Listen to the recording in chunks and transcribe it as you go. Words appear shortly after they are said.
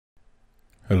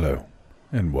Hello,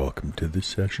 and welcome to this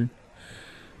session.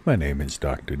 My name is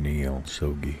Dr. Neil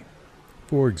Soggie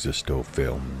for Existo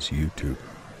Films YouTube.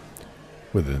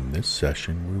 Within this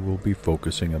session, we will be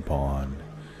focusing upon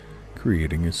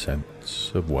creating a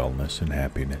sense of wellness and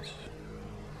happiness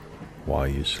while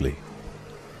you sleep.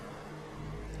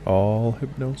 All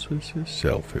hypnosis is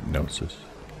self-hypnosis,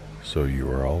 so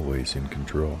you are always in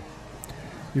control.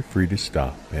 You're free to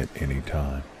stop at any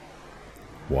time.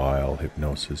 While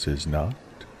hypnosis is not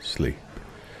sleep,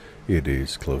 it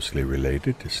is closely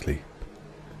related to sleep.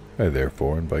 I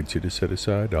therefore invite you to set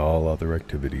aside all other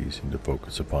activities and to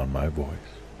focus upon my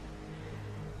voice.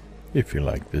 If you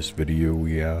like this video,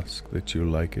 we ask that you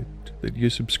like it, that you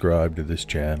subscribe to this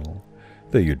channel,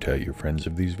 that you tell your friends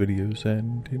of these videos,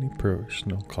 and any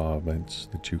personal comments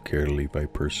that you care to leave. I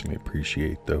personally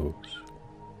appreciate those.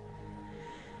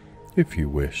 If you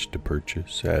wish to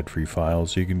purchase ad-free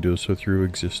files, you can do so through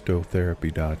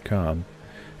existotherapy.com,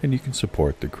 and you can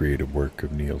support the creative work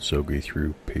of Neil Soggie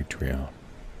through Patreon.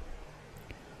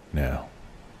 Now,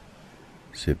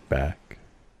 sit back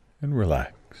and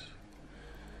relax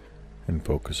and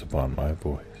focus upon my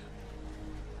voice.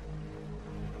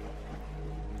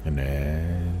 And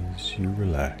as you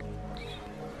relax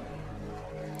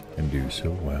and do so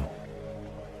well,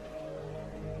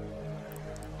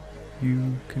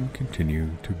 you can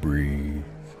continue to breathe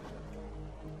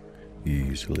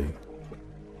easily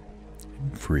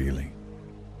and freely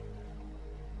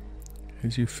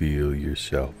as you feel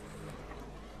yourself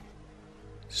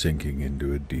sinking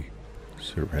into a deep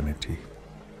serenity,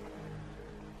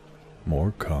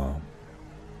 more calm,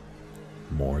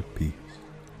 more at peace,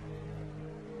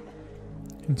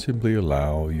 and simply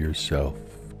allow yourself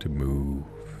to move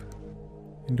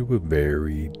into a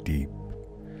very deep,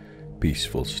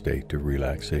 peaceful state of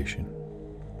relaxation.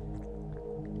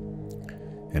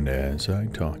 And as I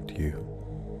talk to you,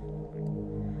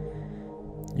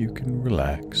 you can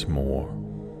relax more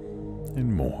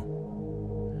and more.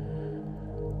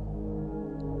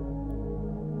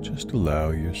 Just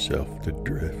allow yourself to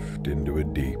drift into a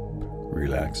deep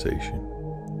relaxation.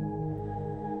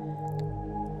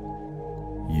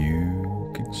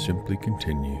 You can simply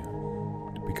continue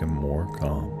to become more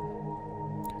calm,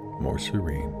 more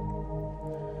serene,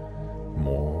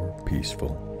 more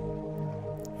peaceful,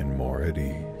 and more at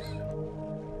ease.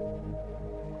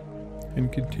 And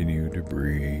continue to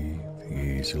breathe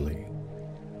easily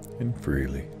and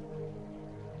freely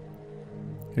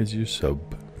as your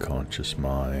subconscious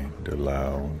mind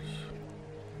allows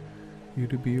you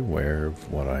to be aware of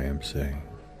what I am saying.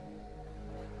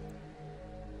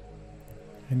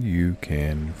 And you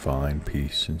can find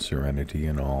peace and serenity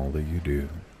in all that you do.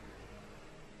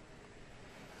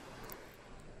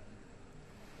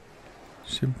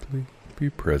 Simply be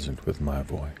present with my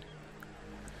voice,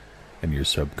 and your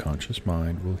subconscious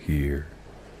mind will hear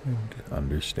and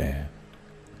understand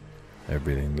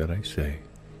everything that I say.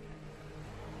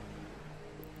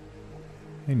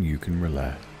 And you can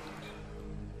relax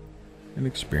and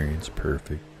experience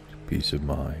perfect peace of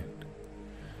mind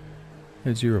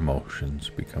as your emotions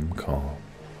become calm,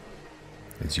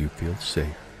 as you feel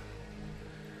safe,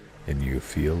 and you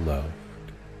feel loved,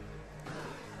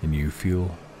 and you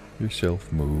feel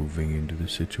yourself moving into the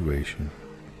situation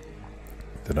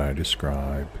that I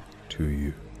describe to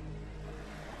you.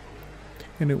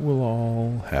 And it will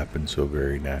all happen so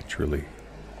very naturally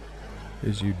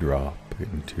as you drop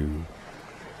into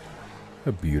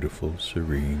a beautiful,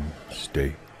 serene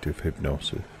state of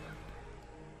hypnosis.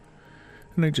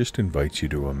 And I just invite you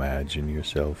to imagine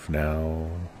yourself now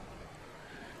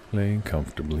laying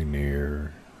comfortably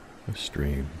near a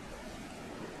stream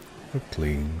of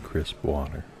clean, crisp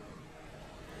water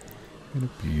in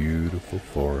a beautiful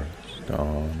forest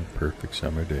on a perfect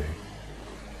summer day.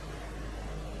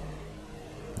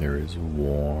 There is a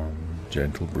warm,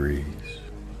 gentle breeze.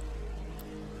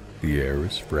 The air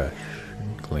is fresh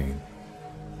and clean.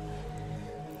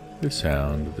 The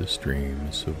sound of the stream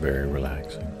is so very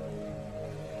relaxing.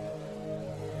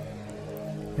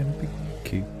 And it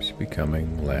keeps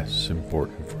becoming less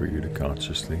important for you to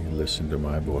consciously listen to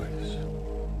my voice.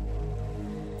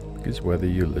 Because whether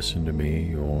you listen to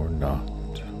me or not,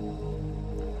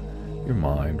 your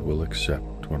mind will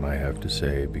accept what I have to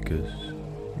say, because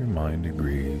your mind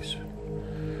agrees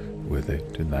with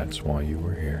it, and that's why you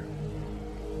are here.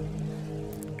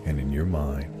 And in your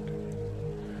mind,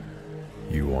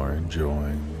 you are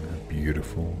enjoying a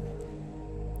beautiful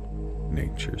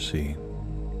nature scene.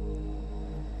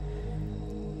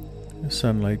 The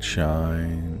sunlight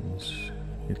shines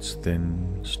its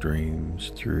thin streams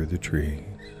through the trees,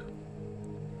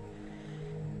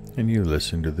 and you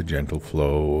listen to the gentle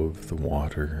flow of the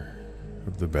water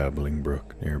of the babbling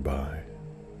brook nearby,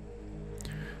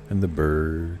 and the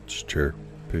birds chirp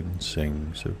and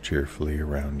sing so cheerfully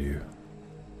around you.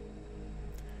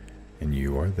 And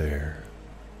you are there,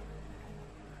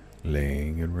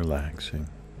 laying and relaxing,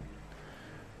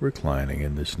 reclining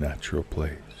in this natural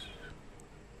place.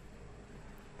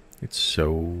 It's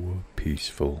so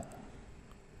peaceful,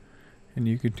 and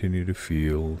you continue to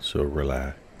feel so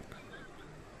relaxed,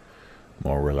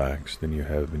 more relaxed than you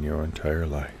have in your entire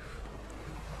life.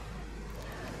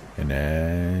 And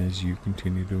as you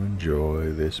continue to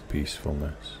enjoy this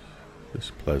peacefulness, this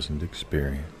pleasant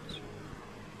experience,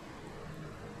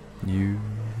 you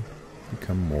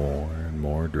become more and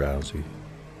more drowsy.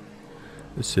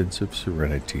 A sense of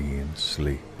serenity and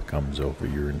sleep comes over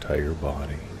your entire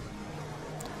body,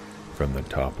 from the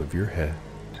top of your head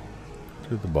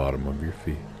to the bottom of your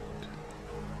feet.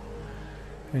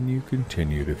 And you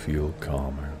continue to feel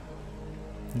calmer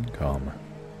and calmer,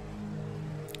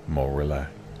 more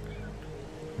relaxed,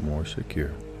 more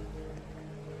secure.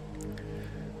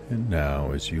 And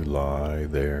now, as you lie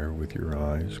there with your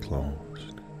eyes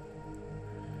closed,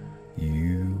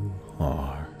 you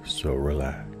are so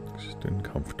relaxed and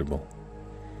comfortable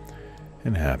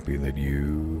and happy that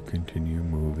you continue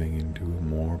moving into a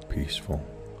more peaceful,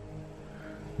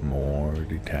 more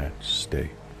detached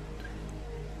state.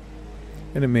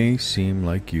 And it may seem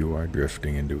like you are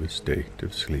drifting into a state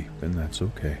of sleep, and that's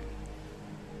okay.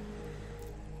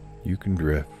 You can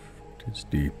drift as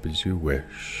deep as you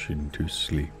wish into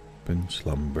sleep and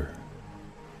slumber.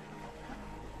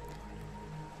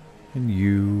 And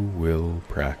you will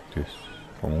practice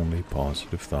only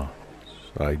positive thoughts,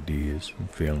 ideas, and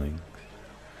feelings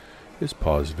as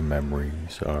positive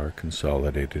memories are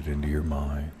consolidated into your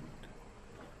mind.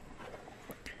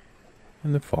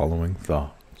 And the following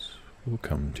thoughts will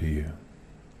come to you.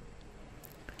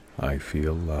 I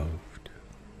feel loved.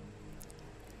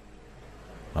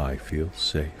 I feel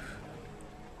safe.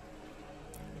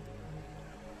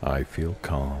 I feel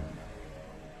calm.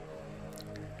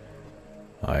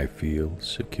 I feel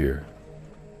secure.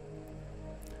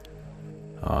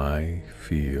 I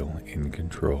feel in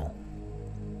control.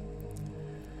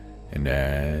 And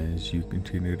as you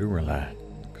continue to relax,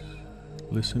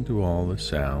 listen to all the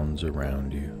sounds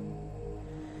around you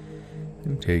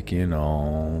and take in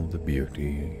all the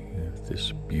beauty of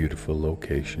this beautiful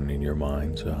location in your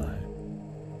mind's eye.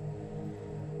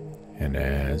 And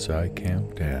as I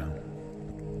count down,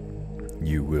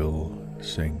 you will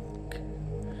sink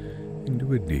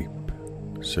into a deep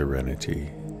serenity.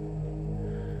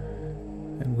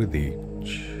 And with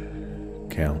each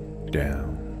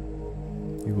countdown,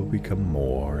 you will become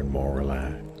more and more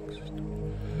relaxed,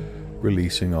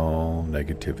 releasing all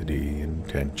negativity and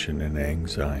tension and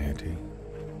anxiety.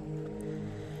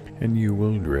 And you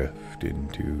will drift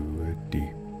into a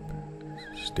deep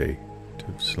state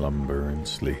of slumber and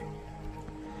sleep,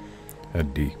 a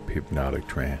deep hypnotic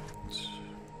trance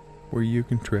where you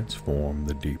can transform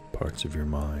the deep parts of your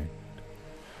mind.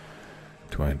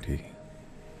 20,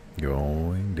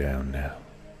 going down now.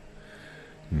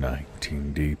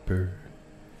 19, deeper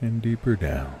and deeper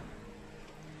down.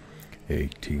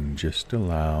 18, just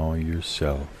allow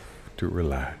yourself to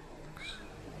relax.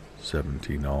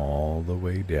 17, all the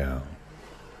way down.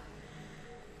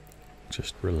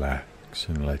 Just relax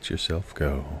and let yourself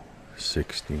go.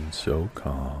 16, so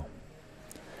calm.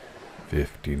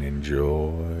 15,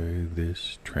 enjoy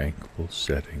this tranquil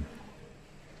setting,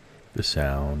 the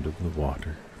sound of the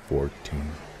water.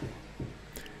 14,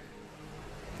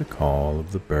 the call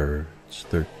of the birds.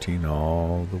 13,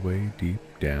 all the way deep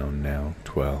down now.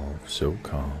 12, so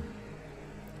calm,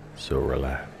 so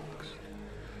relaxed.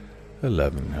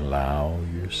 11, allow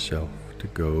yourself to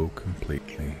go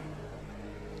completely.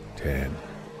 10,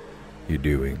 you're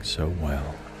doing so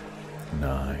well.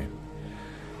 9,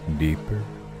 deeper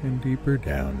and deeper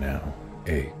down now.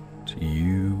 8,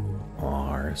 you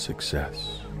are a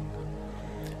success.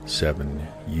 7,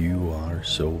 you are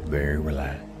so very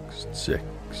relaxed. 6,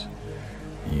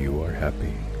 you are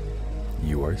happy.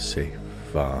 You are safe.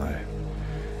 5,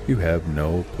 you have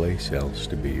no place else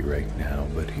to be right now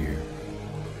but here.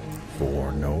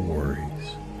 4, no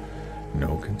worries,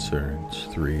 no concerns.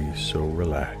 3, so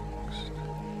relaxed.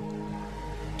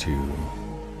 2,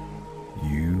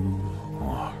 you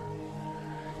are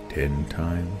 10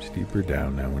 times deeper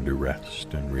down now into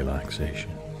rest and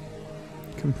relaxation,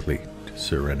 complete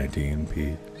serenity and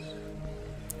peace,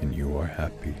 and you are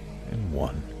happy and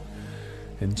one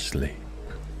in sleep,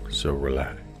 so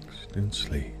relaxed in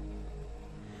sleep.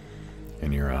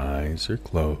 And your eyes are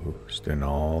closed and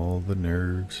all the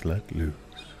nerves let loose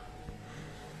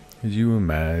as you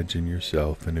imagine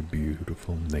yourself in a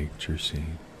beautiful nature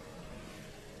scene.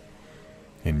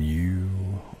 And you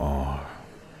are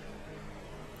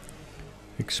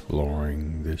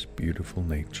exploring this beautiful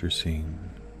nature scene,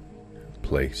 a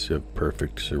place of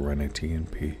perfect serenity and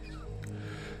peace,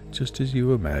 just as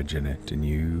you imagine it. And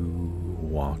you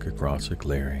walk across a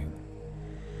clearing,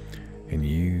 and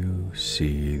you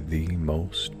see the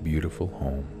most beautiful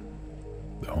home,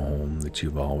 the home that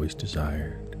you've always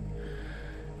desired,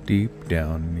 deep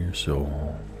down in your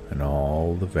soul, and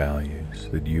all the values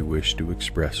that you wish to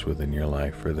express within your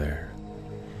life are there.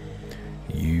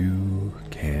 You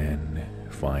can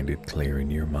find it clear in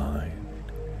your mind.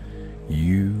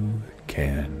 You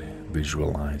can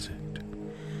visualize it.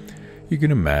 You can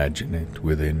imagine it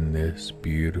within this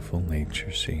beautiful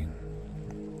nature scene.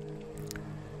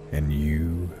 And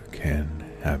you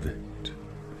can have it.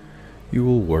 You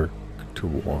will work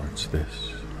towards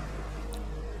this.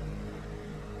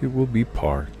 It will be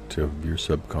part of your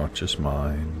subconscious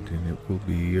mind, and it will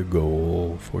be a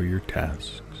goal for your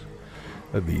tasks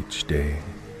of each day.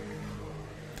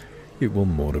 It will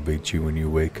motivate you when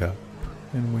you wake up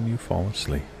and when you fall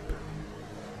asleep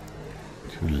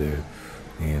to live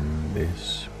in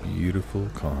this beautiful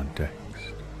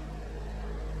context.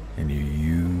 And you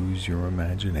use your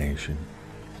imagination,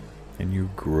 and you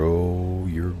grow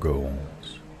your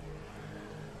goals,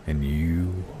 and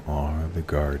you are the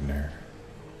gardener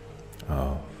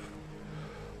of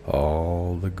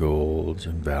all the goals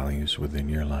and values within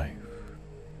your life.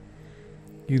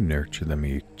 You nurture them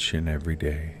each and every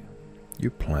day. You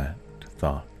plant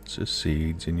thoughts as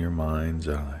seeds in your mind's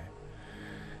eye,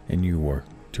 and you work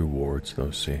towards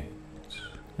those seeds.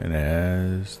 And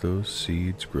as those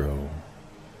seeds grow,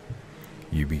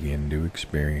 you begin to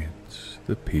experience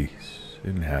the peace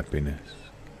and happiness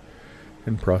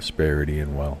and prosperity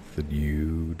and wealth that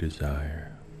you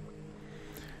desire,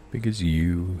 because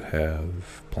you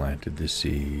have planted the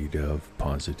seed of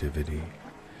positivity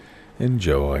and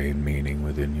joy and meaning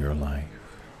within your life.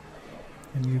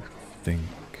 And you think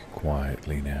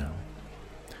quietly now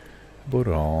about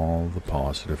all the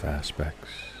positive aspects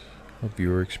of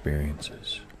your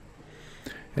experiences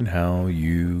and how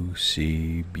you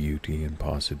see beauty and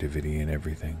positivity in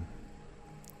everything.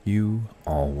 You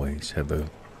always have a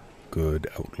good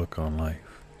outlook on life.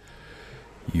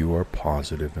 You are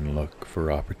positive and look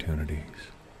for opportunities.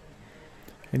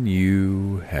 And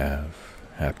you have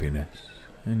happiness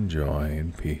and joy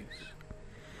and peace.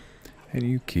 And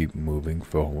you keep moving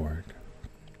forward.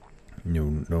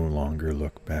 You no longer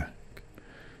look back.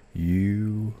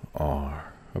 You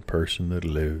are a person that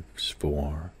lives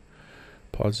for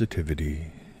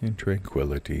positivity and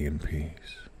tranquility and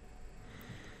peace.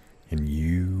 And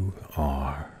you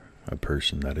are a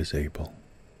person that is able.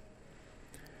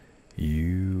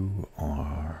 You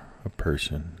are a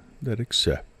person that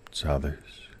accepts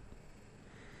others.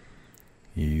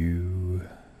 You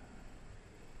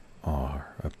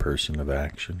are a person of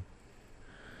action.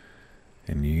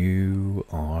 And you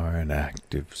are an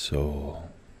active soul.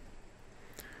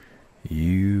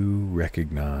 You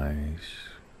recognize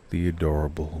the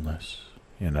adorableness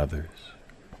in others.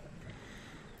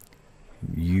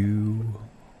 You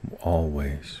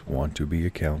always want to be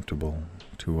accountable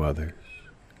to others.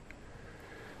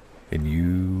 And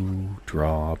you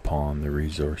draw upon the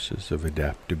resources of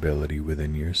adaptability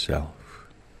within yourself.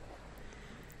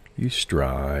 You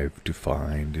strive to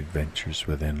find adventures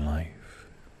within life.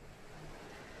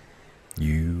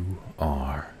 You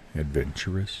are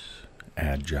adventurous,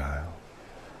 agile,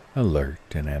 alert,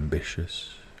 and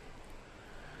ambitious.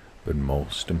 But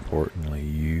most importantly,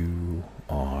 you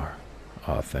are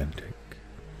authentic.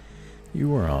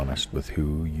 You are honest with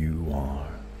who you are.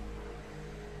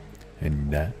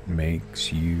 And that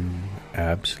makes you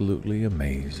absolutely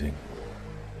amazing.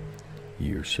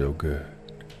 You're so good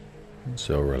and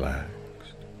so relaxed.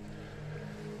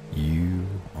 You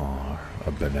are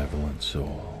a benevolent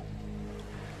soul.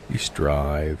 You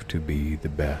strive to be the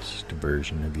best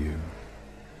version of you.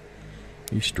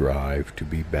 You strive to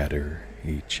be better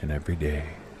each and every day.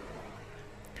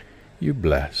 You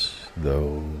bless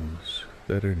those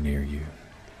that are near you,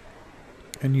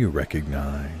 and you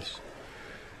recognize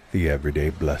the everyday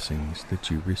blessings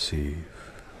that you receive,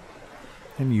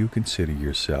 and you consider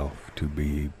yourself to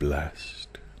be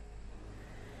blessed.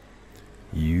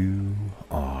 You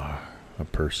are a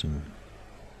person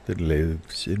that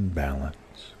lives in balance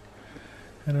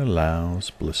and allows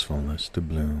blissfulness to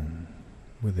bloom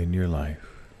within your life.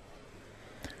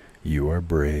 You are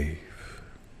brave,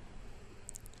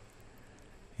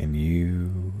 and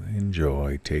you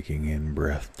enjoy taking in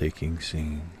breathtaking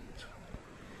scenes.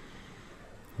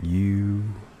 You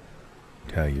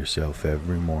tell yourself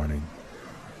every morning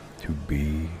to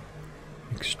be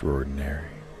extraordinary,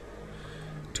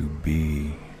 to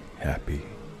be happy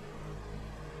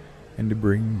and to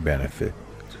bring benefit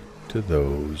to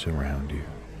those around you.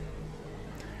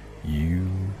 You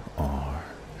are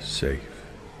safe.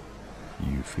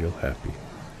 You feel happy,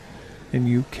 and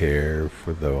you care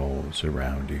for those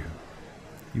around you.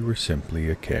 You are simply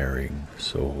a caring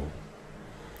soul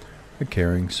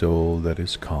that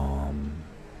is calm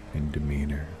in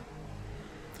demeanor.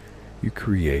 You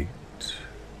create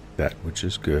that which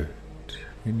is good,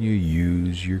 and you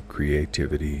use your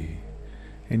creativity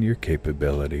and your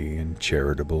capability in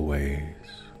charitable ways.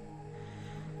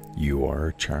 You are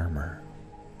a charmer.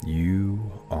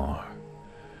 You are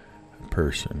a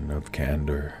person of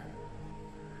candor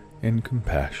and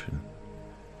compassion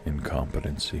and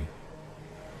competency,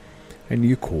 and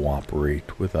you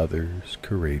cooperate with others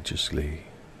courageously,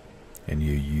 and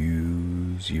you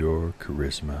use your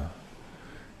charisma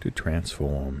to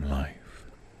transform life.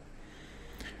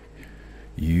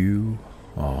 You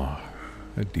are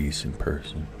a decent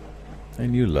person,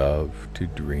 and you love to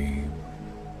dream,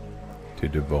 to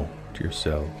devote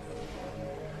yourself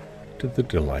to the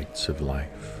delights of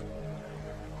life.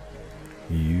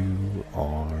 You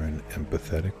are an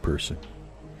empathetic person.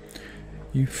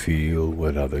 You feel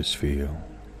what others feel.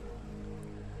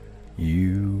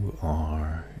 You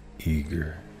are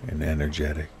eager and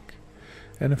energetic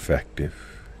and effective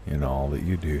in all that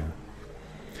you do.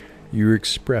 You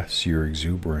express your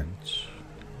exuberance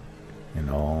in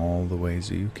all the ways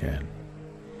that you can.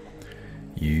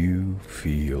 You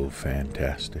feel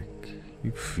fantastic.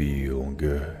 You feel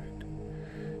good.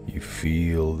 You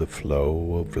feel the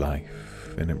flow of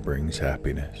life, and it brings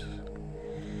happiness.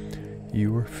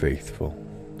 You are faithful.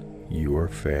 You are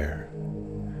fair.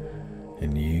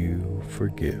 And you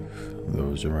forgive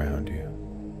those around you.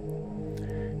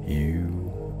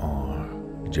 You are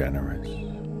generous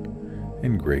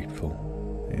and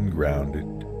grateful and grounded,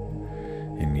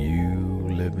 and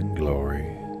you live in glory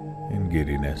and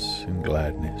giddiness and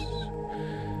gladness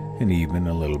and even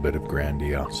a little bit of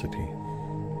grandiosity.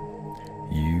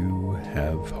 You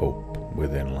have hope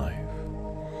within life,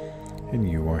 and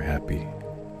you are happy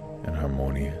and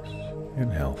harmonious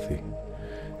and healthy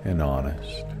and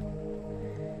honest,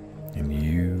 and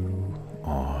you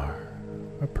are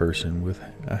a person with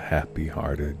a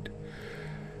happy-hearted,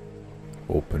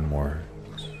 open words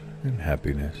and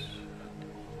happiness.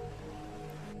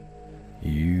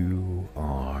 You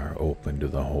are open to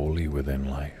the holy within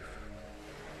life,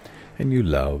 and you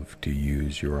love to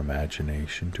use your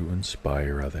imagination to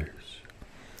inspire others,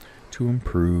 to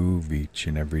improve each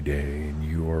and every day, and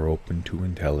you are open to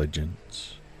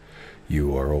intelligence,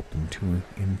 you are open to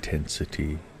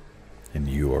intensity, and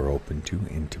you are open to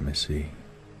intimacy.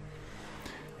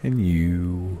 And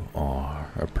you are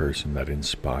a person that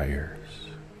inspires.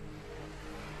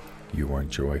 You are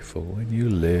joyful, and you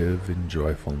live in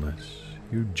joyfulness.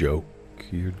 You joke,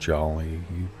 you're jolly,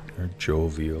 you are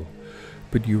jovial,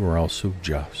 but you are also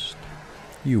just.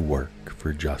 You work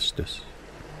for justice,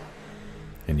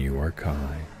 and you are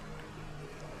kind,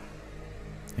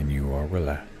 and you are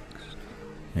relaxed,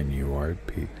 and you are at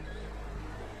peace.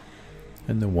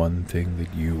 And the one thing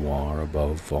that you are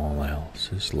above all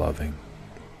else is loving.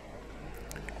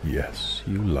 Yes,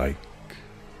 you like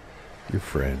your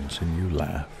friends, and you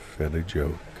laugh at a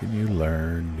joke, and you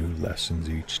learn new lessons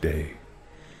each day.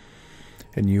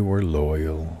 And you are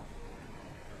loyal,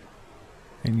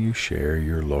 and you share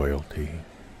your loyalty.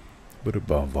 But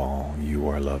above all, you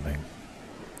are loving.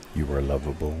 You are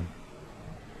lovable,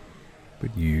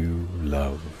 but you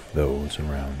love those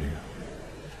around you.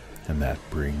 And that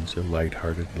brings a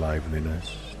light-hearted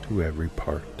liveliness to every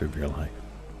part of your life.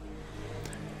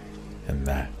 And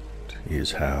that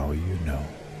is how you know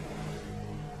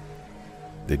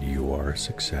that you are a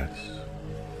success,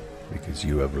 because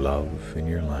you have love in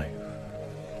your life,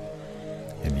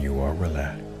 and you are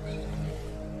relaxed,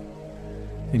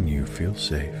 and you feel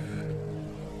safe,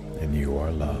 and you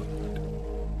are loved,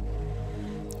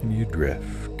 and you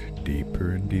drift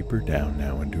deeper and deeper down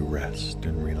now into rest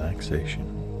and relaxation.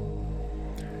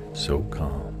 So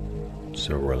calm,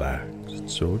 so relaxed,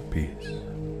 so at peace.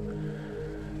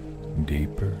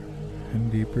 Deeper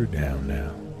and deeper down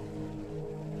now.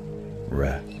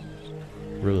 Rest,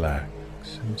 relax,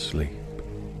 and sleep.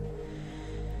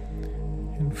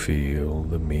 And feel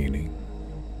the meaning,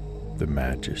 the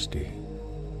majesty,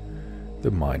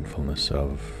 the mindfulness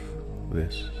of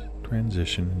this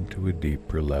transition into a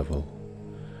deeper level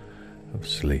of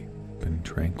sleep and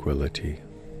tranquility.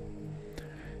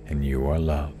 And you are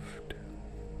loved,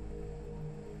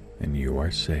 and you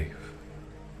are safe.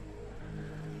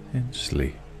 And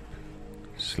sleep,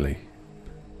 sleep,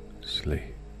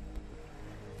 sleep.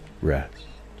 Rest,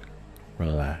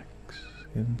 relax,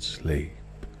 and sleep.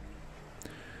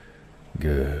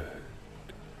 Good.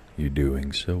 You're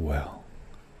doing so well.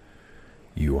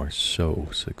 You are so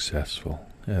successful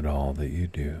at all that you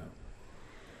do.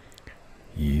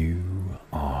 You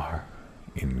are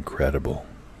incredible.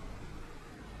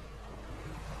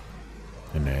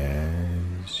 And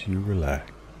as you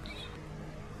relax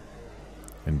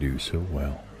and do so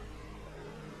well,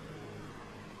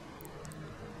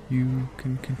 you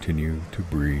can continue to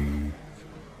breathe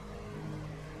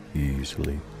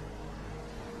easily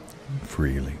and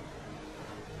freely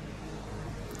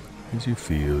as you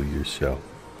feel yourself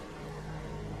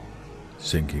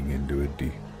sinking into a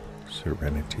deep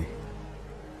serenity,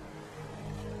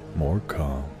 more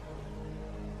calm,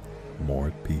 more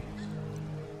at peace,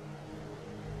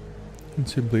 and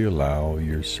simply allow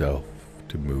yourself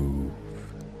to move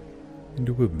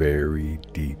into a very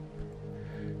deep,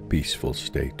 peaceful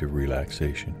state of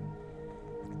relaxation.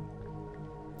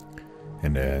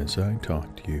 And as I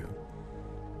talk to you,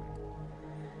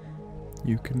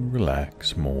 you can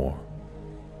relax more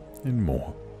and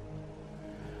more.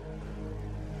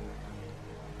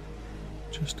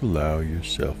 Just allow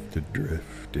yourself to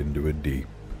drift into a deep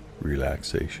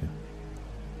relaxation.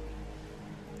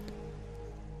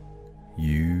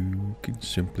 You can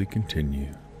simply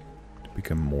continue to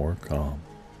become more calm,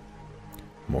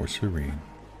 more serene,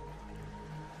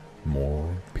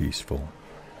 more peaceful,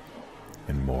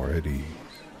 and more at ease.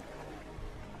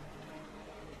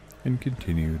 And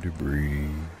continue to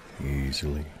breathe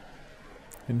easily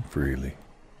and freely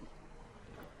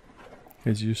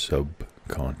as your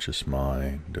subconscious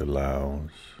mind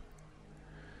allows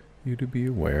you to be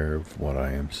aware of what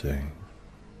I am saying.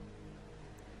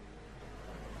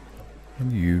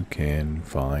 And you can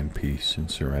find peace and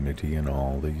serenity in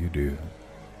all that you do.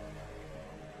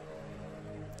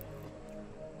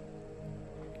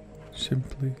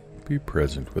 Simply be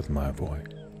present with my voice,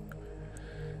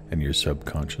 and your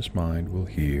subconscious mind will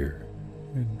hear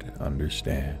and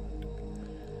understand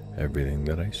everything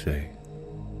that I say.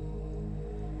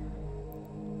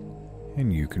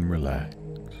 And you can relax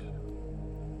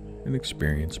and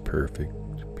experience perfect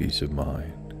peace of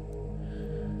mind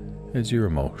as your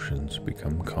emotions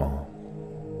become calm,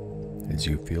 as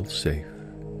you feel safe,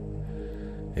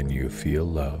 and you feel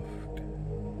loved,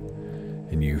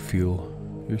 and you feel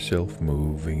yourself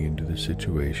moving into the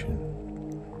situation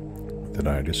that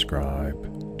I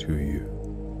describe to you.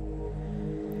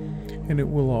 And it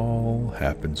will all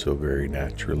happen so very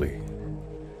naturally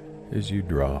as you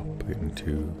drop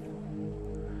into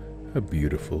a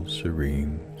beautiful,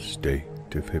 serene state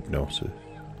of hypnosis.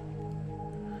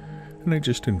 And I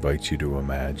just invite you to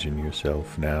imagine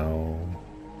yourself now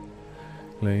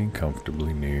laying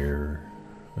comfortably near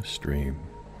a stream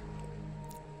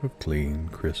of clean,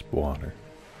 crisp water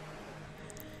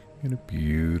in a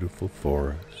beautiful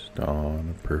forest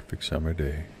on a perfect summer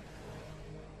day.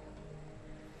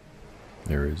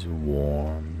 There is a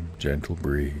warm, gentle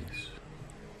breeze.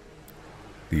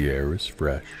 The air is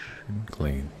fresh and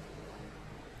clean.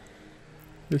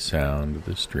 The sound of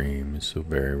the stream is so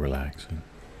very relaxing.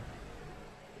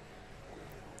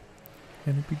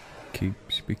 And it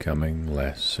keeps becoming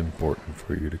less important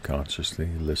for you to consciously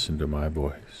listen to my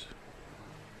voice.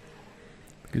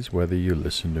 Because whether you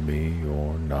listen to me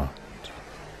or not,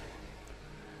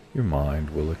 your mind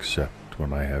will accept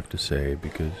what I have to say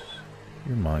because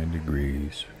your mind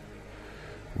agrees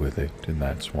with it, and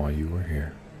that's why you are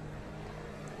here.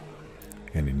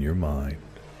 And in your mind,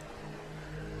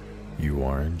 you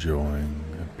are enjoying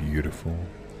a beautiful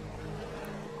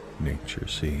nature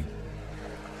scene.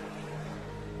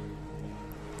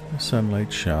 The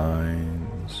sunlight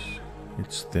shines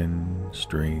its thin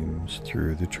streams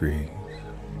through the trees,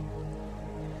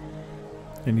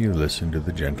 and you listen to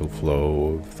the gentle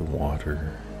flow of the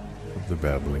water of the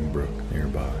babbling brook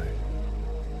nearby,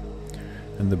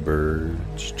 and the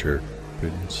birds chirp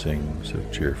and sing so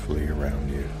cheerfully around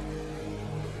you.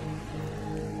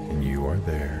 And you are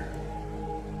there,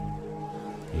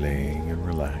 laying and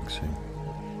relaxing,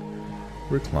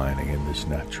 reclining in this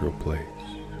natural place.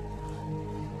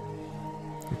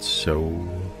 It's so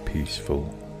peaceful,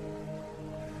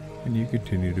 and you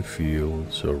continue to feel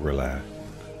so relaxed,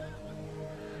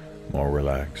 more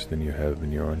relaxed than you have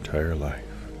in your entire life.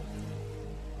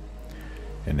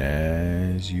 And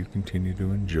as you continue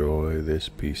to enjoy this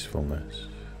peacefulness,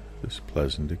 this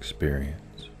pleasant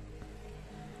experience,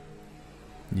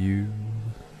 you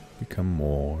become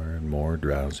more and more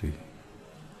drowsy.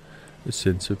 A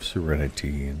sense of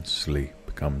serenity and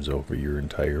sleep comes over your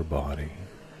entire body,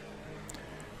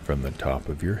 from the top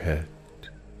of your head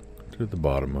to the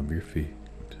bottom of your feet.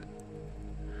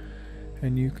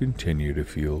 And you continue to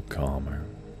feel calmer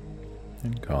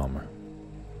and calmer,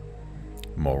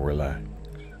 more relaxed,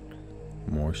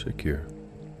 more secure.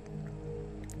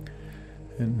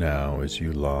 And now, as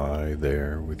you lie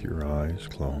there with your eyes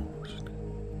closed,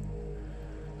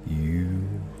 you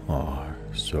are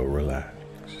so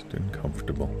relaxed and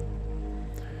comfortable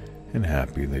and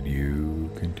happy that you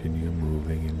continue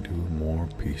moving into a more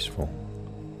peaceful,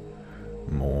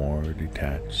 more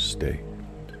detached state.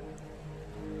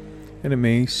 And it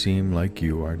may seem like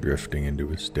you are drifting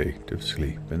into a state of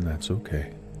sleep, and that's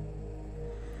okay.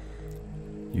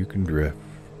 You can drift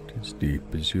as deep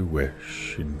as you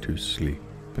wish into sleep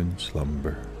and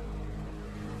slumber.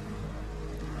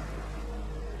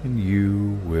 And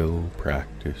you will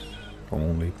practice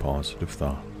only positive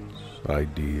thoughts,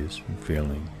 ideas, and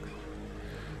feelings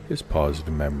as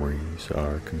positive memories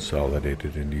are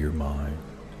consolidated into your mind.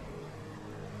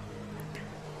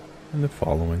 And the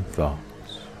following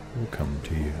thoughts will come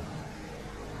to you.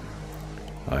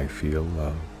 I feel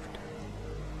loved.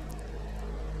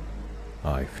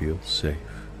 I feel safe.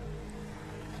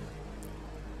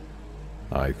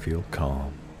 I feel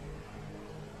calm.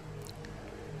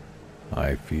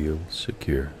 I feel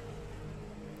secure.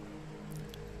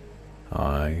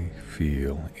 I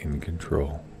feel in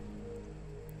control.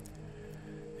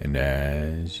 And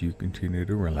as you continue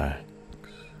to relax,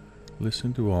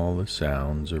 listen to all the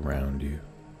sounds around you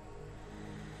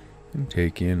and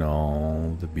take in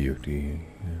all the beauty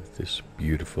of this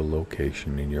beautiful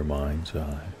location in your mind's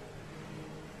eye.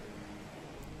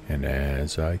 And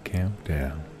as I count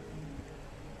down,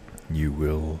 you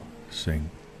will sink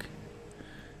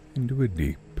into a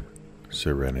deep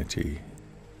serenity.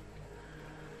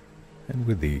 And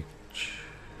with each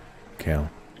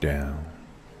countdown,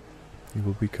 you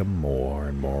will become more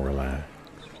and more relaxed,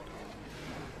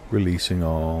 releasing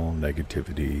all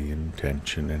negativity and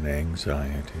tension and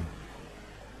anxiety.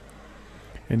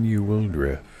 And you will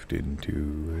drift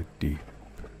into a deep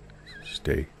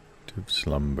state of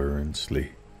slumber and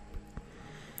sleep,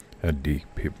 a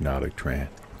deep hypnotic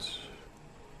trance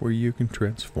where you can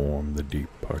transform the deep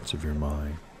parts of your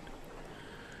mind.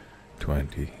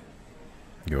 20,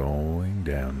 going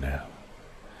down now.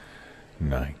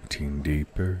 19,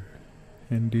 deeper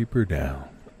and deeper down.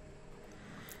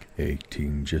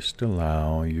 18, just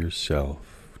allow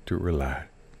yourself to relax.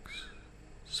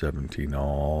 17,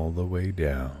 all the way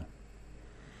down.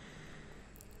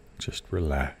 Just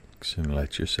relax and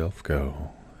let yourself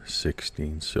go.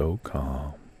 16, so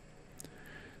calm.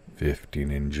 15,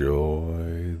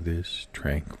 enjoy this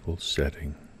tranquil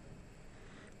setting,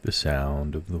 the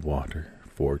sound of the water.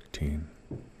 14,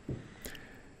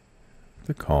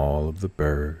 the call of the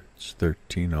birds.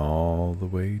 13, all the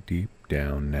way deep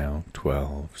down now.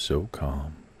 12, so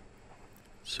calm,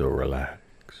 so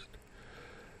relaxed.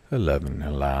 11,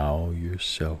 allow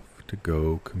yourself to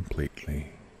go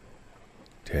completely.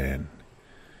 10,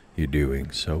 you're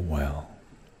doing so well.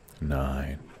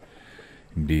 9,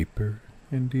 deeper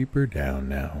and deeper down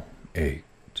now. 8,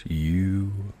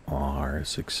 you are a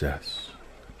success.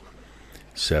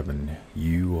 7,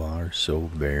 you are so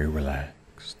very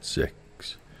relaxed.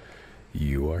 6,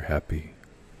 you are happy.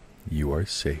 You are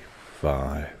safe.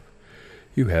 5,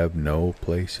 you have no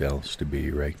place else to be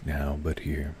right now but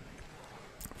here.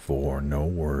 4, no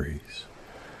worries,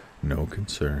 no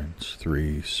concerns.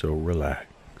 3, so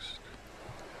relaxed.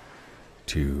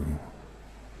 2,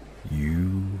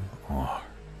 you are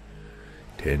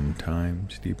 10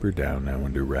 times deeper down now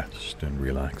into rest and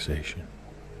relaxation,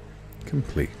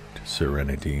 complete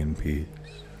serenity and peace,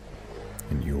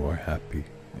 and you are happy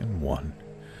and one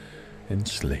in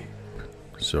sleep,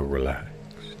 so relaxed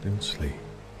in sleep.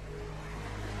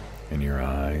 And your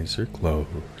eyes are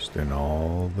closed and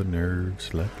all the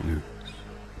nerves let loose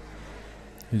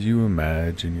as you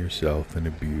imagine yourself in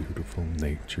a beautiful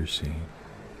nature scene.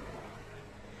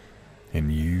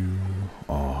 And you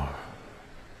are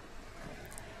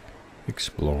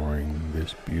exploring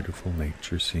this beautiful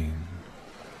nature scene,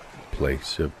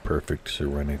 place of perfect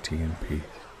serenity and peace,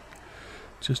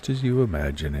 just as you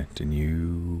imagine it. And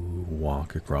you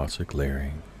walk across a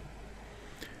clearing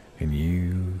and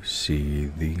you see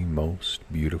the most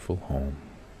beautiful home,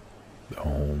 the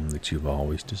home that you've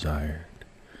always desired,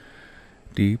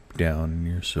 deep down in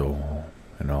your soul,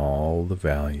 and all the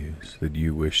values that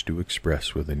you wish to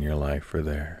express within your life are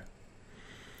there.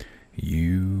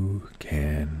 You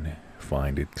can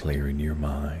find it clear in your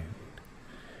mind.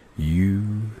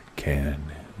 You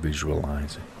can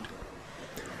visualize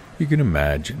it. You can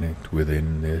imagine it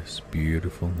within this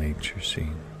beautiful nature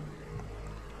scene.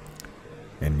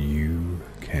 And you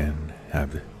can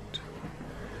have it.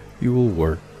 You will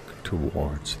work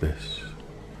towards this.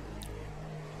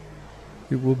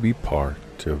 It will be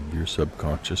part of your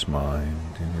subconscious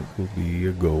mind, and it will be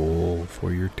a goal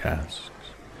for your tasks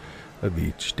of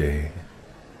each day.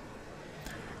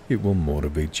 It will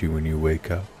motivate you when you wake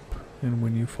up and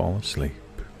when you fall asleep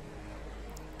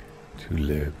to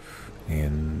live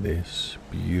in this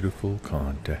beautiful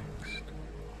context.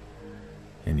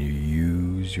 And you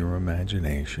use your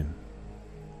imagination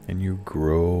and you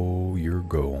grow your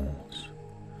goals,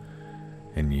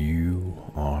 and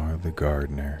you are the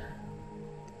gardener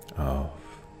of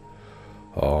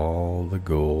all the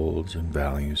goals and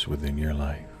values within your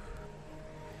life.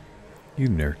 You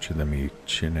nurture them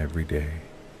each and every day.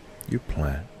 You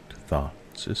plant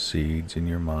thoughts as seeds in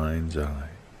your mind's eye,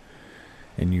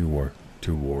 and you work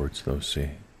towards those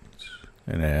seeds.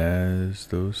 And as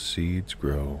those seeds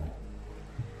grow,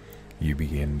 you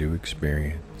begin to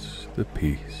experience the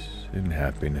peace and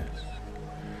happiness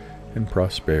and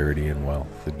prosperity and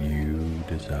wealth that you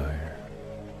desire,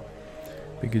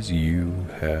 because you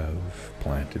have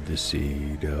planted the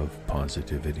seed of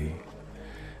positivity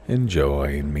and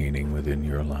joy and meaning within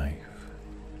your life.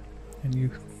 And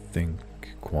you think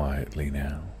quietly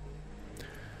now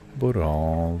about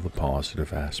all the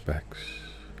positive aspects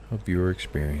of your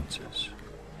experiences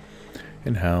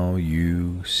and how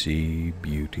you see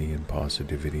beauty and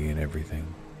positivity in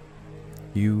everything.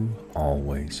 You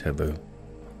always have a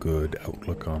good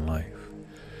outlook on life.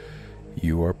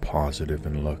 You are positive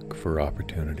and look for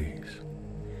opportunities.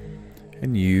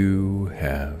 And you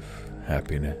have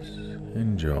happiness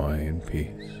and joy and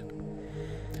peace.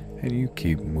 And you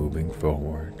keep moving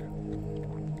forward.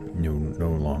 You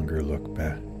no longer look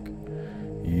back.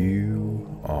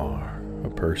 You are a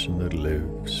person that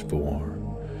lives for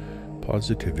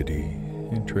positivity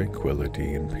and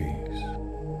tranquility and peace.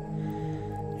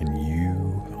 And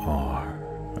you are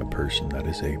a person that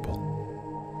is able.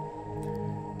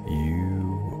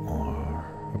 You are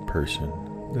a person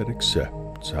that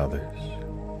accepts others.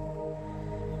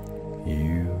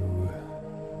 You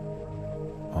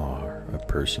are a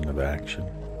person of action.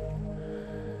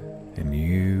 And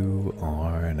you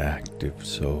are an active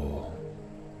soul.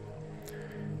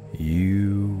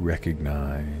 You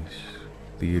recognize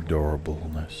the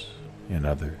adorableness in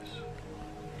others.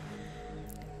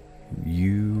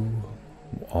 You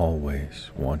always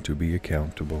want to be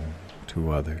accountable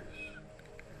to others.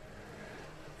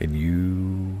 And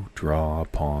you draw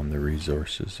upon the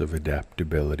resources of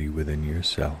adaptability within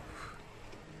yourself.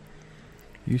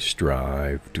 You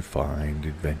strive to find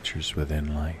adventures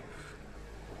within life.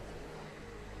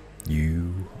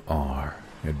 You are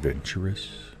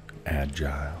adventurous,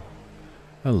 agile,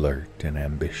 alert, and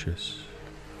ambitious.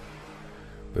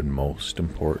 But most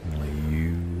importantly,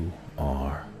 you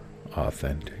are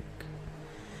authentic.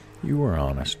 You are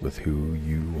honest with who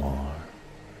you are.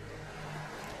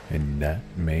 And that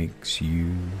makes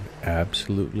you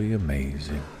absolutely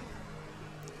amazing.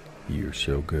 You're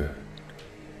so good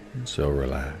and so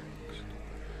relaxed.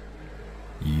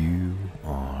 You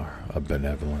are a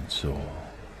benevolent soul.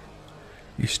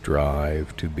 You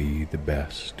strive to be the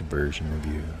best version of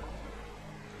you.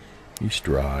 You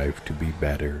strive to be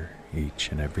better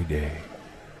each and every day.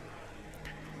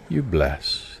 You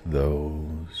bless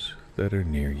those that are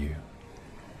near you,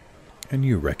 and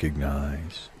you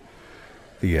recognize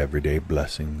the everyday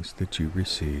blessings that you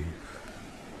receive,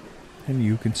 and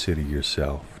you consider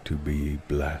yourself to be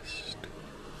blessed.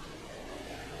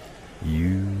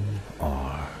 You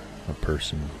are a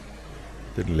person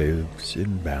that lives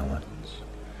in balance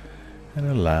and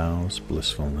allows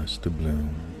blissfulness to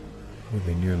bloom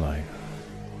within your life.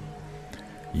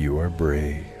 You are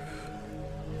brave,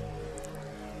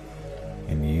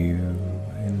 and you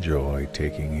enjoy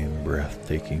taking in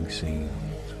breathtaking scenes.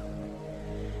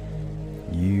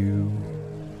 You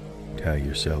tell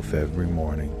yourself every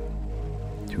morning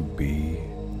to be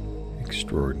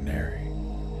extraordinary,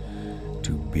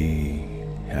 to be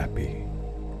happy,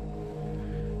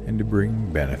 and to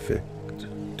bring benefit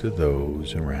to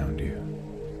those around you.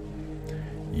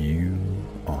 You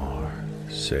are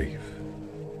safe.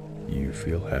 You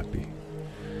feel happy,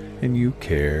 and you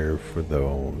care for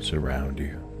those around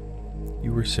you.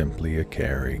 You are simply a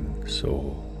caring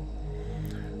soul.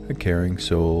 A caring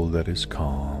soul that is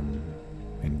calm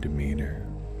in demeanor.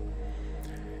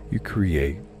 You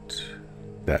create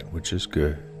that which is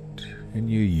good, and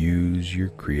you use your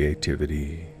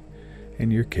creativity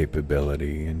and your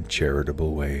capability in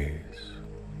charitable ways.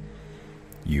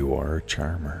 You are a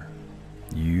charmer.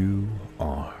 You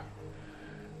are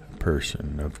a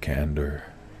person of candor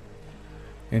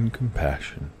and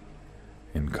compassion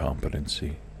and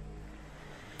competency.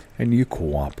 And you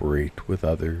cooperate with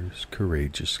others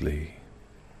courageously,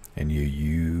 and you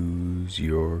use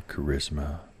your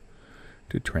charisma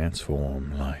to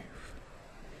transform life.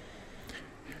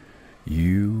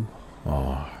 You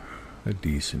are a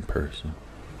decent person,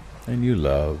 and you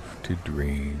love to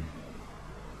dream,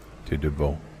 to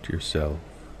devote yourself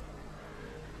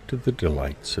to the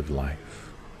delights of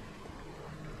life.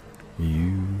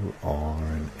 You are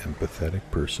an empathetic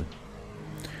person.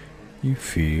 You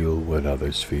feel what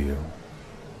others feel.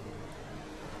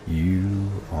 You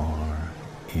are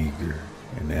eager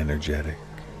and energetic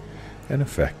and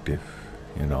effective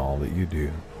in all that you do.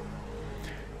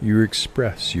 You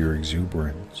express your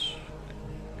exuberance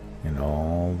in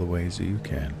all the ways that you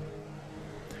can.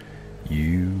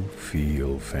 You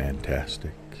feel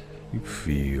fantastic. You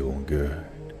feel good.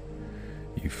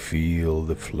 You feel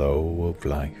the flow of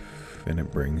life, and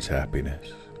it brings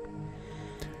happiness.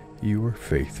 You are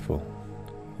faithful.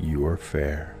 You are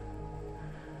fair.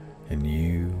 And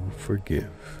you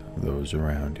forgive those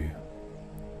around you.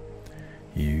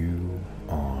 You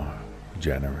are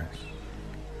generous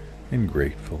and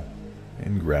grateful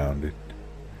and grounded,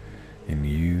 and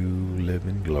you live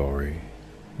in glory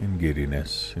and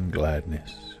giddiness and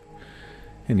gladness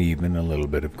and even a little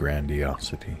bit of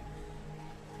grandiosity.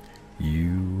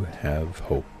 You have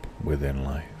hope within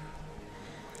life,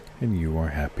 and you are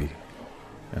happy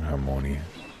and harmonious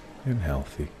and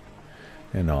healthy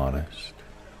and honest,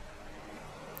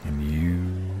 and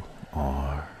you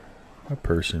are a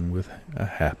person with a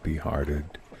happy-hearted,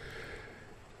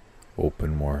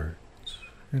 open words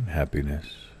and happiness.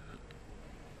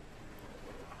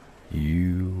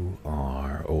 You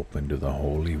are open to the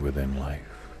holy within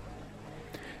life,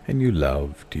 and you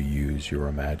love to use your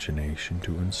imagination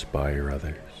to inspire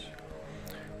others,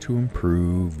 to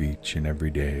improve each and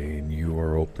every day, and you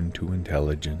are open to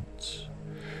intelligence,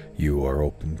 you are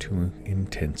open to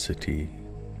intensity,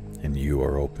 and you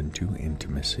are open to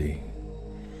intimacy.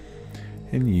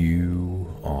 And you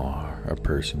are a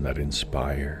person that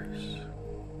inspires.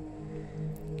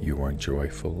 You are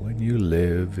joyful, and you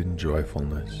live in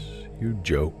joyfulness. You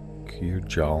joke, you're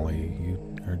jolly,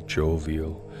 you are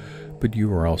jovial, but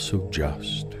you are also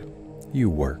just. You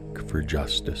work for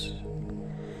justice,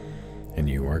 and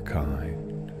you are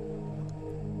kind,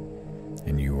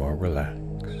 and you are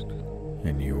relaxed,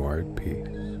 and you are at peace.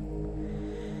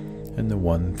 And the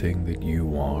one thing that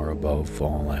you are above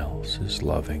all else is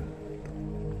loving.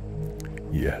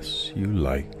 Yes, you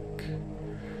like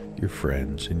your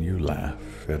friends, and you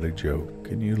laugh at a joke,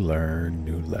 and you learn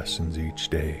new lessons each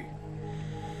day,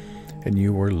 and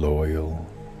you are loyal,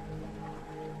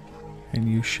 and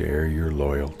you share your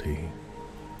loyalty,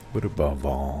 but above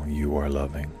all, you are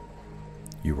loving.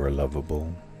 You are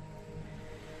lovable,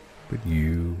 but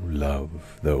you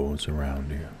love those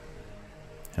around you,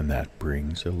 and that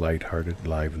brings a light-hearted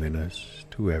liveliness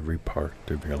to every part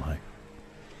of your life.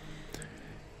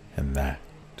 And that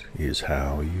is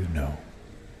how you know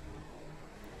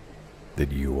that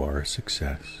you are a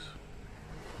success,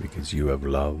 because you have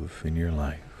love in your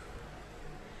life,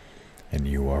 and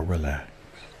you are relaxed,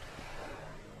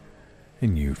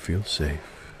 and you feel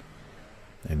safe,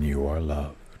 and you are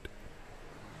loved,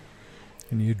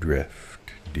 and you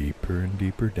drift deeper and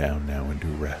deeper down now into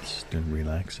rest and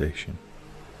relaxation.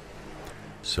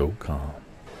 So calm,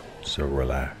 so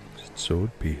relaxed, so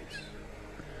at peace.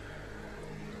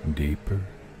 Deeper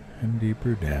and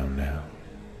deeper down now.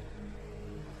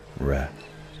 Rest,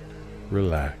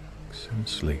 relax, and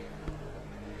sleep.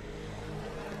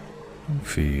 And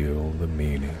feel the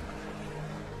meaning,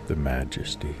 the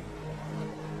majesty,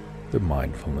 the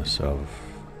mindfulness of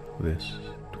this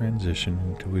transition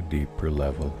into a deeper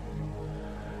level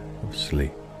of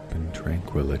sleep and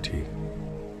tranquility.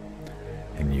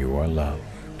 And you are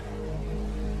loved,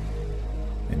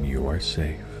 and you are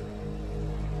safe.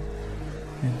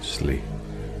 And sleep,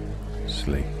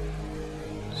 sleep,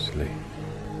 sleep.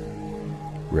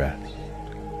 Rest,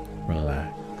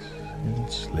 relax,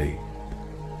 and sleep.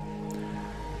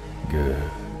 Good.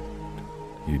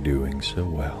 You're doing so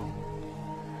well.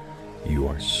 You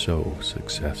are so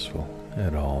successful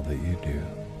at all that you do.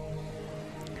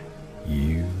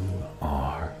 You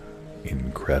are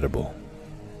incredible.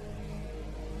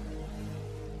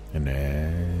 And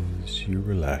as you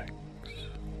relax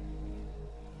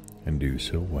and do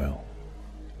so well,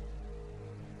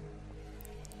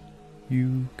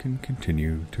 you can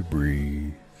continue to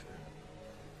breathe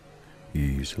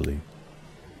easily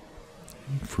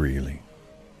and freely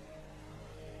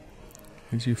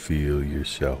as you feel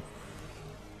yourself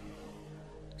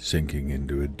sinking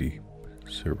into a deep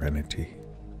serenity,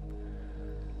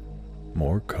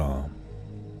 more calm,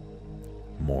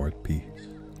 more at peace.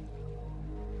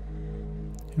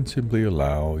 And simply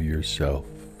allow yourself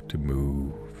to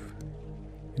move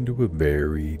into a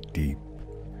very deep,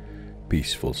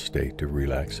 peaceful state of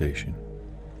relaxation.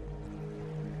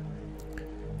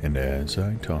 And as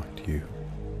I taught you,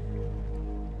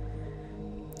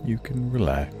 you can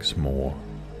relax more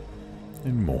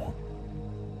and more.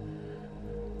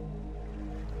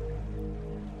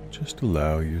 Just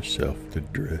allow yourself to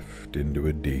drift into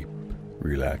a deep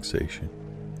relaxation.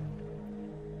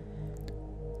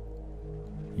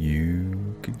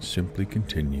 You can simply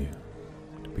continue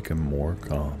to become more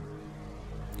calm,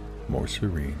 more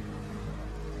serene,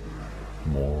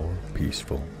 more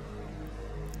peaceful,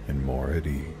 and more at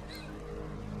ease.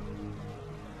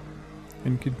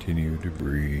 And continue to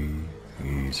breathe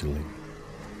easily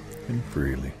and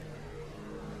freely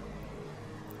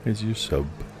as your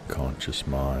subconscious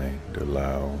mind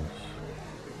allows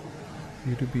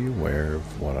you to be aware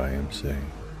of what I am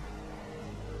saying.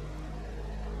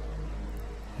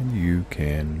 And you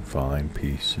can find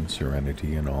peace and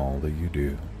serenity in all that you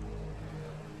do.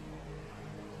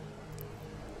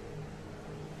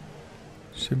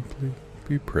 Simply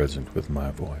be present with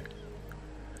my voice,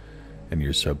 and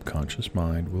your subconscious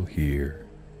mind will hear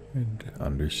and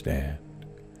understand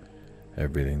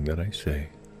everything that I say.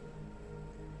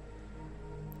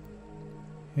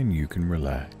 And you can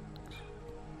relax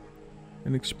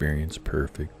and experience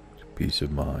perfect peace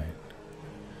of mind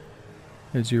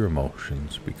as your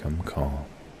emotions become calm,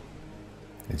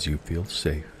 as you feel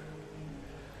safe,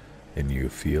 and you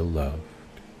feel loved,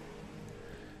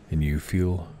 and you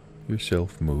feel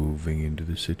yourself moving into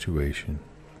the situation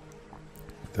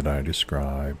that I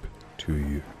describe to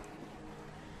you.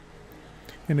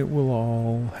 And it will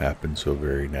all happen so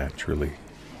very naturally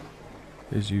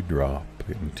as you drop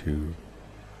into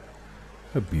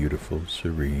a beautiful,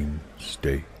 serene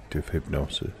state of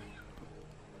hypnosis.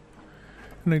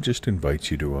 And I just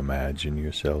invite you to imagine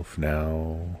yourself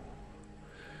now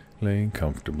laying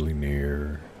comfortably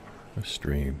near a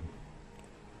stream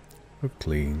of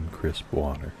clean, crisp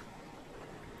water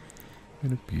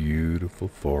in a beautiful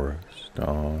forest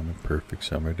on a perfect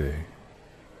summer day.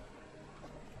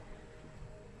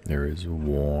 There is a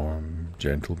warm,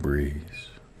 gentle breeze.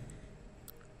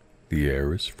 The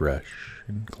air is fresh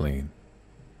and clean.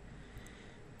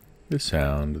 The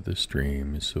sound of the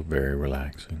stream is so very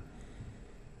relaxing.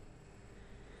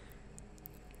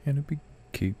 And it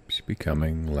keeps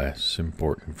becoming less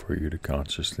important for you to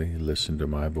consciously listen to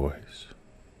my voice.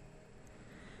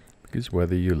 Because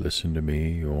whether you listen to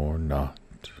me or not,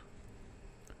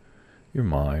 your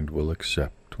mind will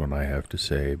accept what I have to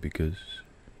say because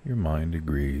your mind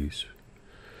agrees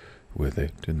with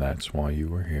it, and that's why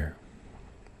you are here.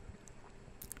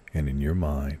 And in your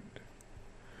mind,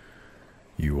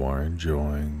 you are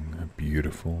enjoying a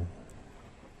beautiful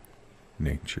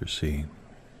nature scene.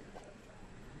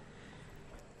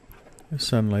 The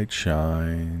sunlight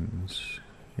shines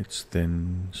its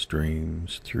thin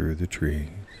streams through the trees,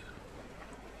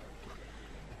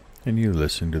 and you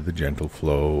listen to the gentle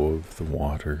flow of the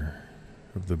water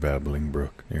of the babbling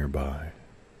brook nearby,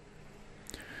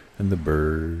 and the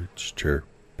birds chirp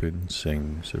and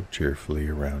sing so cheerfully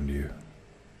around you.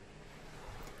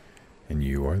 And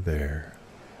you are there,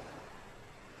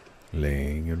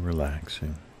 laying and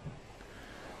relaxing,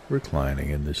 reclining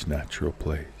in this natural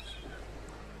place.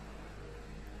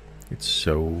 It's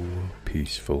so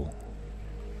peaceful,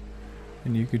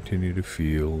 and you continue to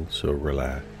feel so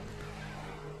relaxed,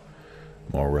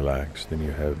 more relaxed than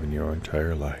you have in your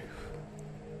entire life.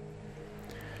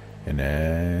 And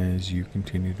as you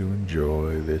continue to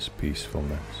enjoy this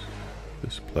peacefulness,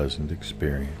 this pleasant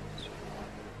experience,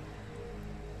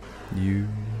 you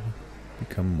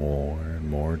become more and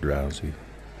more drowsy.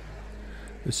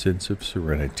 A sense of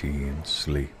serenity and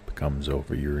sleep comes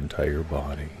over your entire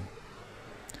body,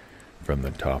 from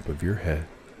the top of your head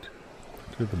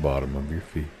to the bottom of your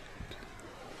feet.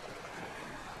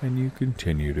 And you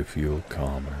continue to feel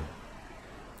calmer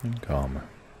and calmer,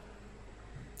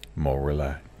 more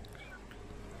relaxed,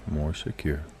 more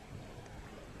secure.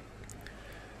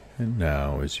 And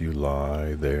now as you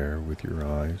lie there with your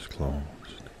eyes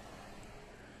closed,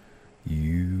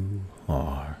 you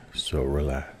are so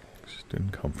relaxed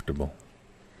and comfortable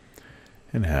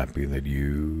and happy that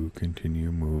you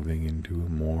continue moving into a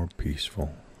more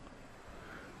peaceful,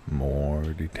 more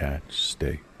detached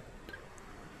state.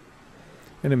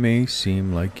 And it may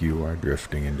seem like you are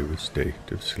drifting into a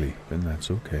state of sleep, and that's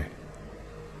okay.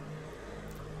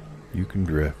 You can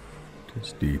drift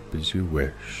as deep as you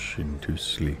wish into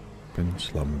sleep and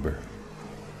slumber.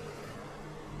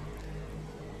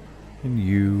 And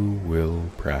you will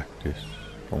practice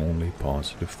only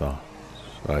positive thoughts,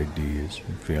 ideas,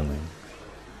 and feelings,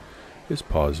 as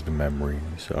positive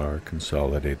memories are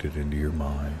consolidated into your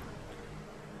mind.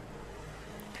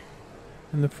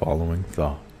 and the following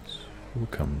thoughts will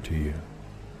come to you.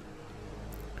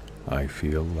 I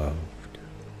feel loved.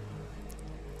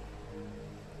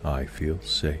 I feel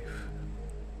safe.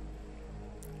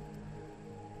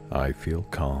 I feel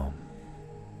calm.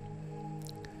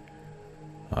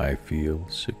 I feel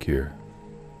secure.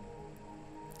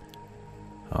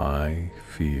 I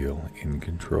feel in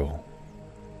control.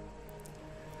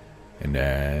 And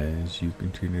as you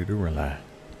continue to relax,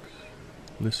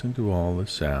 listen to all the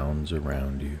sounds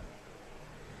around you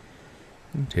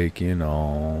and take in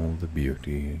all the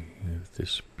beauty of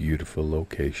this beautiful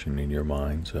location in your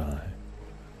mind's eye.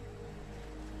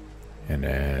 And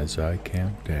as I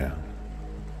count down,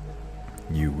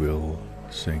 you will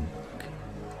sink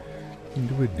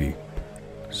into a deep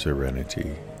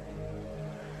serenity.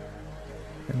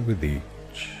 And with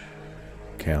each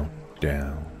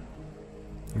countdown,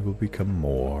 you will become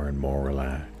more and more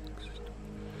relaxed,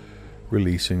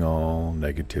 releasing all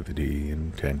negativity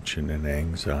and tension and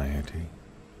anxiety.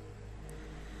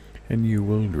 And you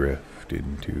will drift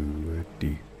into a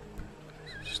deep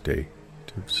state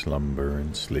of slumber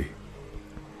and sleep,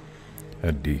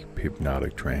 a deep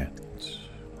hypnotic trance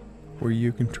where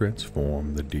you can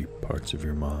transform the deep parts of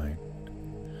your mind.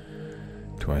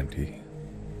 20,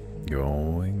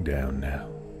 going down now.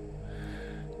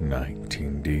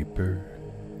 19, deeper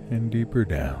and deeper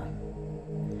down.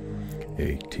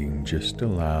 18, just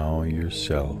allow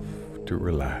yourself to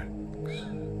relax.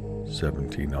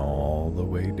 17, all the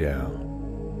way down.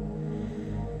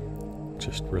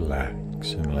 Just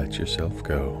relax and let yourself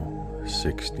go.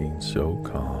 16, so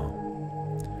calm.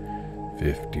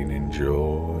 15,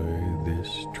 enjoy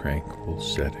this tranquil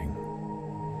setting,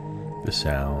 the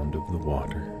sound of the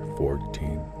water.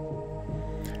 14,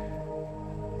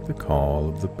 the call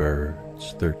of the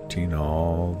birds. 13,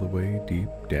 all the way deep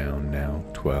down now.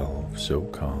 12, so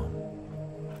calm,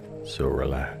 so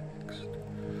relaxed.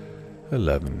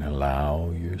 11, allow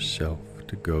yourself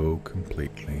to go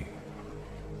completely.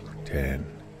 10,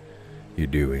 you're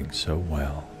doing so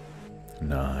well.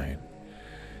 9,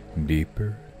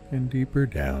 deeper and deeper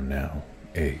down now.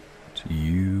 8,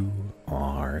 you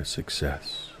are a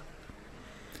success.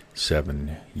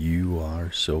 7, you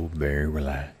are so very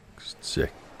relaxed.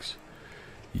 6,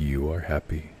 you are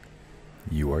happy.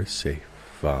 You are safe.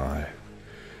 5,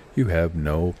 you have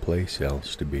no place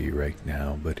else to be right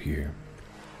now but here.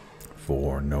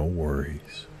 4, no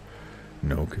worries,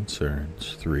 no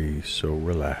concerns. 3, so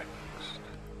relaxed.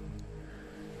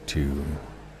 2,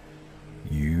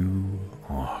 you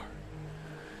are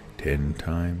 10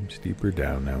 times deeper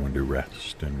down now into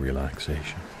rest and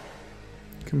relaxation,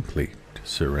 complete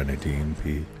serenity and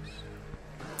peace,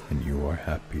 and you are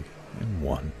happy and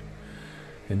one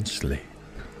in sleep,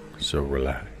 so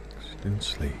relaxed in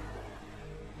sleep.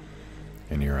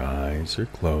 And your eyes are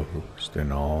closed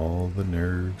and all the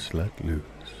nerves let loose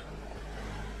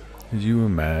as you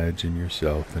imagine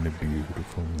yourself in a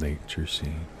beautiful nature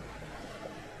scene.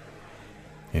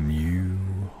 And you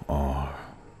are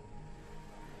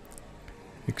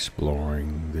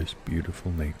exploring this beautiful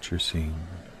nature scene,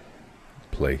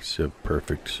 a place of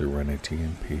perfect serenity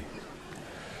and peace,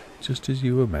 just as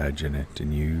you imagine it.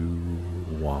 And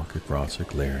you walk across a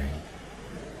clearing,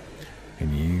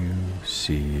 and you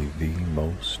see the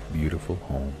most beautiful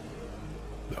home,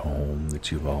 the home that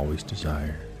you've always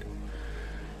desired,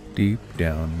 deep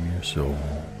down in your soul,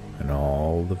 and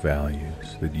all the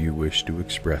values that you wish to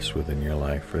express within your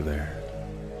life are there.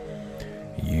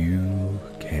 You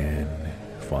can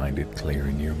find it clear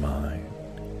in your mind.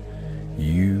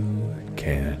 You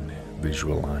can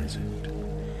visualize it.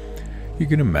 You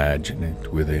can imagine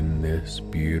it within this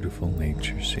beautiful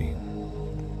nature scene.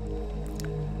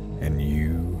 And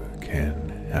you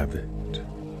can have it.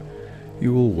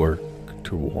 You will work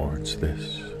towards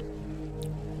this.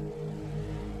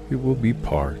 It will be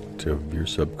part of your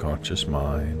subconscious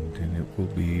mind, and it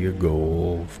will be a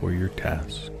goal for your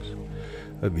tasks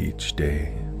of each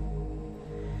day.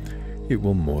 It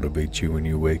will motivate you when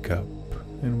you wake up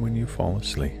and when you fall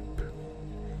asleep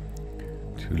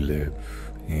to live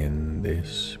in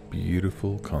this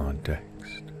beautiful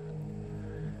context.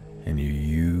 And you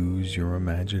use your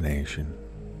imagination,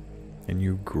 and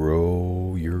you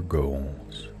grow your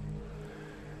goals,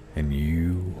 and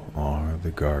you are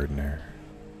the gardener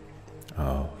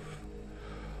of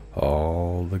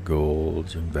all the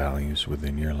goals and values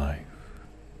within your life.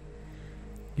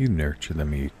 You nurture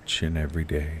them each and every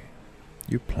day.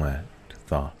 You plant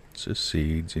thoughts as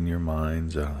seeds in your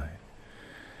mind's eye,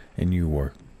 and you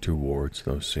work towards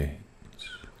those seeds.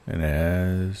 And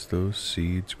as those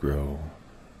seeds grow,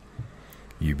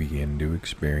 you begin to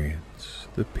experience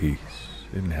the peace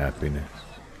and happiness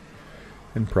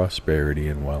and prosperity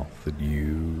and wealth that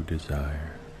you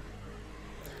desire,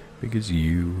 because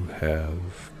you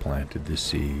have planted the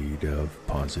seed of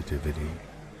positivity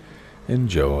and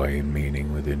joy and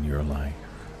meaning within your life.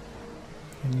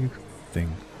 And you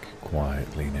think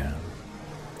quietly now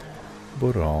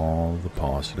about all the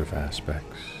positive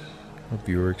aspects of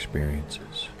your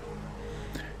experiences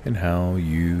and how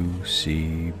you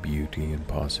see beauty and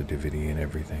positivity in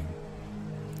everything.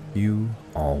 You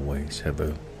always have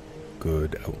a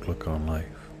good outlook on life.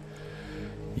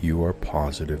 You are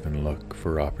positive and look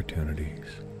for opportunities.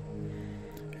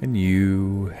 And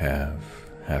you have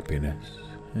happiness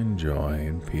and joy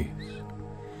and peace.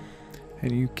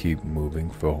 And you keep moving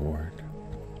forward.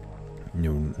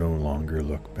 You no longer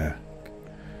look back.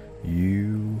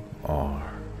 You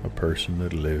are a person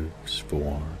that lives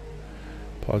for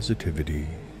positivity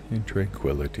and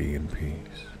tranquility and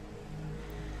peace.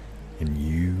 And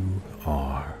you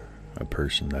are a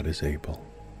person that is able.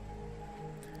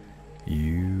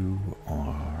 You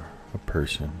are a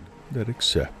person that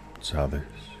accepts others.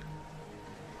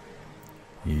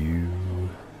 You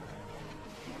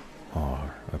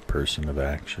are a person of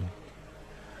action.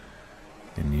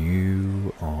 And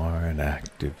you are an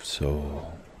active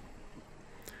soul.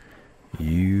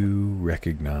 You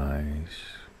recognize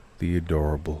the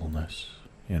adorableness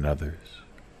in others.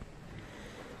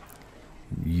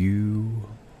 You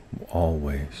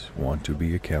always want to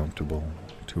be accountable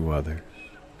to others.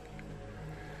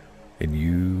 And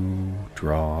you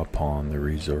draw upon the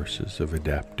resources of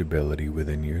adaptability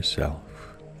within yourself.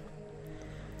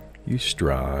 You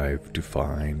strive to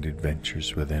find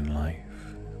adventures within life.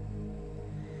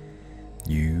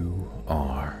 You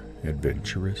are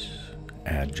adventurous,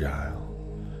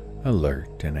 agile,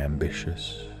 alert, and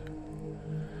ambitious.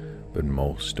 But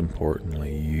most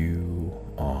importantly, you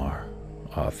are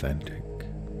authentic.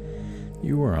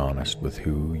 You are honest with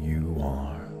who you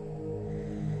are.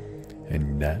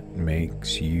 And that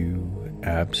makes you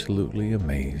absolutely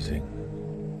amazing.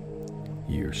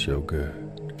 You're so good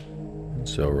and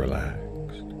so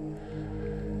relaxed.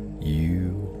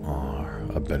 You are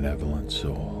a benevolent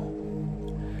soul.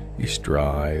 You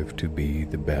strive to be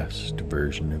the best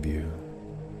version of you.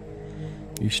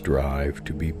 You strive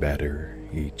to be better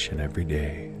each and every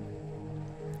day.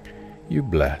 You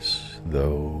bless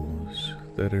those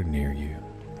that are near you,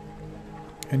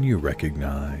 and you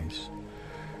recognize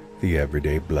the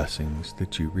everyday blessings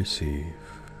that you receive,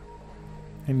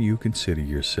 and you consider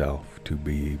yourself to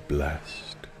be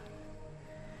blessed.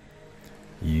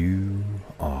 You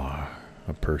are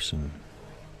a person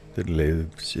that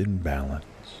lives in balance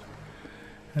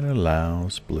and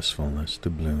allows blissfulness to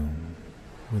bloom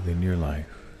within your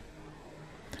life.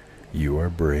 You are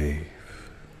brave,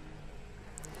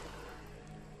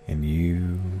 and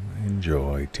you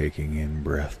enjoy taking in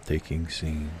breathtaking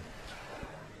scenes.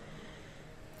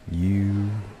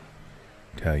 You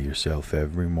tell yourself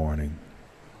every morning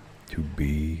to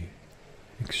be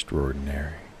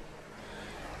extraordinary,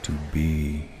 to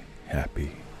be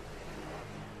happy,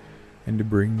 and to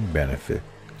bring benefit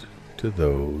to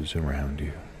those around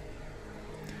you.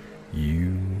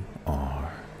 You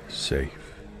are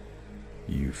safe.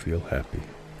 You feel happy,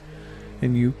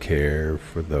 and you care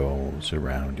for those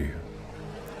around you.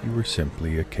 You are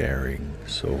simply a caring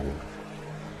soul.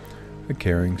 A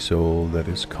caring soul that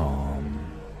is calm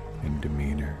in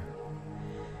demeanor.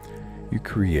 You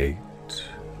create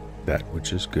that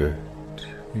which is good,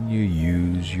 and you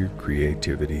use your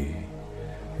creativity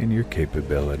and your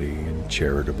capability in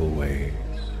charitable ways.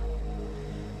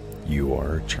 You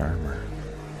are a charmer.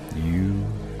 You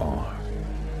are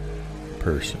a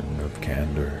person of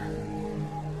candor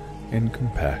and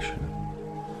compassion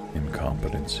and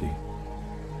competency.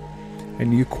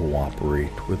 And you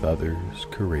cooperate with others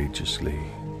courageously,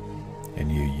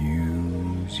 and you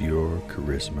use your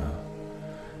charisma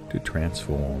to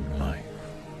transform life.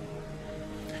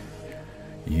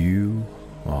 You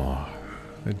are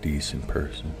a decent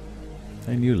person,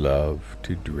 and you love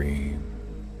to dream,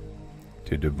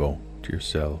 to devote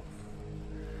yourself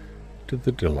to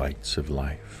the delights of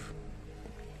life.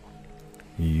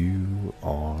 You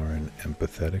are an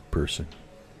empathetic person.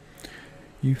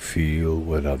 You feel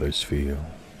what others feel.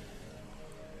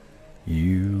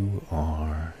 You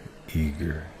are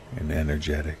eager and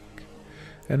energetic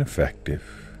and effective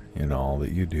in all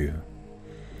that you do.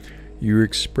 You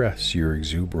express your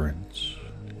exuberance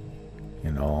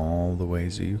in all the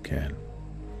ways that you can.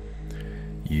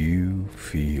 You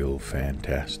feel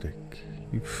fantastic.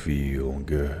 You feel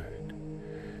good.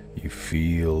 You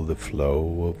feel the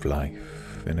flow of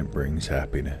life, and it brings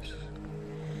happiness.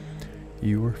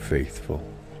 You are faithful.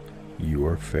 You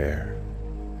are fair.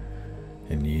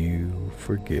 and you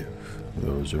forgive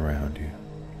those around you.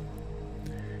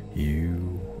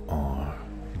 You are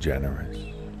generous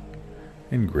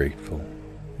and grateful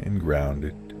and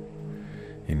grounded,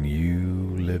 and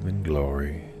you live in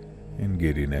glory and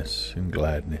giddiness and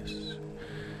gladness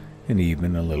and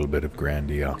even a little bit of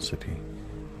grandiosity.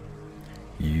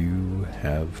 You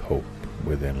have hope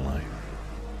within life,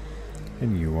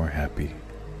 and you are happy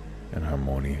and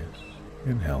harmonious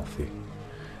and healthy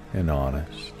and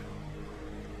honest,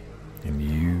 and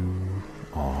you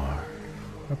are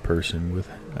a person with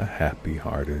a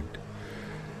happy-hearted,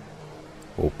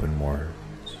 open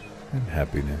words and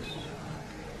happiness.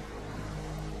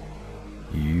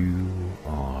 You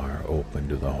are open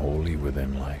to the holy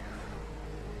within life,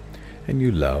 and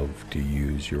you love to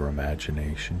use your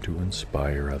imagination to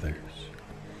inspire others,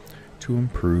 to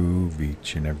improve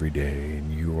each and every day,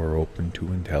 and you are open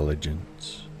to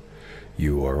intelligence,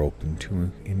 you are open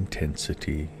to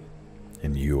intensity,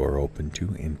 and you are open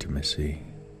to intimacy,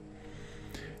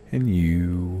 and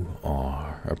you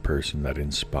are a person that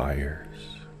inspires.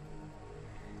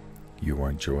 You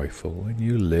are joyful, and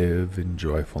you live in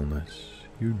joyfulness.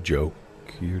 You joke,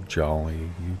 you're jolly,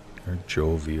 you are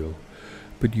jovial,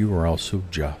 but you are also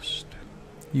just.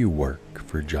 You work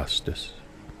for justice,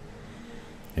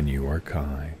 and you are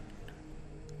kind,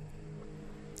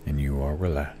 and you are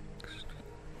relaxed,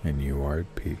 and you are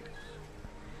at peace.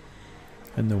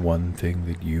 And the one thing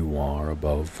that you are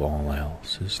above all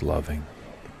else is loving.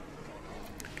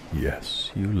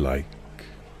 Yes, you like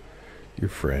your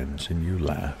friends, and you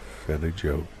laugh at a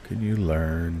joke, and you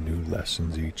learn new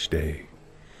lessons each day,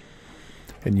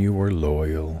 and you are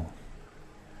loyal,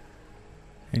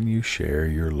 and you share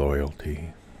your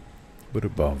loyalty, but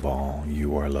above all,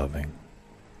 you are loving.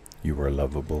 You are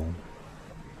lovable,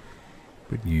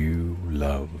 but you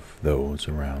love those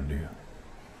around you,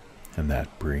 and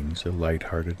that brings a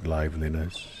light-hearted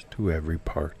liveliness to every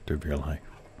part of your life.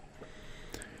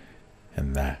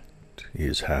 And that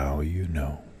is how you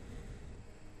know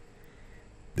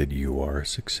that you are a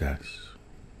success,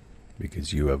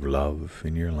 because you have love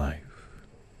in your life,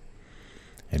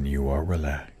 and you are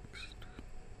relaxed,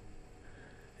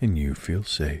 and you feel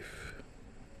safe,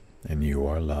 and you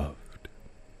are loved,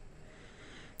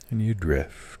 and you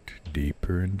drift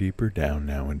deeper and deeper down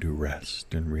now into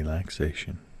rest and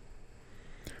relaxation.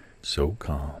 So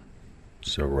calm,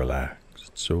 so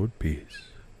relaxed, so at peace.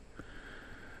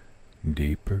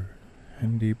 Deeper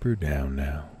and deeper down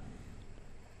now.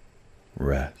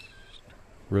 Rest,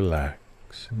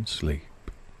 relax, and sleep.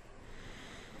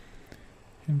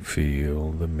 And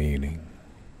feel the meaning,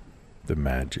 the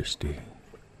majesty,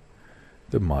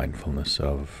 the mindfulness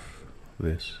of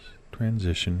this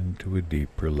transition into a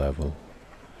deeper level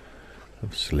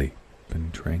of sleep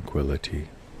and tranquility.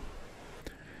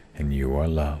 And you are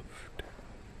loved,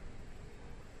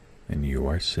 and you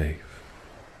are safe,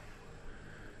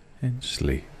 and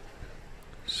sleep,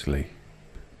 sleep,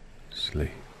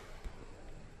 sleep.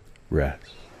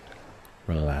 Rest,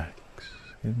 relax,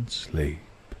 and sleep.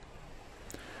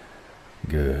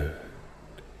 Good.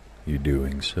 You're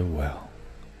doing so well.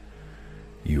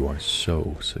 You are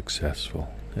so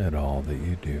successful at all that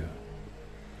you do.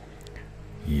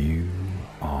 You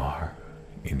are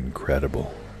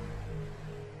incredible.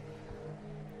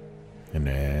 And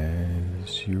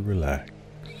as you relax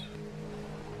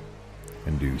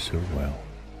and do so well,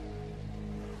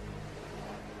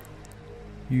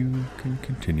 you can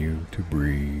continue to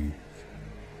breathe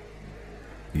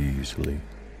easily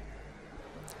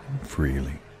and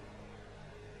freely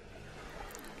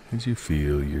as you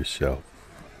feel yourself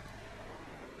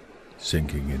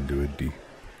sinking into a deep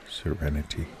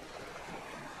serenity,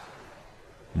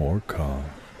 more calm,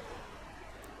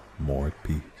 more at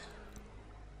peace.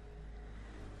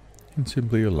 And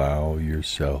simply allow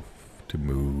yourself to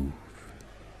move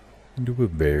into a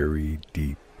very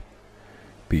deep,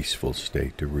 peaceful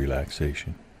state of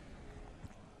relaxation.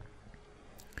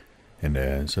 And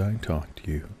as I talk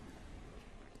to you,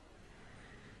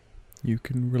 you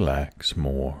can relax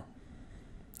more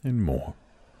and more.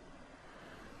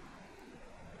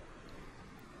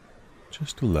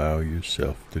 Just allow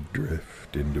yourself to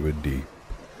drift into a deep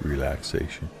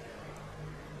relaxation.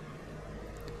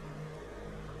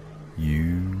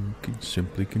 You can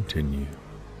simply continue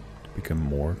to become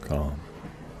more calm,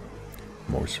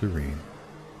 more serene,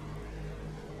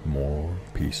 more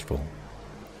peaceful,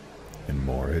 and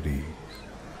more at ease.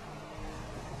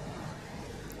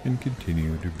 And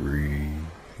continue to breathe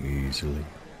easily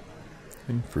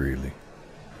and freely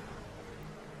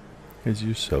as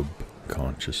your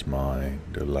subconscious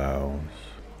mind allows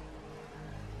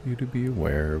you to be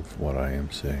aware of what I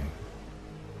am saying.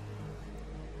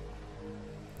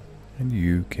 And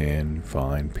you can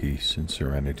find peace and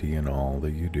serenity in all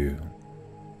that you do.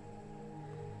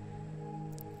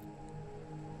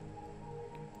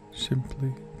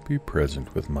 Simply be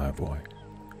present with my voice,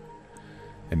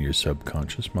 and your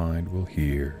subconscious mind will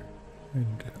hear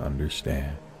and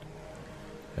understand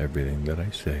everything that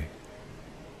I say.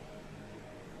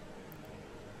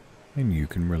 And you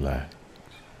can relax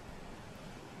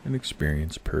and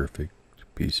experience perfect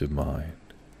peace of mind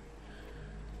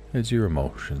as your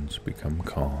emotions become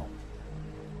calm,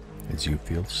 as you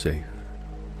feel safe,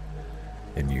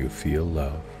 and you feel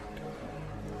loved,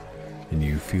 and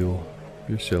you feel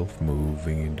yourself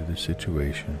moving into the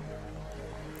situation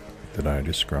that I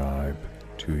describe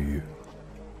to you.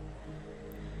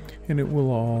 And it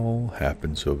will all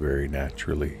happen so very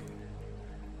naturally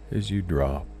as you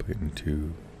drop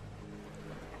into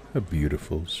a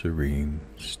beautiful, serene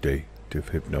state of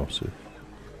hypnosis.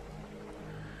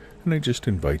 And I just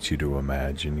invite you to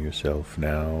imagine yourself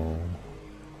now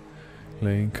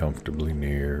laying comfortably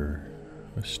near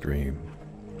a stream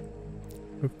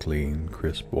of clean,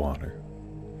 crisp water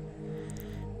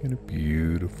in a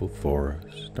beautiful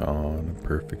forest on a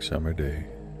perfect summer day.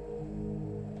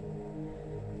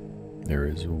 There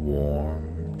is a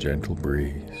warm, gentle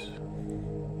breeze.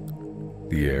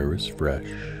 The air is fresh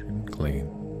and clean.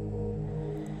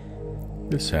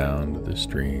 The sound of the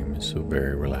stream is so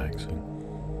very relaxing.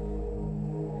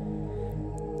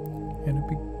 And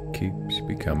it keeps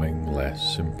becoming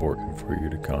less important for you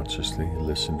to consciously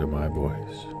listen to my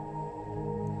voice.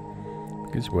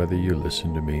 Because whether you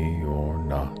listen to me or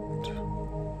not,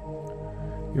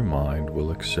 your mind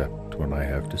will accept what I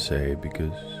have to say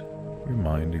because your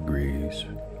mind agrees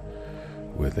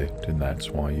with it, and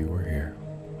that's why you are here.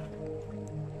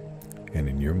 And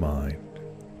in your mind,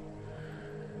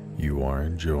 you are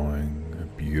enjoying a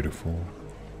beautiful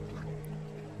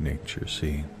nature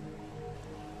scene.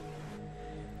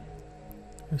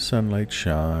 The sunlight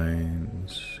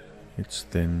shines its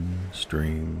thin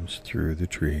streams through the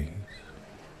trees,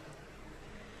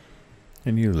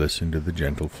 and you listen to the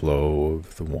gentle flow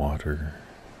of the water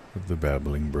of the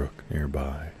babbling brook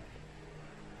nearby,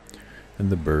 and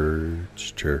the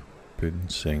birds chirp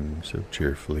and sing so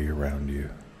cheerfully around you.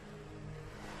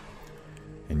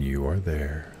 And you are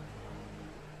there,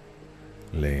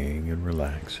 laying and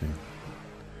relaxing,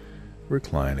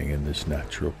 reclining in this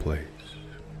natural place.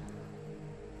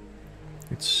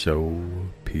 It's so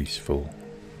peaceful,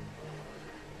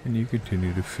 and you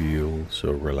continue to feel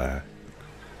so relaxed,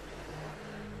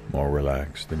 more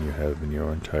relaxed than you have in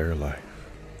your entire life.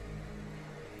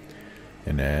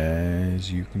 And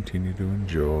as you continue to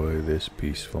enjoy this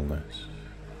peacefulness,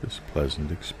 this pleasant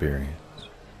experience,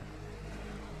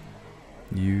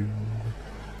 you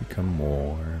become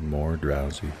more and more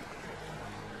drowsy.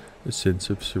 A sense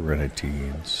of serenity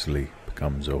and sleep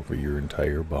comes over your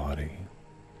entire body,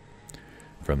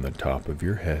 from the top of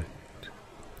your head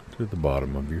to the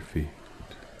bottom of your feet.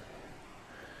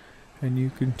 And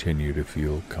you continue to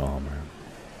feel calmer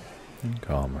and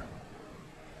calmer,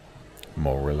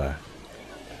 more relaxed,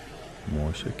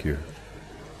 more secure.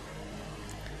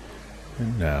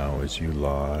 And now as you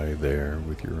lie there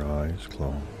with your eyes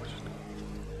closed,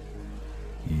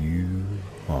 you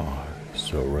are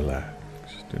so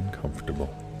relaxed and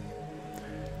comfortable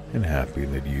and happy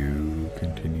that you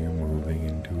continue moving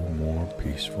into a more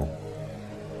peaceful,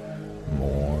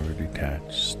 more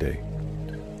detached state.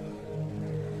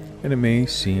 And it may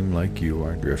seem like you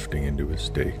are drifting into a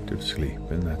state of sleep,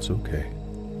 and that's okay.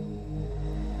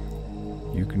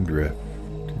 You can drift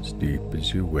as deep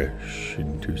as you wish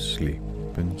into sleep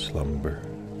and slumber.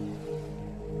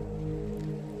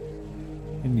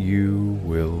 And you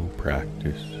will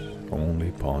practice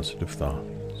only positive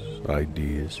thoughts,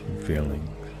 ideas, and feelings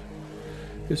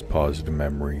as positive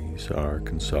memories are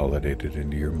consolidated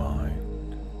into your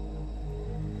mind.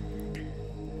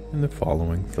 And the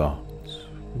following thoughts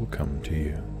will come to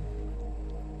you.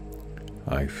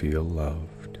 I feel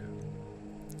loved.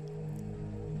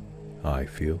 I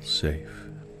feel safe.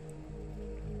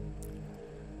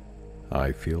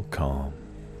 I feel calm.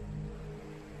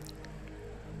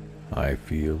 I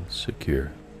feel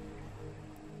secure.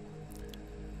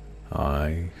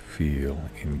 I feel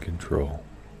in control.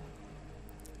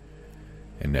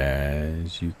 And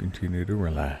as you continue to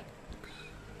relax,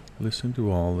 listen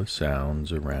to all the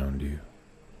sounds around you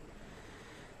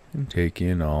and take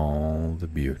in all the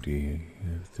beauty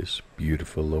of this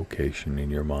beautiful location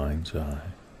in your mind's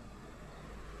eye.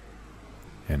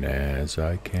 And as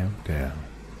I count down,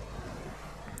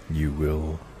 you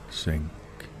will sink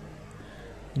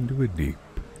into a deep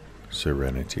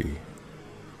serenity.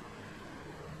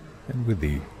 And with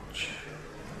each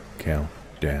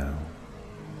countdown,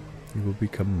 you will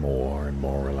become more and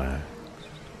more relaxed,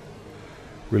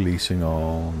 releasing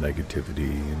all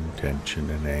negativity and tension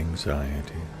and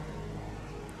anxiety,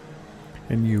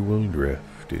 and you will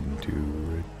drift into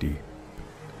a deep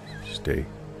state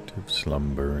of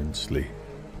slumber and sleep,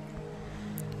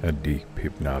 a deep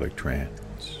hypnotic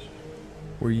trance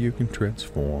where you can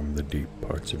transform the deep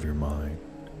parts of your mind.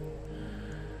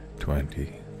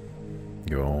 20,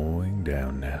 going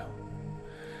down now.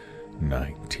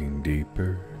 19,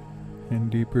 deeper and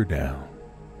deeper down.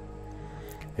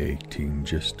 18,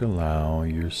 just allow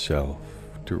yourself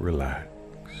to relax.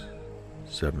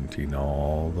 17,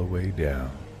 all the way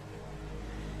down.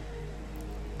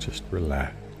 Just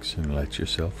relax and let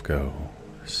yourself go.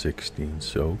 16,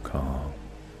 so calm.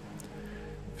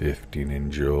 15,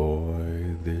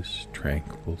 enjoy this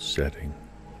tranquil setting,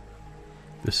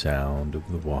 the sound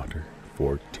of the water.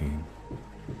 14,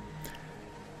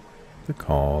 the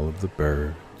call of the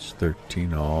birds.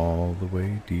 13, all the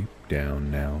way deep down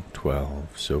now.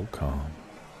 12, so calm,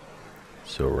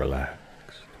 so relaxed.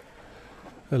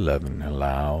 11,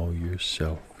 allow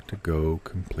yourself to go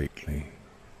completely.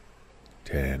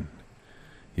 10,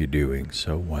 you're doing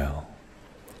so well.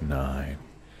 9,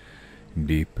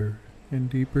 deeper and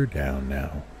deeper down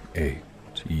now. 8,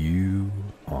 you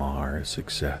are a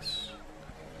success.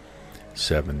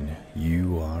 7,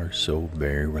 you are so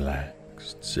very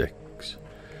relaxed. 6,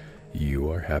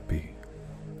 you are happy.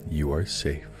 You are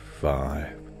safe.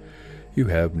 5, you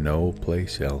have no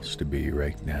place else to be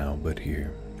right now but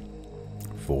here.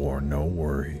 4, no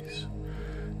worries,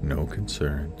 no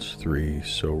concerns. 3,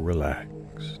 so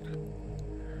relaxed.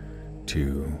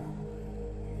 2,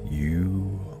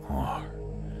 you are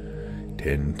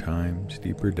 10 times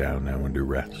deeper down now into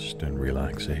rest and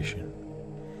relaxation,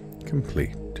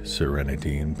 complete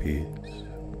serenity and peace,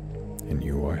 and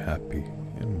you are happy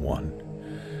and one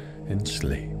in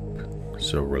sleep,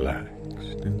 so relaxed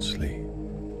in sleep,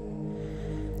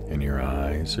 and your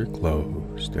eyes are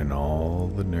closed and all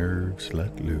the nerves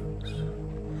let loose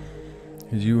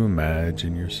as you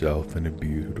imagine yourself in a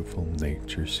beautiful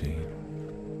nature scene,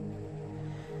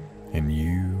 and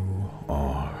you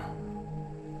are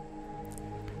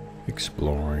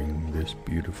exploring this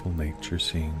beautiful nature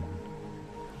scene,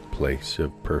 place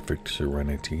of perfect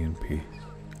serenity and peace,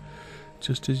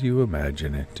 just as you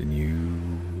imagine it, and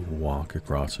you walk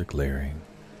across a clearing,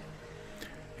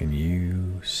 and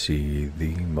you see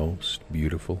the most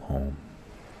beautiful home,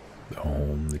 the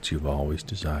home that you've always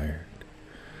desired,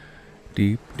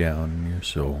 deep down in your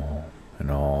soul,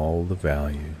 and all the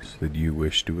values that you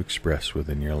wish to express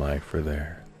within your life are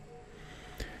there.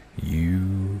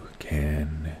 You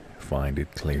can find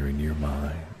it clear in your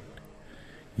mind.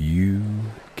 You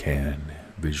can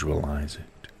visualize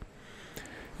it.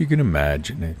 You can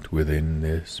imagine it within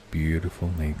this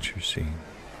beautiful nature scene.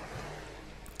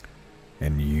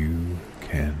 And you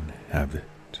can have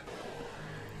it.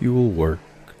 You will work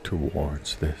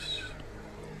towards this.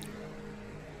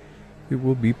 It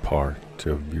will be part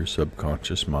of your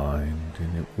subconscious mind,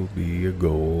 and it will be a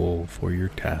goal for your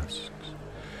tasks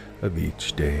of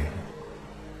each day.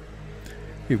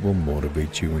 It will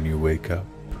motivate you when you wake up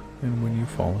and when you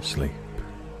fall asleep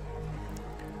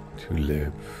to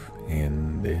live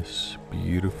in this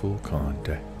beautiful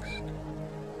context,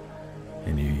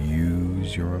 and you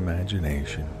use your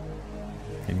imagination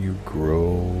and you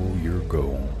grow your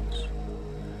goals,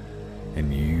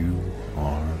 and you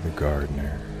are the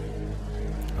gardener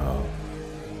of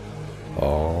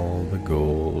all the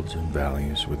goals and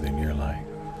values within your life.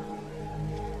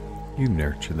 You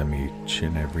nurture them each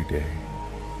and every day.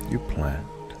 You plant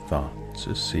thoughts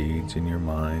as seeds in your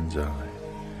mind's eye,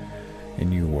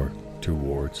 and you work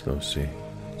towards those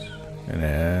seeds. And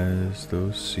as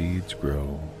those seeds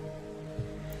grow,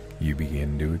 you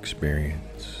begin to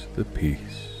experience the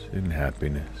peace and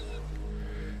happiness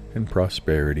and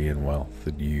prosperity and wealth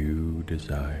that you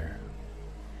desire,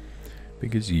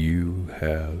 because you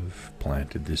have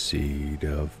planted the seed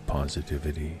of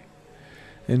positivity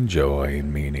and joy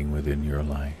and meaning within your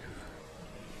life.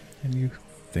 And you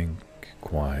think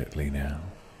quietly now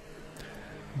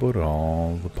about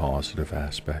all the positive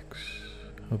aspects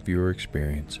of your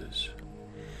experiences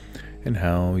and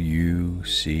how you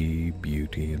see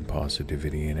beauty and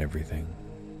positivity in everything.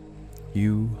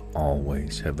 You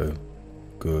always have a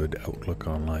good outlook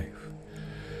on life.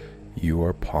 You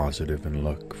are positive and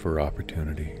look for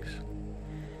opportunities.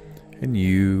 And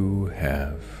you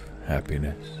have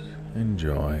happiness and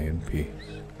joy and peace.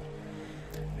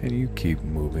 And you keep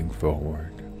moving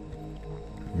forward.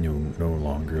 You no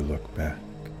longer look back.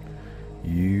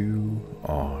 You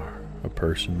are a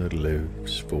person that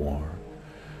lives for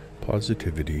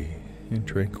positivity and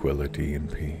tranquility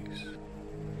and peace.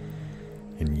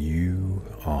 And you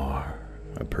are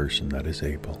a person that is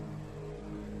able.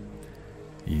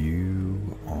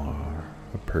 You are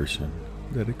a person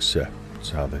that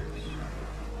accepts others.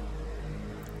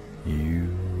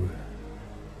 You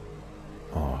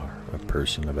are a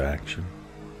person of action.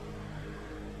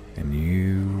 And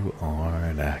you are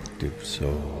an active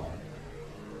soul.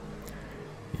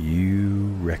 You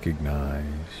recognize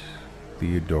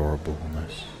the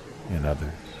adorableness in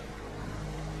others.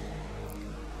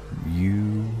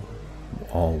 You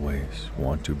always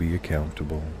want to be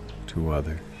accountable to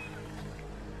others.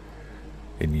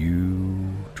 And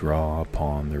you draw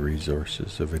upon the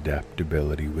resources of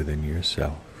adaptability within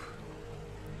yourself.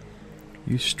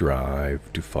 You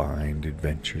strive to find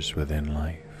adventures within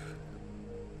life.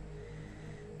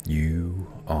 You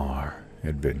are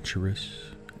adventurous,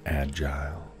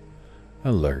 agile,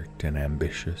 alert, and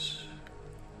ambitious.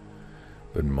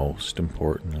 But most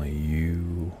importantly,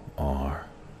 you are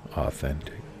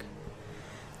authentic.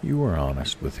 You are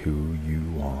honest with who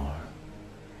you are.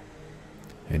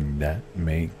 And that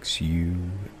makes you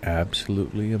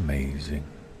absolutely amazing.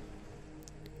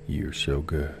 You're so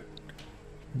good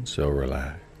and so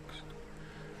relaxed.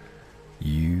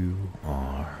 You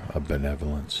are a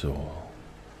benevolent soul.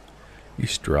 You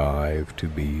strive to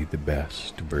be the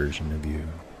best version of you.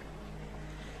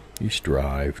 You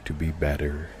strive to be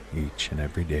better each and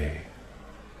every day.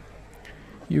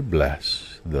 You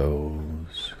bless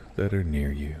those that are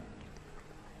near you,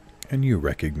 and you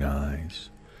recognize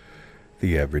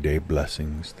the everyday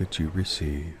blessings that you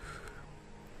receive,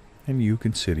 and you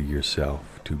consider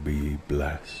yourself to be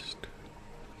blessed.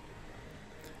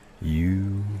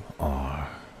 You are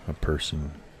a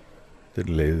person that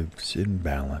lives in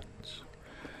balance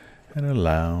and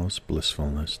allows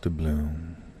blissfulness to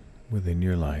bloom within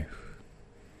your life.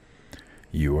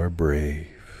 You are brave,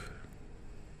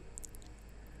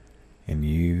 and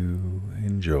you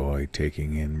enjoy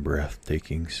taking in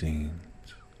breathtaking scenes.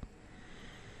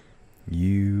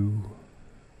 You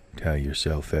tell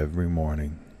yourself every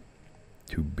morning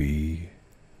to be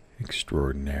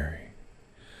extraordinary,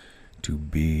 to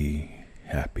be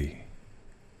happy,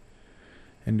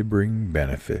 and to bring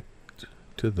benefit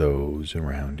to those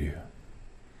around you.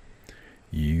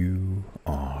 You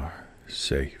are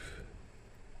safe.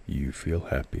 You feel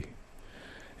happy,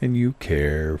 and you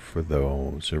care for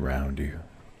those around you.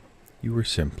 You are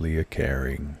simply a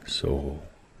caring soul.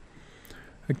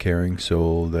 A caring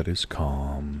soul that is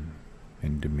calm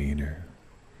in demeanor.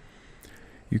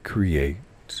 You create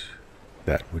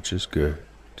that which is good,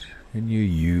 and you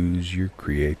use your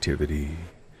creativity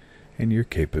and your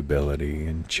capability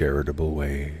in charitable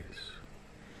ways.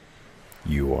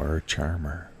 You are a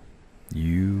charmer.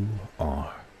 You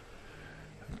are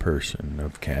a person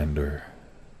of candor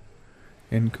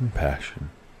and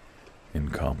compassion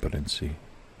and competency.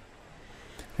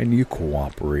 And you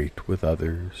cooperate with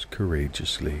others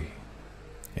courageously,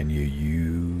 and you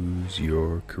use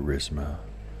your charisma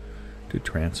to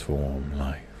transform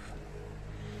life.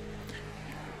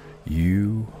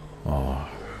 You are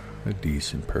a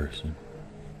decent person,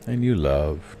 and you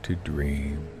love to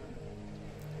dream,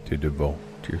 to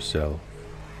devote yourself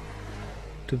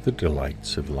to the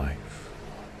delights of life.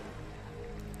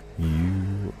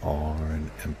 You are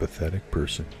an empathetic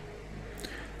person.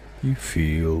 You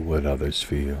feel what others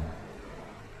feel.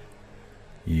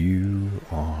 You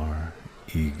are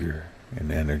eager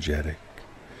and energetic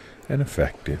and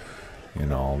effective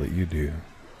in all that you do.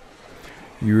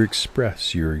 You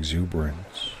express your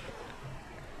exuberance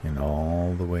in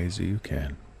all the ways that you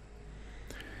can.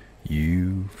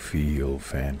 You feel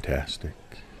fantastic.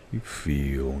 You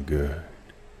feel good.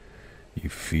 You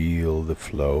feel the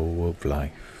flow of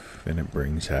life, and it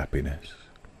brings happiness.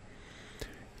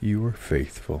 You are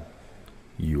faithful,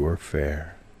 you are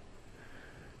fair,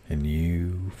 and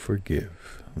you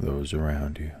forgive those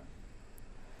around you.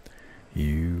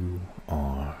 You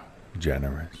are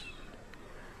generous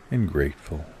and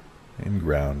grateful and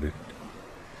grounded,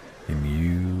 and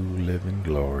you live in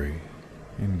glory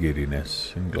and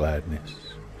giddiness and gladness,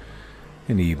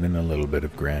 and even a little bit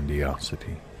of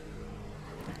grandiosity.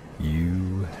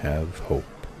 You have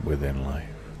hope within life,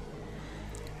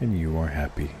 and you are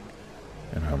happy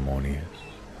and harmonious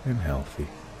and healthy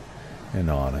and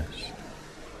honest.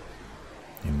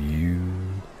 And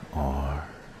you are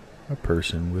a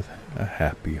person with a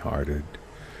happy-hearted,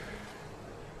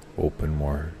 open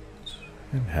words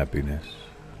and happiness.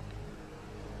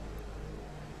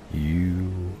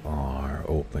 You are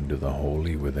open to the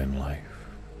holy within life,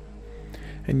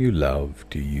 and you love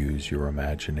to use your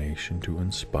imagination to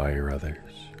inspire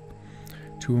others,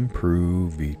 to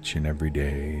improve each and every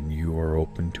day, and you are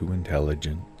open to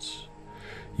intelligence.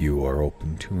 You are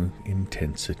open to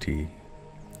intensity,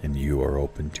 and you are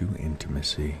open to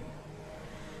intimacy.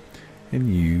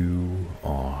 And you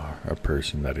are a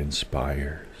person that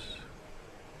inspires.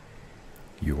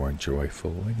 You are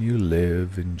joyful, and you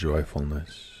live in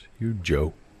joyfulness. You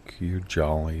joke, you're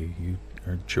jolly, you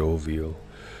are jovial,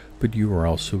 but you are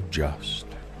also just.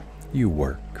 You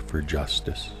work for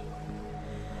justice,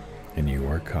 and you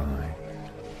are kind,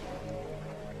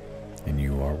 and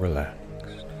you are relaxed,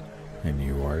 and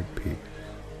you are at peace.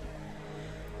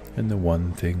 And the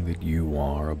one thing that you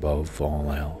are above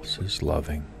all else is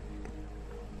loving.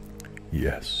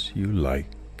 Yes, you like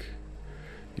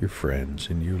your friends,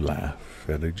 and you laugh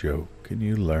at a joke, and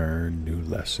you learn new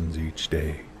lessons each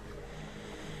day.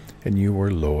 And you are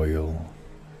loyal,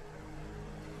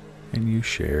 and you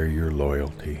share your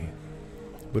loyalty.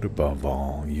 But above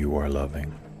all, you are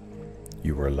loving.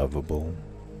 You are lovable,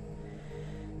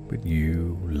 but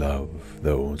you love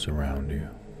those around you.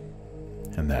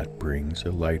 And that brings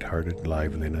a light-hearted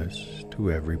liveliness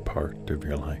to every part of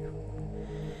your life.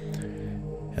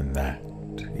 And that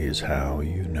is how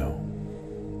you know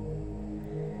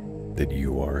that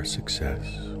you are a success,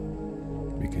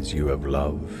 because you have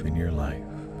love in your life,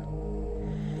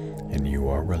 and you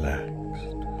are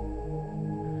relaxed,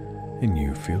 and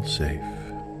you feel safe,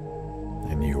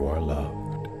 and you are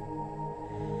loved,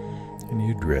 and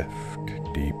you drift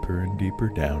deeper and deeper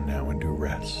down now into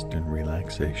rest and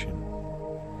relaxation.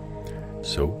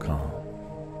 So calm,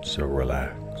 so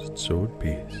relaxed, so at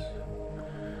peace.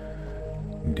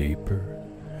 Deeper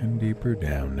and deeper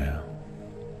down now.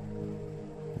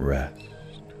 Rest,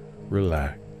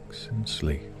 relax, and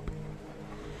sleep.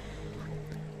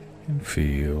 And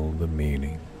feel the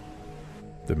meaning,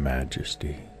 the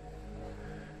majesty,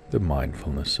 the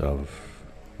mindfulness of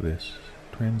this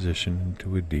transition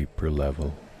into a deeper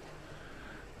level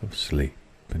of sleep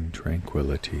and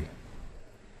tranquility.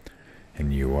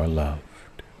 And you are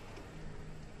loved,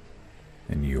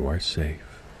 and you are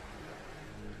safe.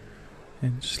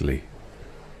 And sleep,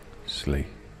 sleep,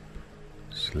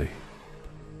 sleep.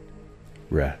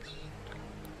 Rest,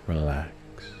 relax,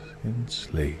 and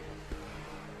sleep.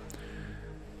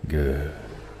 Good.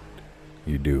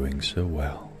 You're doing so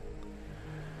well.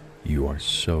 You are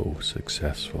so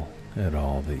successful at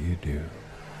all that you do.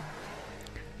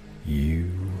 You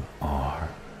are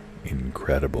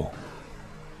incredible.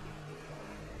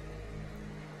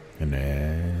 And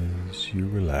as you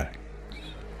relax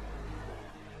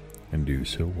and do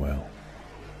so well,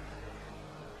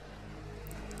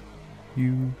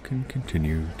 you can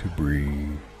continue to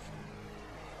breathe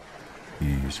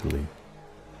easily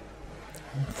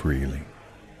and freely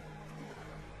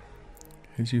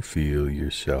as you feel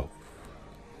yourself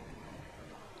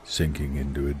sinking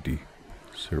into a deep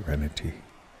serenity,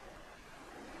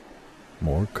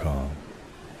 more calm,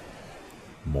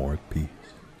 more at peace.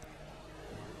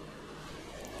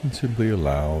 And simply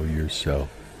allow yourself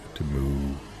to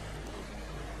move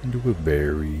into a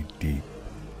very deep,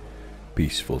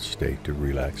 peaceful state of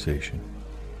relaxation.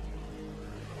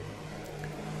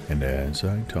 And as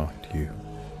I talk to you,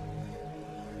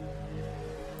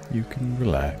 you can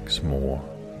relax more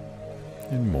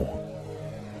and more.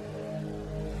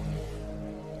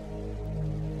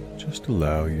 Just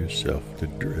allow yourself to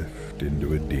drift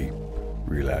into a deep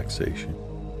relaxation.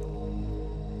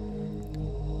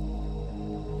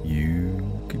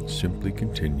 You can simply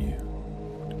continue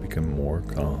to become more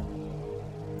calm,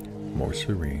 more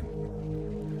serene,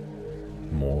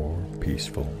 more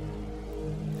peaceful,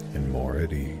 and more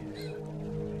at ease.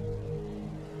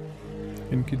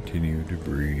 And continue to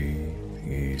breathe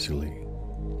easily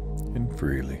and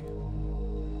freely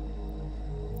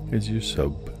as your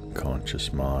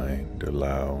subconscious mind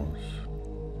allows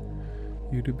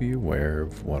you to be aware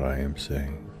of what I am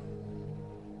saying.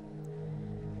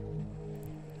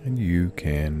 And you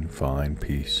can find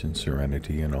peace and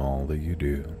serenity in all that you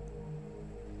do.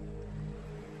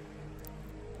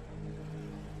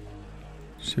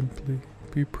 Simply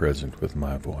be present with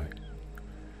my voice,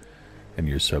 and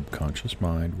your subconscious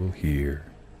mind will hear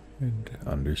and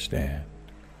understand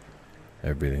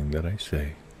everything that I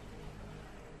say.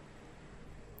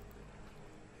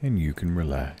 And you can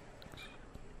relax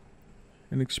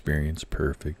and experience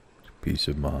perfect peace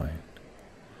of mind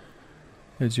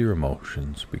as your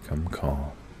emotions become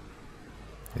calm,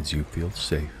 as you feel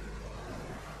safe,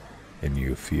 and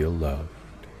you feel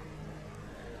loved,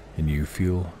 and you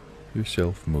feel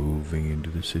yourself moving into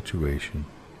the situation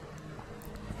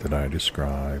that I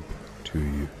describe to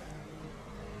you.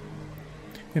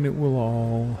 And it will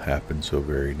all happen so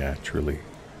very naturally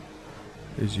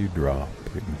as you drop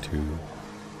into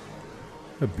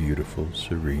a beautiful,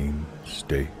 serene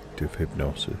state of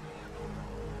hypnosis.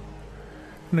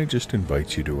 And I just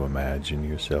invite you to imagine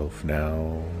yourself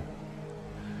now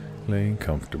laying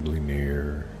comfortably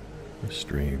near a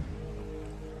stream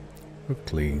of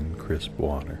clean, crisp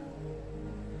water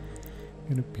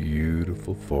in a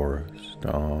beautiful forest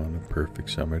on a perfect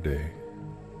summer day.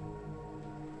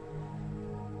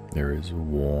 There is a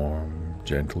warm,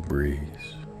 gentle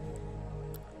breeze.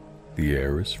 The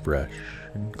air is fresh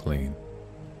and clean.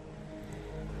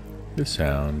 The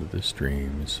sound of the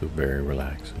stream is so very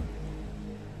relaxing.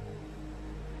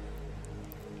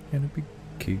 And it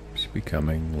keeps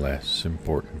becoming less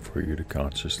important for you to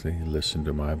consciously listen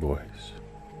to my voice.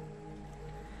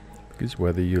 Because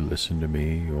whether you listen to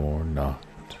me or not,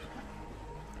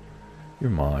 your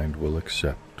mind will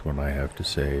accept what I have to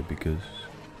say because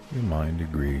your mind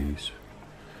agrees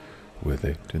with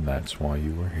it, and that's why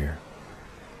you are here.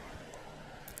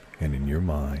 And in your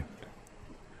mind,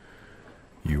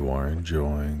 you are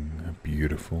enjoying a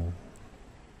beautiful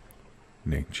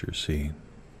nature scene.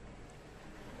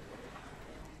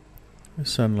 The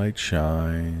sunlight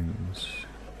shines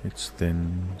its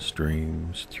thin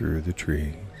streams through the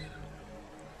trees,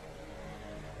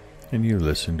 and you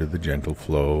listen to the gentle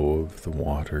flow of the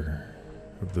water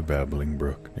of the babbling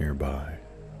brook nearby,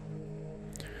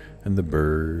 and the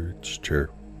birds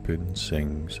chirp and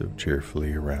sing so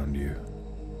cheerfully around you.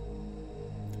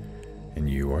 And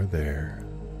you are there,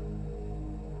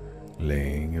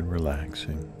 laying and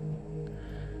relaxing,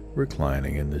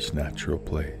 reclining in this natural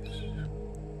place.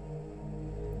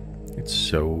 It's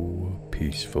so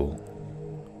peaceful,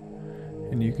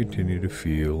 and you continue to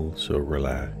feel so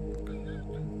relaxed,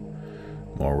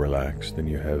 more relaxed than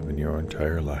you have in your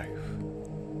entire life.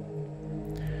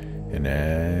 And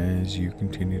as you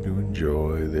continue to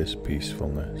enjoy this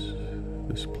peacefulness,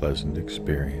 this pleasant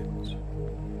experience,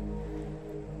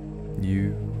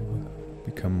 you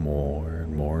become more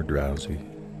and more drowsy.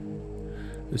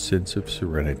 A sense of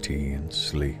serenity and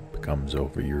sleep comes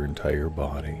over your entire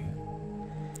body,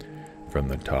 from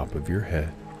the top of your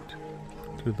head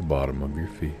to the bottom of your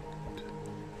feet.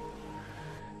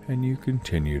 And you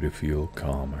continue to feel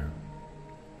calmer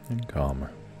and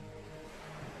calmer,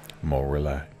 more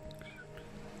relaxed,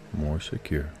 more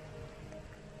secure.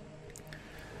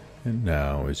 And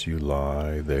now, as you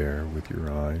lie there with your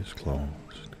eyes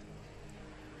closed,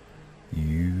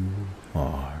 you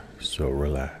are so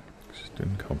relaxed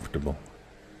and comfortable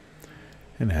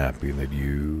and happy that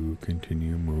you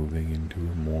continue moving into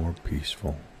a more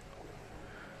peaceful,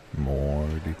 more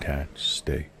detached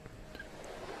state.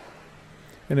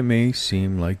 And it may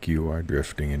seem like you are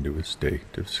drifting into a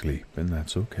state of sleep, and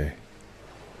that's okay.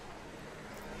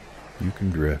 You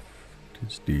can drift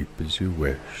as deep as you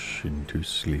wish into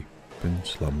sleep and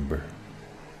slumber.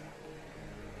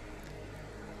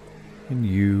 And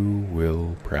you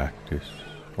will practice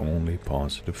only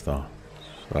positive thoughts,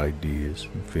 ideas,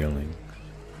 and feelings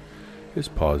as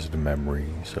positive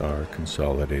memories are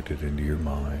consolidated into your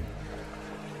mind.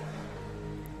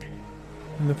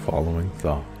 And the following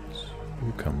thoughts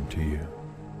will come to you.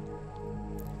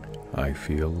 I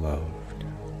feel loved.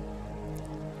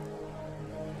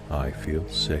 I feel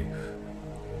safe.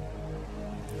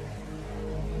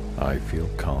 I feel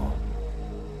calm.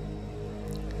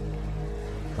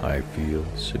 I feel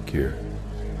secure.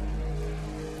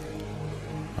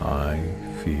 I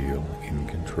feel in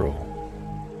control.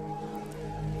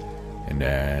 And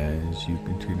as you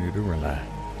continue to relax,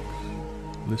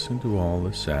 listen to all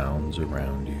the sounds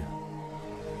around you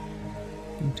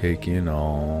and take in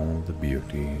all the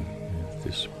beauty of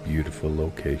this beautiful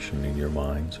location in your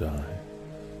mind's eye.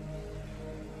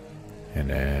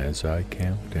 And as I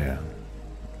count down,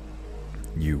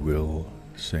 you will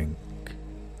sink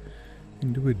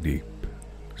into a deep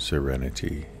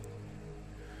serenity.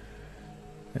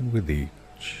 And with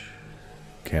each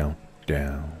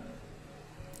countdown,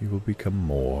 you will become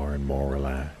more and more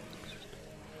relaxed,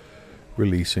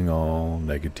 releasing all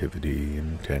negativity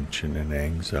and tension and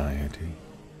anxiety.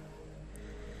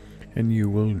 And you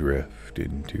will drift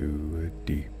into a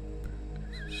deep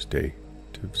state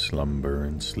of slumber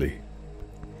and sleep,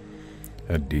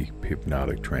 a deep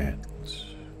hypnotic trance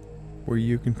where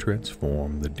you can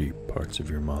transform the deep parts of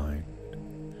your mind.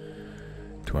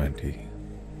 20,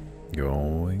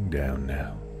 going down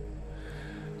now.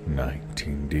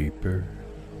 19, deeper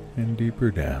and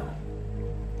deeper down.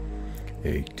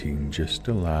 18, just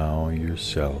allow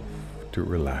yourself to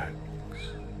relax.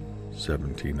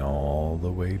 17, all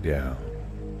the way down.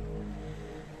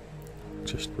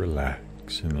 Just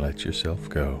relax and let yourself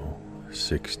go.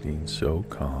 16, so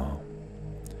calm.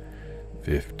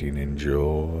 15,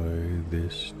 enjoy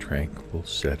this tranquil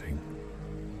setting,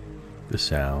 the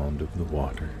sound of the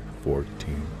water.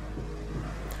 14,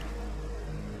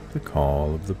 the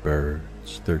call of the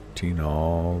birds. 13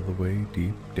 all the way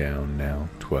deep down now.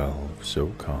 12 so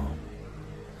calm,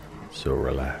 so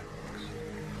relaxed.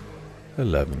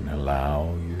 11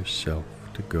 allow yourself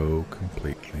to go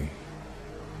completely.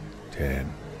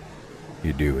 10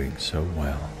 you're doing so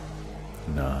well.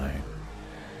 9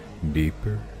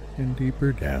 deeper and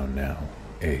deeper down now.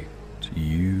 8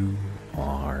 you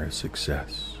are a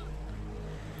success.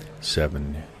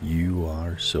 7 you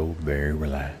are so very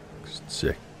relaxed.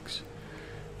 6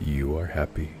 you are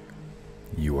happy.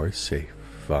 You are safe.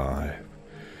 5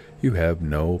 you have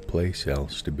no place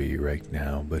else to be right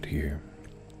now but here.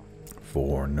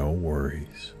 4 no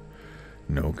worries,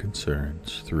 no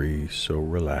concerns. 3 so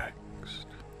relaxed.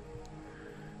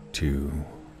 2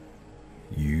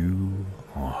 you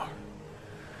are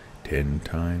 10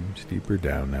 times deeper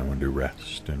down now into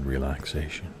rest and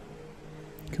relaxation,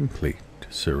 complete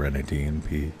serenity and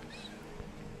peace,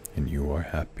 and you are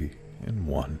happy and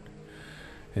one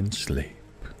and sleep,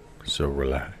 so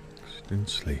relaxed and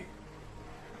sleep,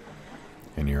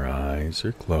 and your eyes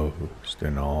are closed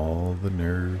and all the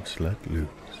nerves let loose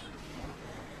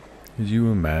as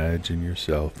you imagine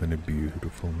yourself in a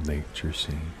beautiful nature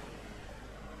scene.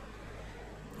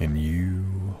 And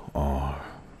you are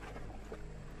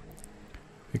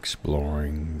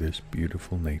exploring this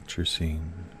beautiful nature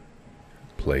scene,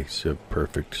 a place of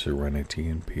perfect serenity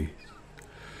and peace,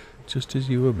 just as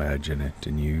you imagine it.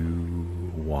 And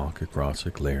you walk across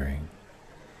a clearing,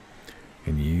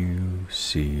 and you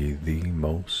see the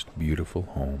most beautiful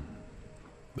home,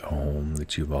 the home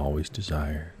that you've always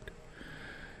desired,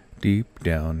 deep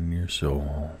down in your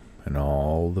soul. And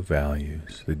all the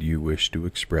values that you wish to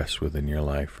express within your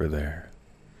life are there.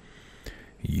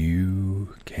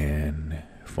 You can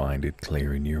find it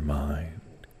clear in your mind.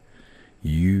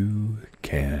 You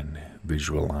can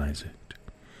visualize it.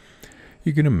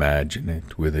 You can imagine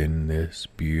it within this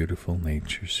beautiful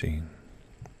nature scene.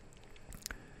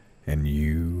 And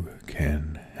you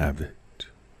can have it.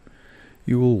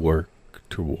 You will work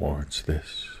towards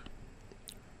this.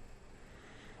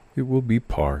 It will be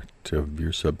part of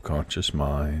your subconscious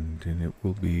mind, and it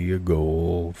will be a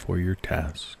goal for your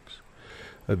tasks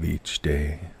of each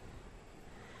day.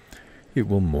 It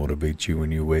will motivate you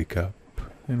when you wake up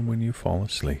and when you fall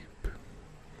asleep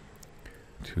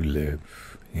to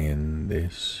live in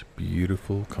this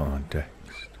beautiful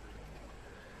context.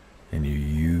 And you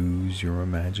use your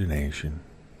imagination,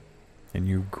 and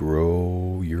you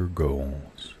grow your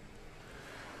goals,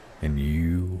 and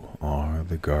you are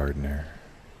the gardener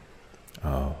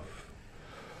of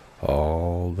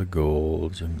all the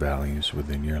goals and values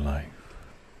within your life.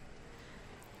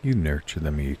 You nurture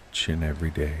them each and every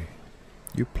day.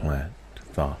 You plant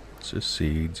thoughts as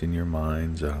seeds in your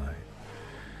mind's eye,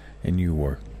 and you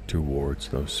work towards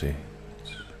those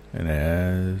seeds. And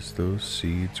as those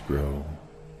seeds grow,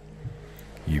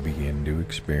 you begin to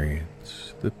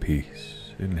experience the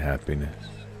peace and happiness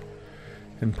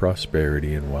and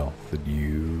prosperity and wealth that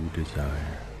you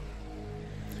desire.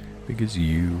 Because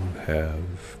you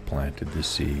have planted the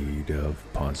seed of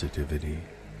positivity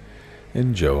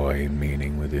and joy and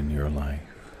meaning within your life.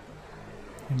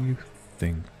 And you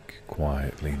think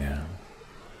quietly now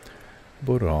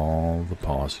about all the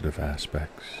positive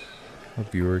aspects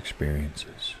of your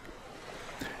experiences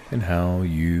and how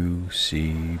you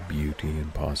see beauty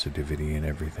and positivity in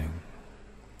everything.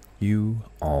 You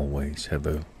always have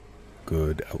a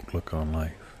good outlook on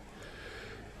life.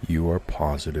 You are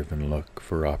positive and look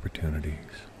for opportunities.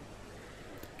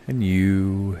 And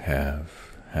you have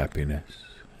happiness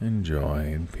and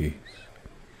joy and peace.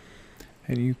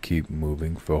 And you keep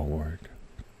moving forward.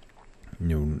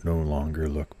 You no longer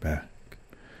look back.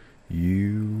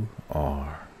 You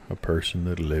are a person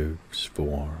that lives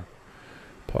for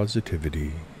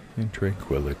positivity and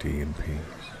tranquility and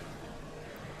peace.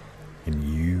 And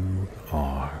you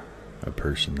are a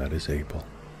person that is able.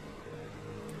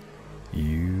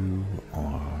 You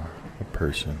are a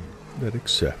person that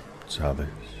accepts others.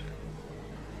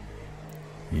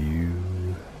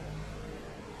 You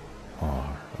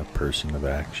are a person of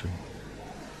action.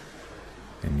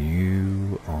 And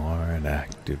you are an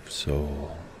active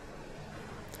soul.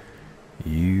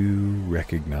 You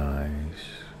recognize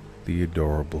the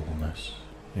adorableness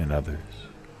in others.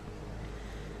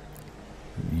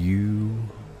 You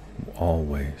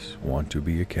always want to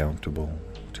be accountable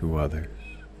to others.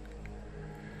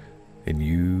 And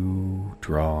you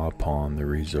draw upon the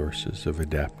resources of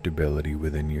adaptability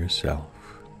within yourself.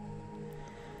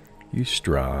 You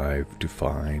strive to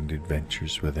find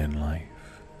adventures within life.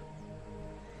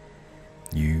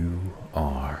 You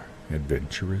are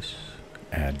adventurous,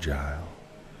 agile,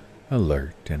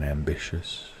 alert, and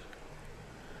ambitious.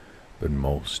 But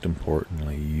most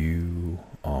importantly, you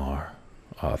are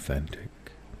authentic.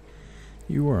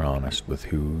 You are honest with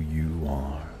who you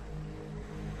are.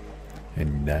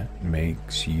 And that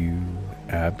makes you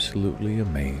absolutely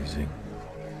amazing.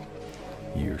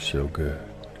 You're so good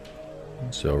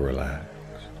and so relaxed.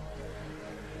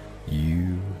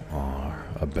 You are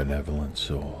a benevolent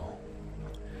soul.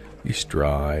 You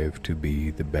strive to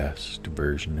be the best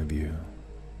version of you.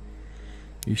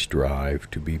 You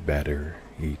strive to be better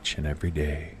each and every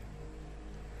day.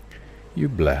 You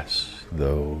bless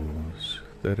those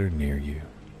that are near you,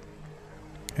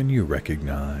 and you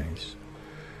recognize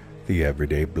the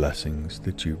everyday blessings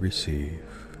that you receive,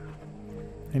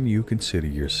 and you consider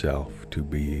yourself to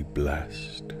be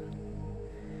blessed.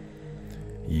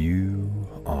 You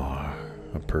are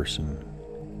a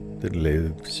person that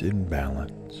lives in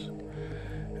balance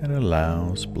and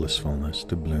allows blissfulness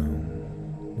to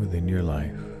bloom within your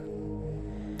life.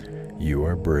 You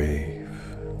are brave,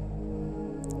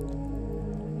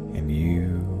 and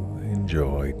you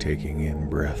enjoy taking in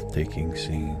breathtaking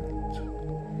scenes.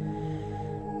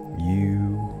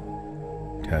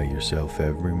 You tell yourself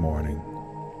every morning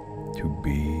to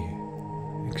be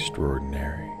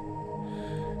extraordinary,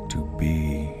 to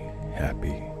be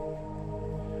happy,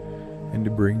 and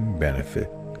to bring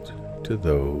benefit to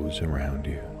those around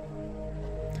you.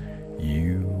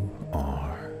 You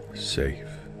are safe.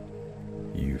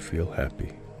 You feel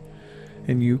happy,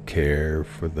 and you care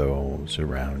for those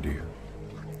around you.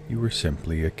 You are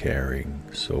simply a caring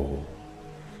soul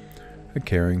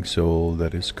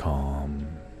that is calm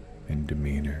in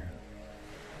demeanor.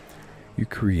 You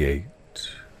create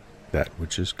that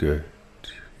which is good,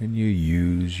 and you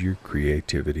use your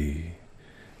creativity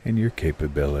and your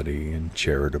capability in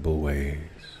charitable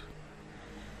ways.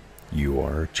 You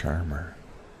are a charmer.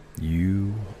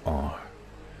 You are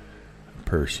a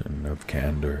person of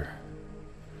candor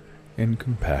and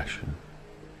compassion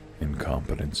and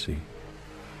competency,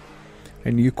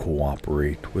 and you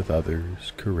cooperate with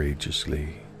others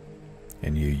courageously,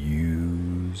 and you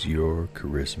use your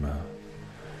charisma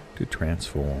to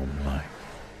transform life.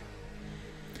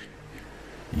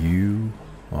 You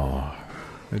are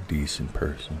a decent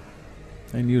person,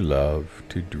 and you love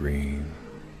to dream,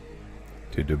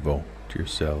 to devote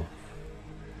yourself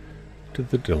to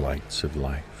the delights of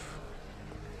life.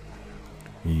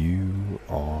 You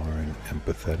are an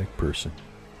empathetic person.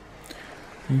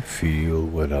 You feel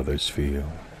what others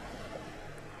feel.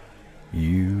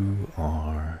 You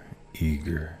are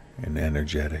eager and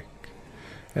energetic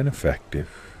and effective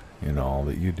in all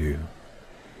that you do.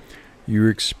 You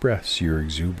express your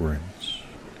exuberance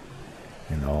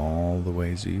in all the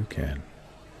ways that you can.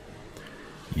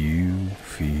 You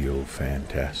feel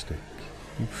fantastic.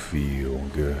 You feel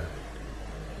good.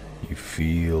 You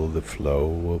feel the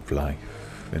flow of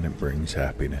life, and it brings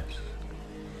happiness.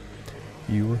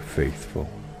 You are faithful.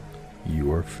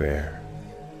 You are fair.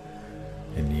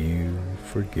 And you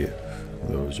forgive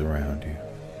those around you.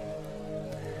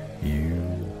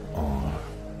 You are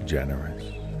generous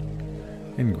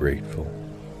and grateful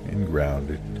and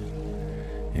grounded,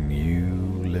 and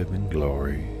you live in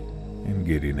glory and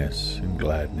giddiness and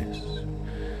gladness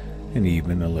and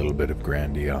even a little bit of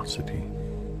grandiosity.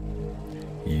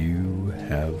 You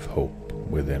have hope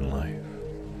within life,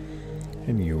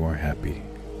 and you are happy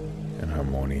and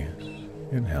harmonious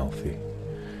and healthy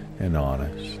and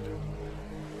honest,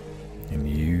 and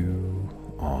you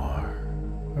are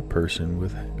a person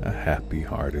with a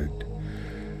happy-hearted,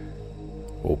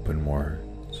 open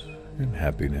words and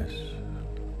happiness.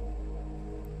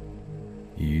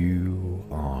 You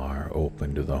are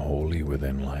open to the holy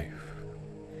within life,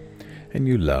 and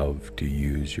you love to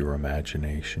use your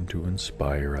imagination to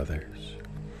inspire others,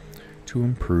 to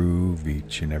improve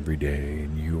each and every day,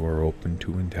 and you are open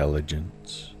to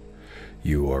intelligence,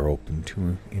 you are open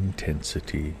to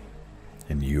intensity,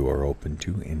 and you are open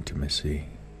to intimacy,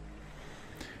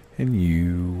 and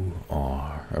you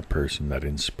are a person that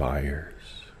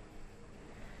inspires.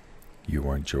 You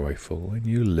are joyful, and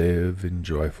you live in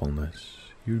joyfulness.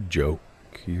 You joke,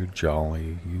 you're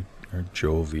jolly, you are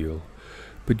jovial,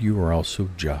 but you are also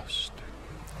just.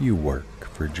 You work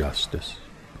for justice,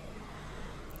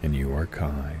 and you are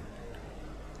kind,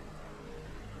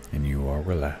 and you are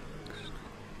relaxed,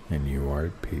 and you are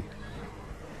at peace.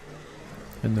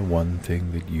 And the one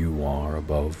thing that you are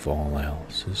above all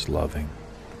else is loving.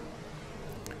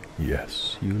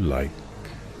 Yes, you like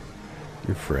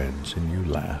your friends, and you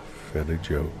laugh at a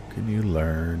joke, and you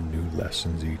learn new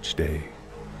lessons each day,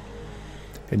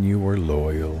 and you are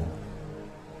loyal,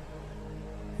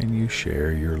 and you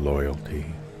share your loyalty,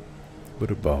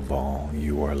 but above all,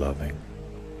 you are loving.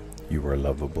 You are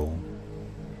lovable,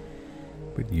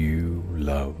 but you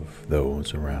love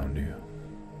those around you,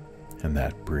 and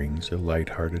that brings a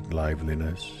light-hearted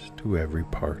liveliness to every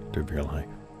part of your life.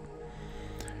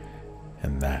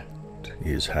 And that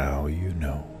is how you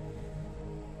know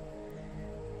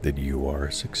that you are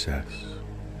a success,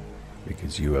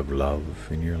 because you have love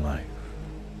in your life,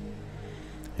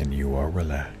 and you are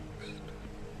relaxed,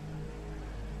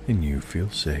 and you feel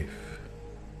safe,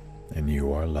 and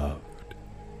you are loved,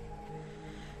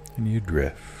 and you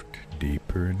drift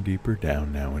deeper and deeper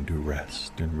down now into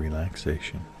rest and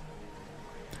relaxation.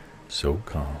 So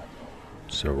calm,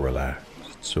 so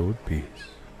relaxed, so at peace.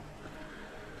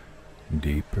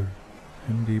 Deeper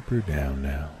and deeper down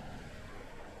now.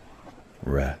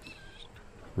 Rest,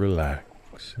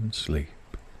 relax, and sleep.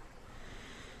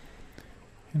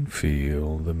 And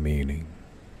feel the meaning,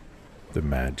 the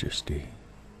majesty,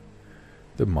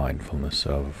 the mindfulness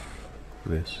of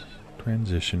this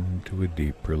transition to a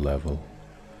deeper level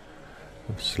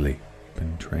of sleep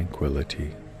and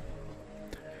tranquility.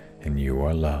 And you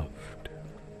are loved,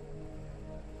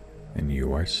 and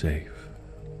you are safe.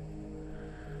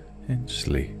 And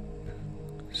sleep,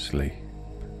 sleep,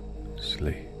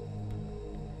 sleep.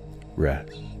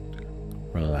 Rest,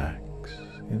 relax,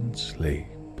 and sleep.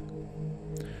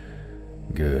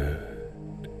 Good.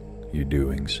 You're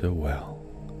doing so well.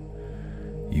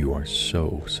 You are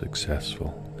so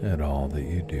successful at all that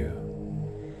you do.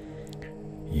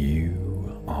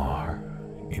 You are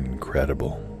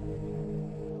incredible.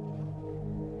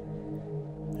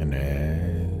 And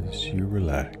as you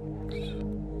relax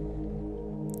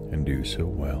and do so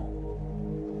well,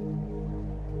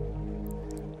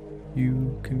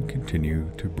 you can continue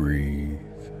to breathe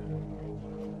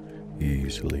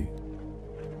easily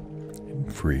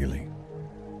and freely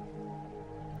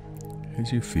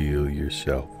as you feel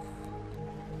yourself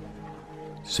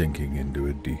sinking into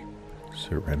a deep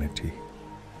serenity,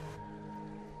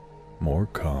 more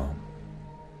calm,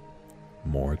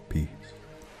 more at peace,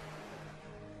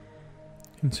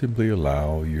 and simply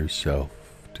allow yourself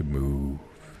to move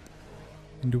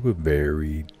into a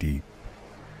very deep,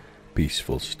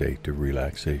 peaceful state of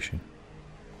relaxation.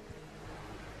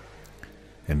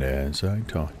 And as I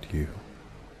talk to you,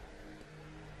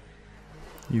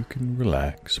 you can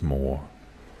relax more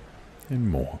and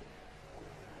more.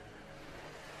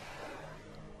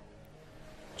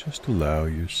 Just allow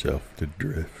yourself to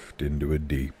drift into a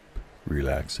deep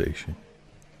relaxation.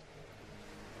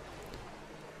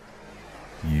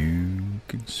 You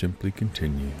can simply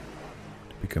continue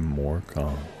to become more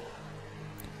calm,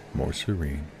 more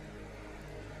serene,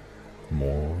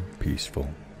 more peaceful,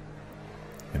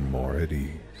 and more at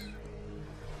ease.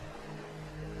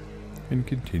 And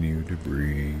continue to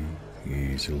breathe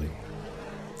easily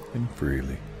and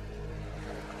freely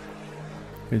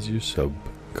as your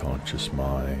subconscious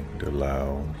mind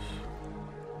allows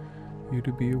you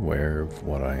to be aware of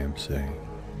what I am saying.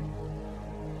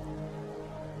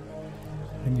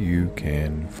 And you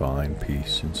can find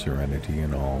peace and serenity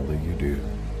in all that you do.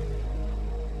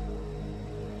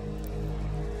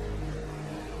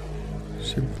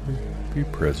 Simply be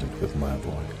present with my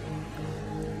voice,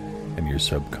 and your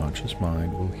subconscious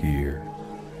mind will hear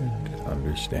and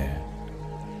understand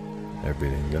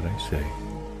everything that I say.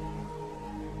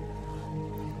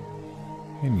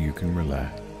 And you can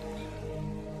relax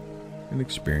and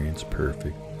experience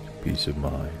perfect peace of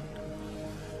mind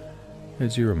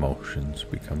as your emotions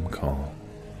become calm,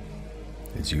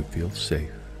 as you feel safe,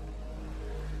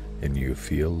 and you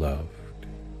feel loved,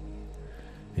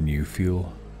 and you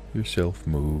feel yourself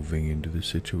moving into the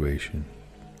situation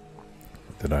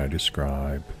that I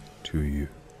describe to you.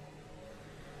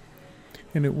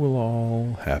 And it will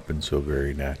all happen so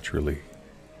very naturally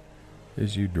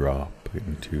as you drop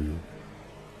into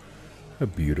a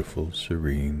beautiful,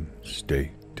 serene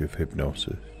state of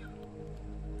hypnosis.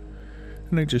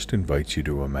 And I just invite you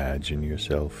to imagine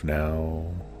yourself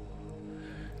now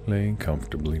laying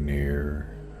comfortably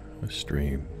near a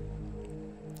stream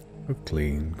of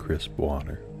clean, crisp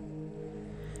water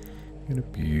in a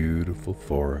beautiful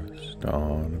forest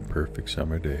on a perfect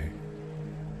summer day.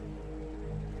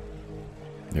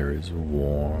 There is a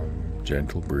warm,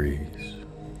 gentle breeze.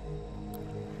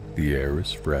 The air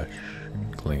is fresh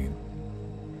and clean.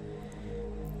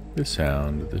 The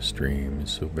sound of the stream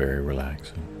is so very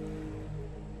relaxing.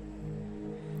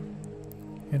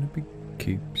 And it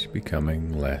keeps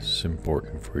becoming less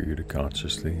important for you to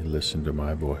consciously listen to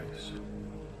my voice.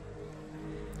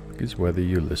 Because whether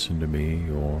you listen to me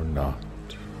or not,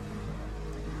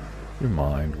 your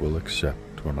mind will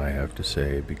accept what I have to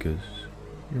say, because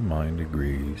your mind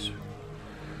agrees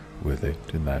with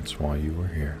it, and that's why you are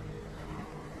here.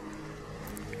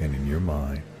 And in your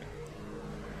mind,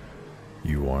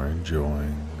 You are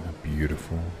enjoying a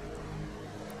beautiful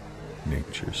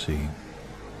nature scene.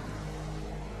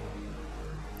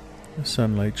 The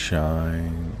sunlight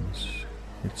shines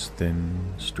its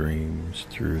thin streams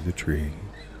through the trees,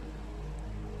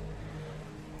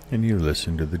 and you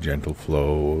listen to the gentle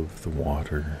flow of the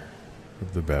water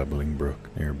of the babbling brook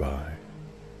nearby,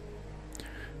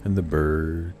 and the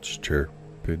birds chirp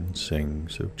and sing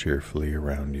so cheerfully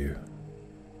around you.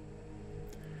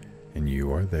 And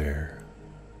you are there,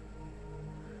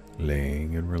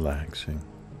 laying and relaxing,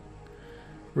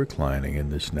 reclining in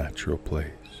this natural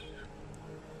place.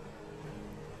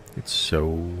 It's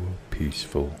so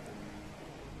peaceful,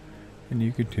 and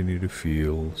you continue to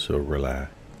feel so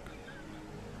relaxed,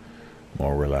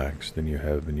 more relaxed than you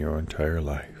have in your entire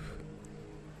life.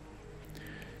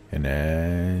 And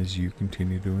as you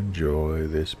continue to enjoy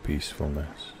this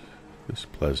peacefulness, this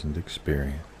pleasant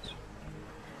experience,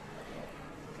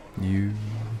 you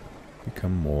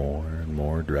become more and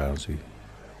more drowsy.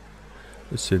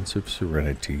 A sense of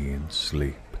serenity and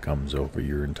sleep comes over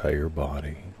your entire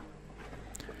body,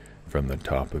 from the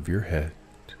top of your head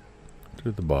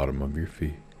to the bottom of your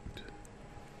feet.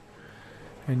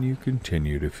 And you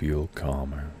continue to feel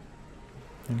calmer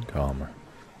and calmer,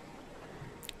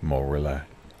 more relaxed,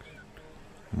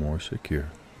 more secure.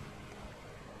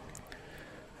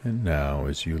 And now,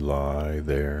 as you lie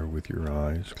there with your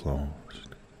eyes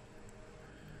closed,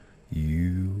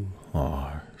 you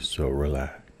are so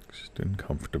relaxed and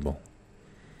comfortable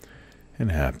and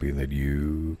happy that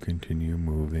you continue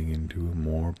moving into a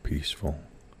more peaceful,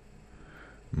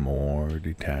 more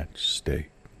detached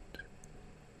state.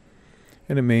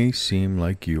 And it may seem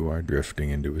like you are drifting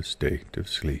into a state of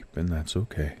sleep, and that's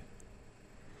okay.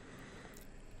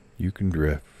 You can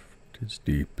drift as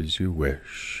deep as you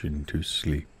wish into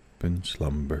sleep and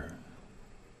slumber.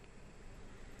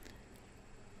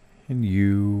 And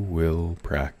you will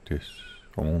practice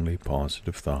only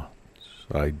positive thoughts,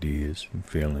 ideas, and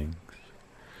feelings,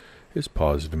 as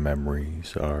positive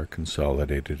memories are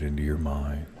consolidated into your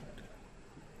mind.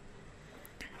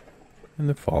 And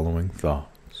the following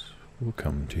thoughts will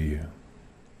come to you.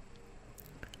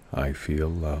 I feel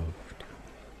loved.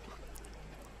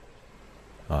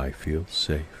 I feel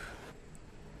safe.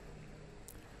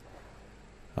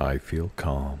 I feel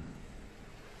calm.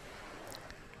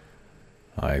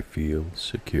 I feel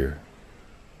secure.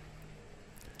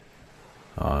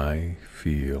 I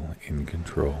feel in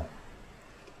control.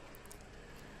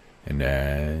 And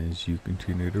as you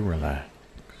continue to relax,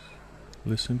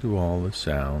 listen to all the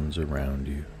sounds around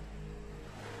you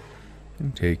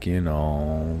and take in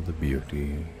all the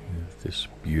beauty of this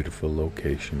beautiful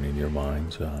location in your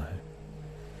mind's eye.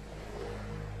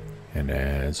 And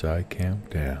as I count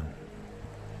down,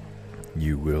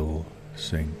 you will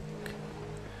sink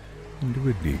into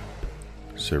a deep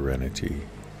serenity.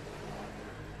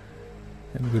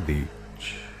 And with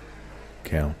each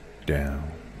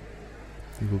countdown,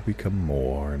 you will become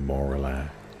more and more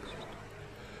relaxed,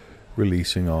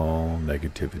 releasing all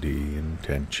negativity and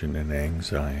tension and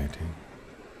anxiety.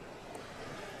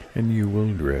 And you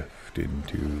will drift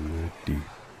into a deep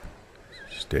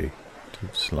state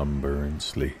of slumber and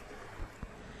sleep,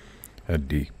 a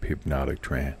deep hypnotic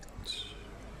trance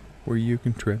where you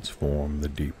can transform the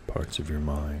deep parts of your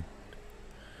mind.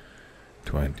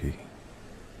 20,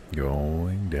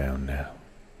 going down now.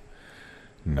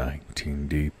 19,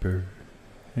 deeper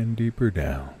and deeper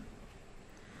down.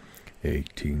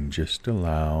 18, just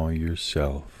allow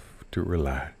yourself to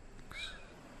relax.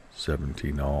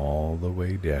 17, all the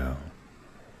way down.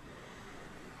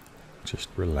 Just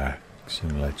relax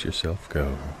and let yourself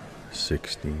go.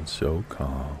 16, so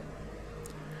calm.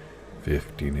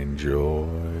 15, enjoy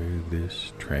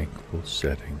this tranquil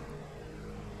setting,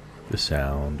 the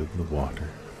sound of the water.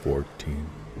 14,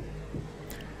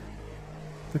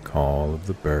 the call of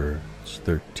the birds.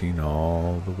 13,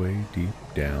 all the way deep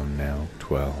down now.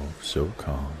 12, so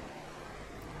calm,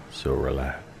 so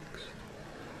relaxed.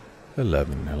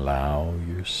 11, allow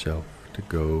yourself to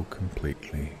go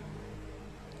completely.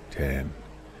 10,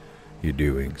 you're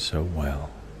doing so well.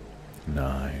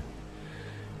 9,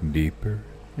 deeper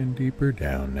and deeper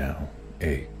down now.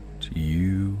 8,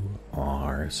 you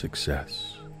are a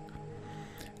success.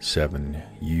 7,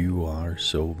 you are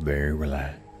so very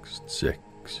relaxed. 6,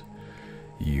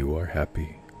 you are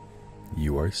happy.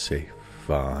 You are safe.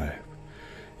 5,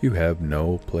 you have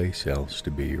no place else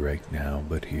to be right now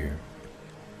but here.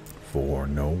 4,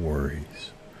 no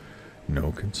worries,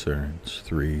 no concerns.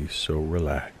 3, so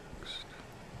relaxed.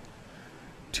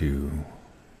 2,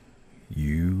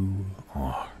 you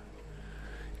are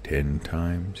 10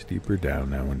 times deeper down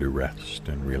now into rest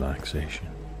and relaxation.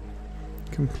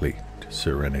 complete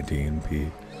serenity and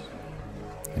peace,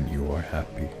 and you are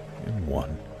happy and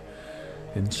one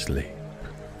in sleep,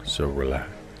 so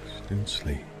relaxed in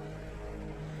sleep.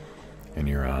 And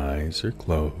your eyes are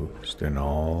closed and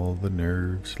all the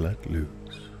nerves let loose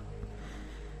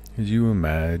as you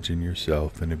imagine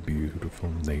yourself in a beautiful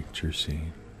nature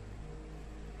scene.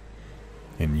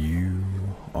 And you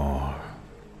are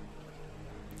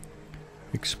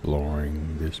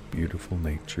exploring this beautiful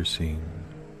nature scene,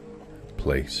 a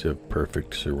place of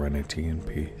perfect serenity and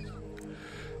peace,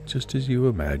 just as you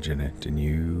imagine it. And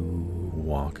you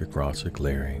walk across a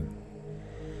clearing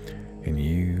and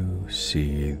you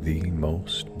see the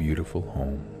most beautiful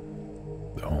home,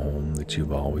 the home that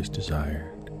you've always desired.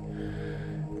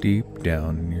 Deep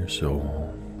down in your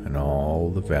soul, and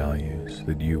all the values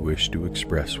that you wish to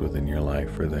express within your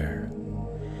life are there.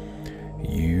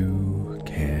 You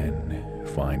can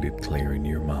find it clear in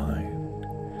your mind.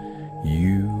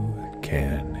 You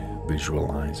can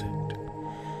visualize it.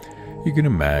 You can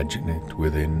imagine it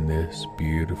within this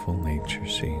beautiful nature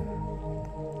scene.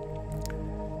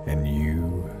 And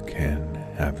you can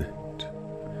have it.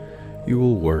 You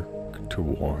will work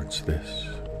towards this.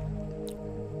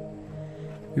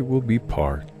 It will be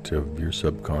part of your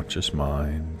subconscious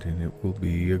mind, and it will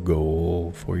be a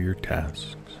goal for your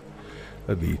tasks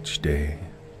of each day.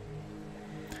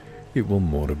 It will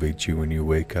motivate you when you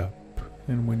wake up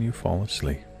and when you fall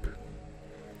asleep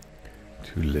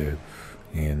to live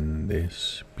in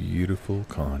this beautiful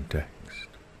context.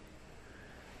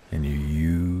 And you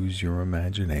use your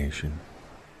imagination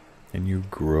and you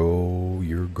grow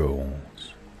your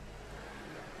goals,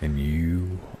 and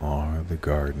you are the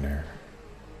gardener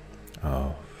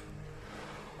of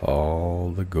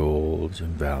all the goals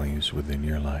and values within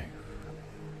your life.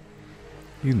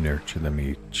 You nurture them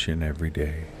each and every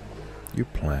day. You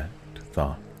plant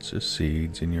thoughts as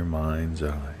seeds in your mind's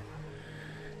eye,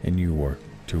 and you work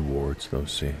towards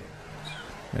those seeds.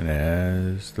 And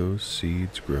as those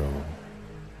seeds grow,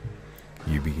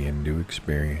 you begin to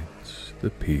experience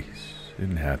the peace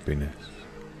and happiness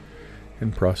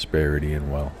and prosperity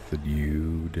and wealth that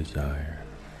you desire.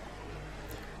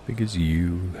 Because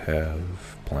you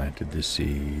have planted the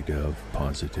seed of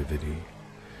positivity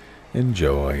and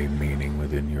joy, meaning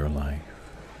within your life.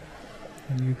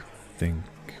 And you think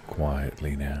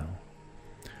quietly now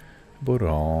about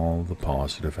all the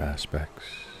positive aspects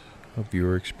of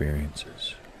your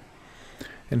experiences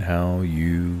and how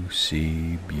you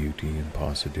see beauty and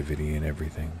positivity in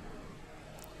everything.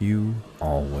 You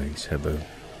always have a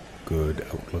good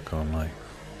outlook on life.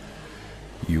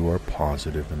 You are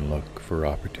positive and look for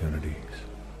opportunities.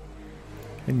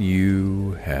 And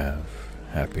you have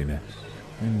happiness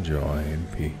and joy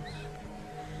and peace.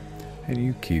 And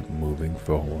you keep moving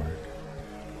forward.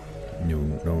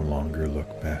 You no longer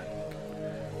look back.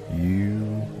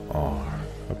 You are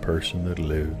a person that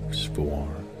lives for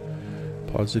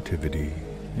positivity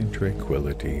and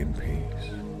tranquility and peace.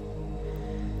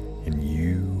 And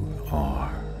you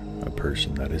are a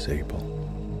person that is able.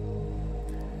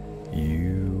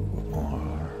 You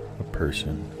are a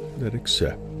person that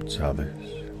accepts others.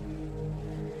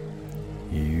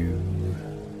 You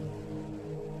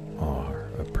are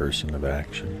a person of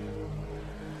action.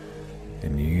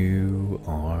 And you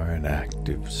are an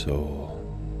active soul.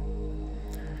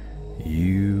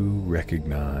 You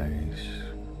recognize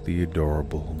the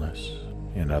adorableness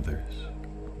in others.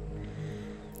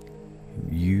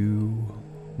 You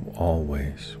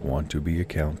always want to be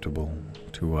accountable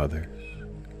to others.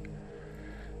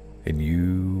 And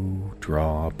you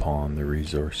draw upon the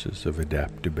resources of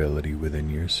adaptability within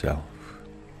yourself.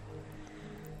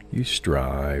 You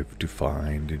strive to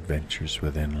find adventures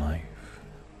within life.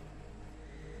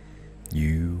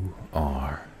 You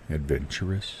are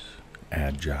adventurous,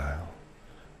 agile,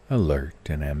 alert,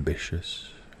 and ambitious.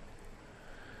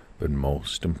 But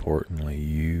most importantly,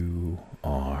 you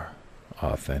are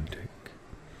authentic.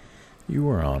 You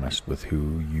are honest with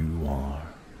who you are.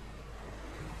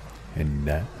 And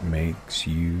that makes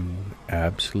you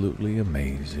absolutely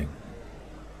amazing.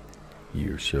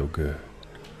 You're so good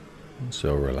and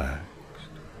so relaxed.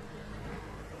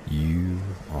 You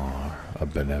are a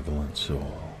benevolent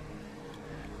soul.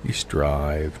 You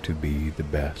strive to be the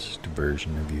best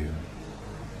version of you.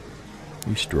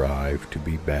 You strive to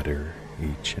be better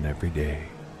each and every day.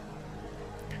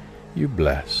 You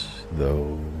bless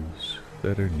those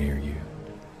that are near you.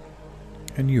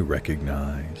 And you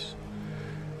recognize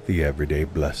the everyday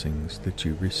blessings that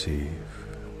you receive,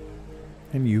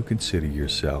 and you consider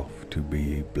yourself to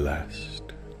be blessed.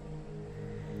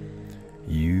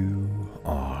 You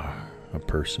are a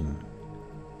person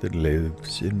that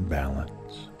lives in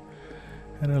balance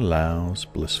and allows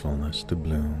blissfulness to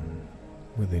bloom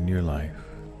within your life.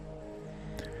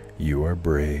 You are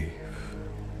brave,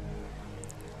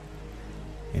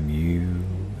 and you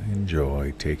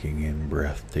enjoy taking in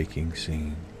breathtaking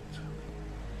scenes.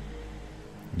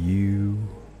 You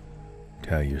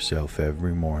tell yourself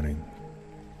every morning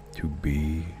to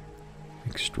be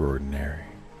extraordinary,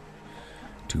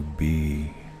 to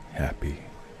be happy,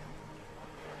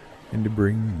 and to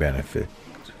bring benefit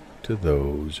to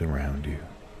those around you.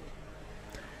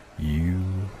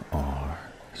 You are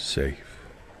safe.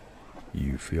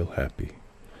 You feel happy,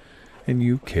 and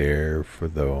you care for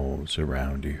those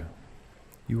around you.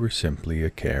 You are simply a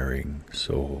caring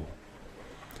soul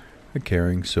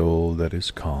that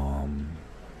is calm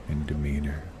in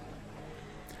demeanor.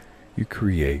 You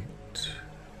create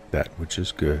that which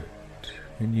is good,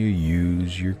 and you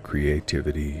use your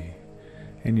creativity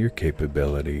and your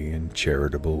capability in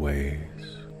charitable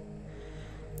ways.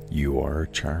 You are a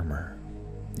charmer.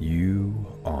 You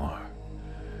are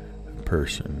a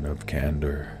person of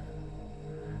candor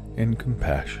and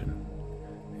compassion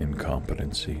and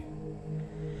competency,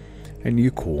 and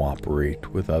you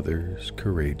cooperate with others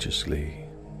courageously,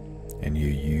 and you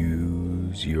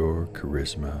use your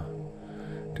charisma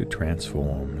to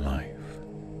transform life.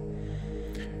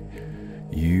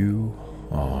 You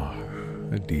are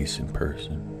a decent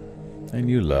person, and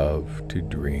you love to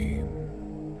dream,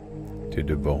 to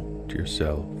devote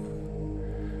yourself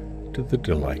to the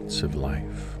delights of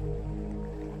life.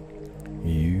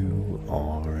 You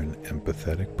are an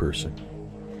empathetic person.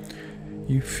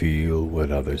 You feel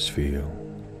what others feel.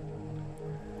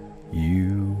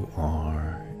 You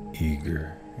are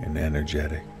eager and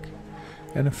energetic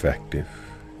and effective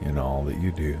in all that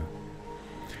you do.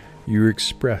 You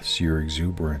express your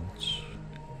exuberance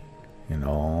in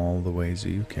all the ways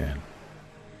that you can.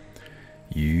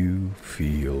 You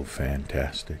feel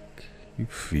fantastic. You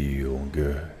feel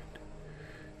good.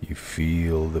 You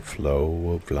feel the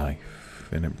flow of life,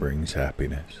 and it brings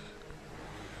happiness.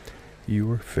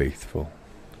 You are faithful.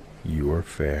 You are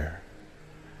fair.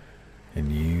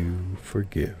 And you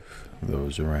forgive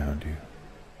those around you.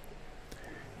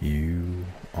 You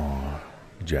are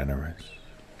generous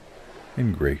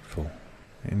and grateful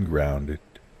and grounded,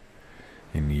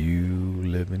 and you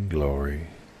live in glory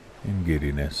and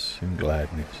giddiness and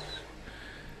gladness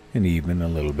and even a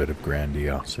little bit of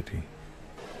grandiosity.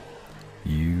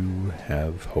 You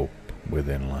have hope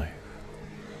within life,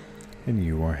 and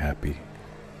you are happy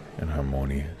and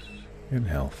harmonious and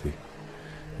healthy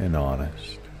and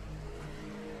honest,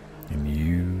 and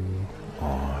you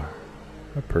are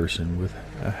a person with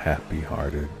a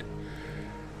happy-hearted,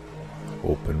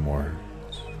 open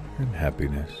words and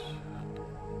happiness.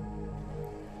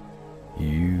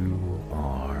 You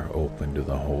are open to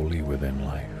the holy within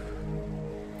life,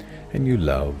 and you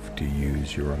love to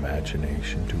use your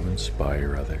imagination to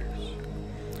inspire others,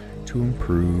 to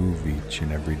improve each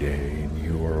and every day, and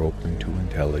you are open to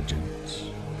intelligence,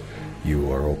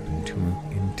 you are open to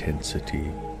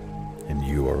intensity, and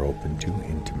you are open to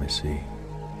intimacy,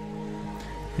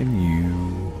 and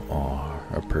you are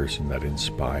a person that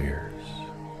inspires.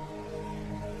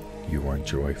 You are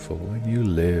joyful, and you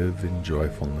live in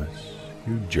joyfulness.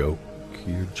 You joke,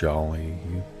 you're jolly,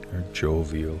 you are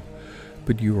jovial,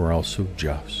 but you are also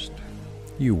just.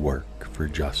 You work for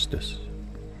justice,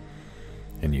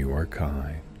 and you are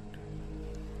kind,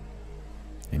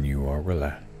 and you are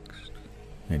relaxed,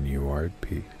 and you are at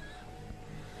peace.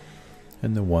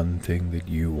 And the one thing that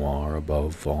you are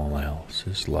above all else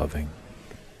is loving.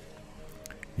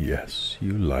 Yes,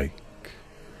 you like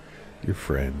your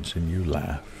friends, and you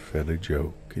laugh at a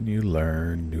joke, and you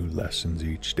learn new lessons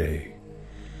each day,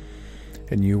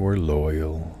 and you are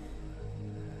loyal,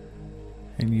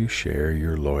 and you share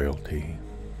your loyalty,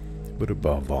 but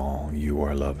above all, you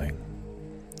are loving.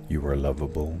 You are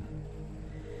lovable,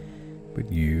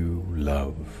 but you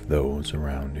love those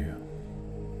around you,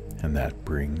 and that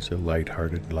brings a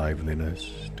light-hearted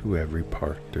liveliness to every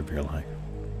part of your life.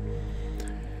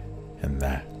 And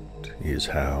that is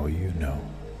how you know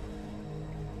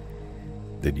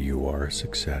that you are a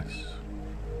success,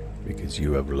 because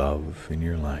you have love in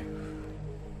your life,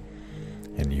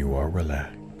 and you are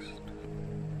relaxed,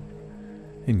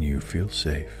 and you feel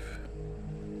safe,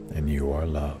 and you are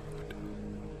loved,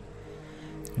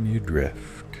 and you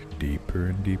drift deeper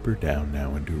and deeper down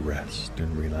now into rest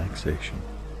and relaxation,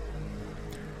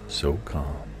 so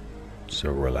calm,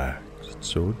 so relaxed,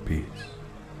 so at peace.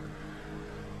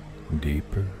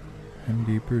 Deeper and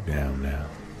deeper down now.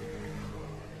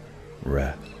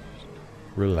 Rest,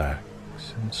 relax,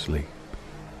 and sleep.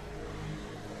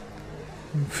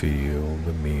 And feel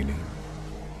the meaning,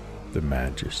 the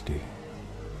majesty,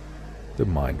 the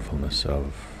mindfulness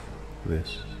of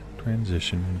this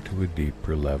transition to a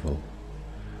deeper level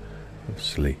of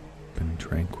sleep and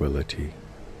tranquility,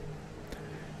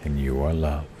 and you are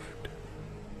loved,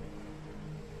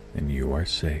 and you are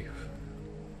safe,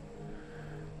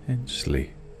 and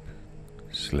sleep,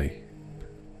 sleep,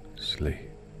 sleep,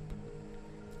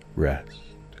 rest,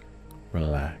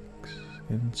 relax,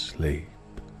 and sleep.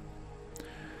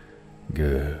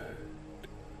 Good.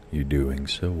 You're doing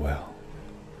so well.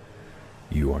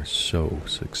 You are so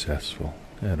successful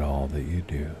at all that you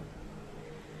do.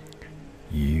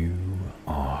 You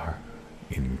are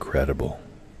incredible.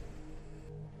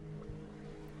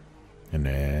 And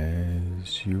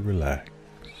as you relax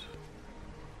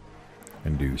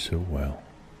and do so well,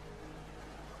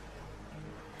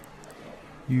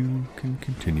 you can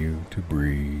continue to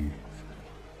breathe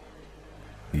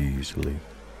easily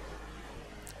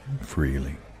and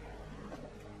freely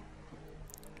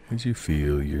as you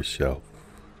feel yourself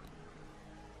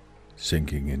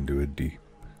sinking into a deep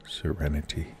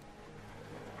serenity,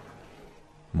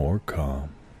 more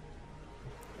calm,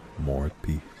 more at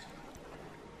peace,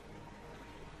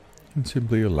 and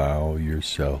simply allow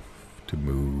yourself to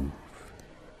move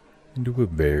into a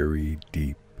very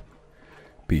deep,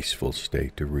 peaceful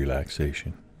state of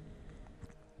relaxation.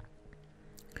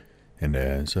 And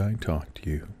as I talk to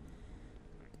you,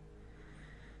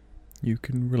 you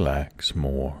can relax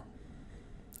more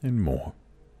and more.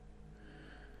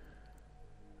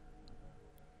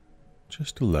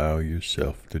 Just allow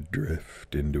yourself to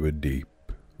drift into a deep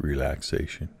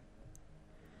relaxation.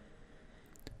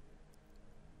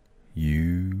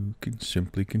 You can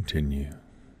simply continue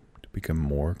to become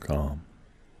more calm,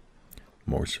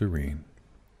 more serene,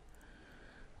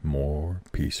 more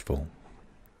peaceful,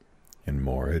 and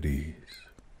more at ease.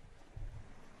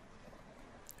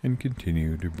 And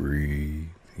continue to breathe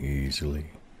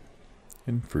easily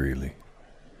and freely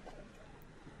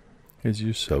as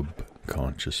your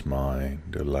subconscious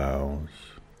mind allows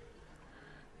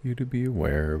you to be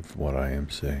aware of what I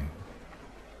am saying.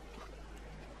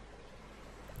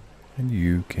 And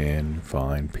you can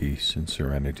find peace and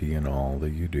serenity in all that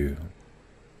you do.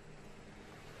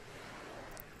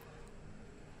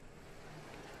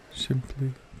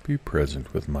 Simply be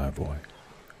present with my voice,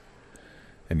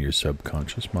 and your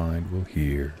subconscious mind will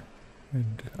hear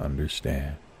and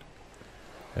understand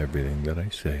everything that I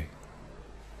say.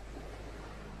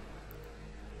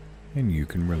 And you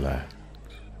can relax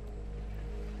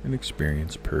and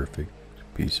experience perfect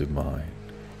peace of mind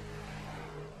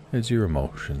as your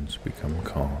emotions become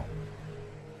calm,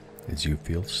 as you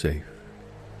feel safe,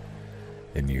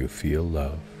 and you feel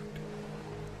loved,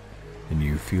 and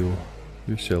you feel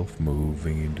yourself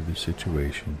moving into the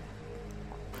situation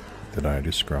that I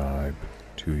describe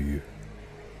to you.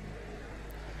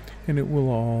 And it will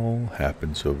all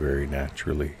happen so very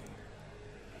naturally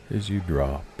as you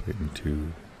drop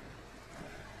into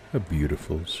a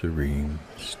beautiful, serene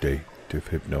state of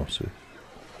hypnosis.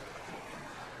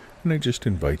 And I just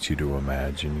invite you to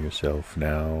imagine yourself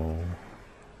now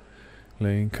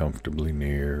laying comfortably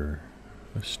near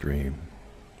a stream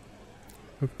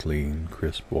of clean,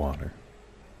 crisp water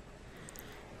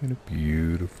in a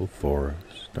beautiful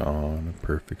forest on a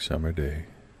perfect summer day.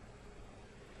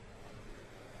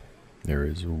 There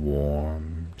is a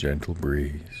warm, gentle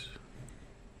breeze.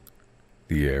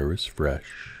 The air is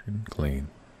fresh and clean.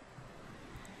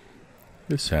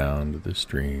 The sound of the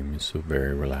stream is so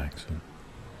very relaxing.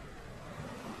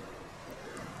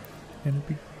 And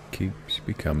it keeps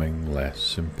becoming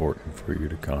less important for you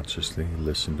to consciously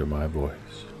listen to my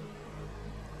voice.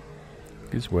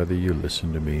 Because whether you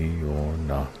listen to me or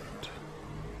not,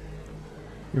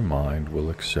 your mind will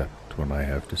accept what I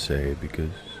have to say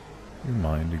because your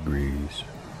mind agrees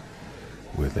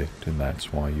with it, and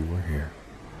that's why you are here.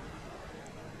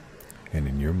 And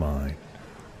in your mind,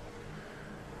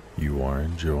 you are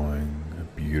enjoying a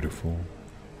beautiful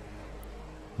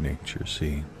nature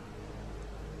scene.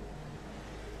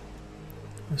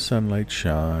 The sunlight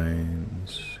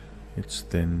shines its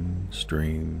thin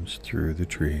streams through the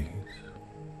trees,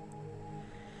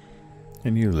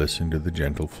 and you listen to the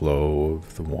gentle flow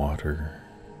of the water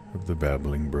of the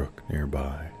babbling brook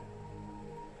nearby,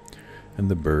 and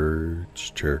the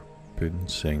birds chirp and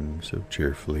sing so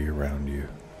cheerfully around you.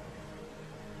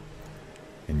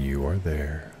 And you are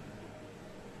there,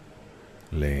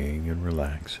 laying and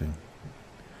relaxing,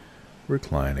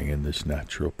 reclining in this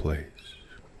natural place.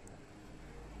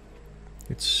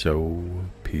 It's so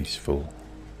peaceful,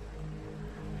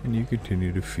 and you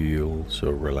continue to feel so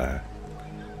relaxed,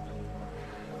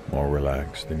 more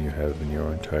relaxed than you have in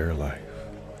your entire life.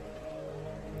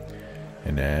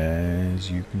 And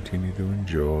as you continue to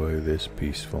enjoy this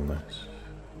peacefulness,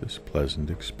 this pleasant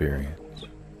experience,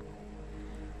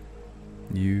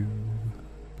 you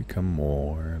become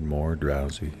more and more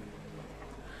drowsy.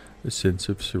 A sense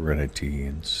of serenity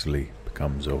and sleep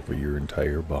comes over your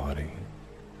entire body,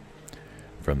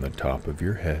 from the top of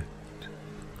your head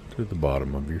to the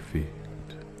bottom of your feet.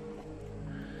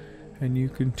 And you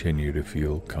continue to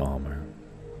feel calmer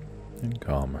and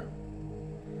calmer,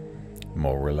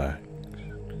 more relaxed,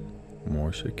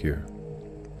 more secure.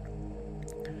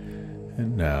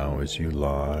 And now, as you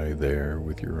lie there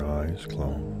with your eyes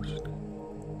closed,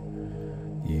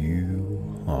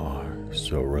 you are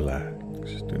so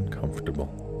relaxed and comfortable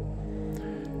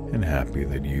and happy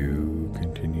that you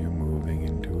continue moving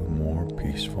into a more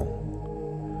peaceful,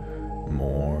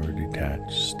 more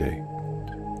detached state.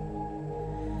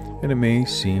 And it may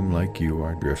seem like you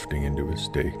are drifting into a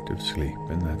state of sleep,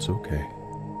 and that's okay.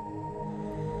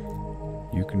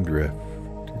 You can drift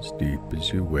as deep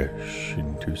as you wish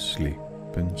into sleep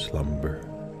and slumber.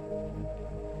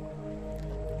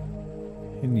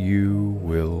 And you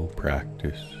will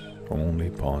practice only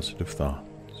positive thoughts,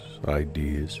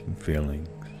 ideas, and feelings,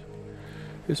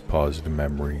 as positive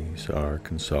memories are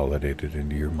consolidated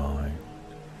into your mind.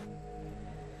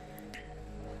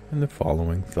 And the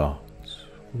following thoughts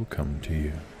will come to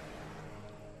you.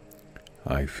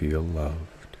 I feel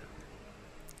loved.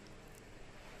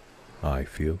 I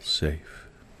feel safe.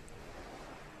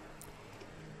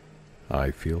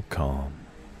 I feel calm.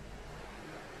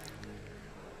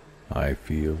 I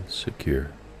feel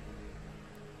secure.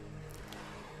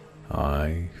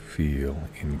 I feel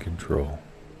in control.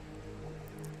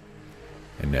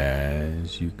 And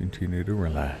as you continue to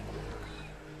relax,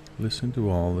 listen to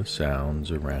all the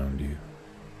sounds around you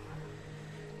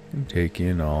and take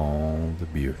in all the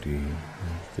beauty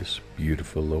of this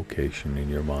beautiful location in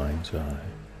your mind's eye.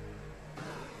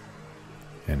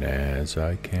 And as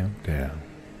I count down,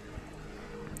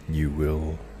 you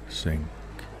will sink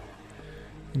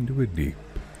into a deep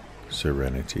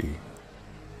serenity.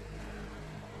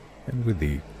 And with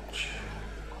each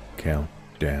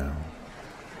countdown,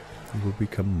 you will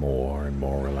become more and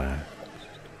more relaxed,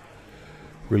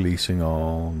 releasing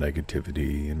all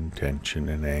negativity and tension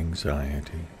and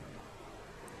anxiety.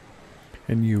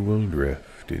 And you will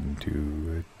drift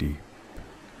into a deep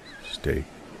state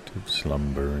of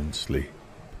slumber and sleep,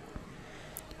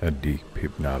 a deep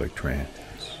hypnotic trance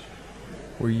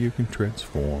where you can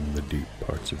transform the deep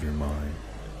parts of your mind.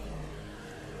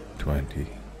 20,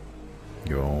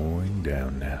 going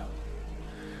down now.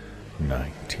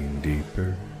 19,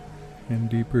 deeper and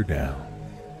deeper down.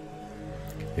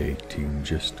 18,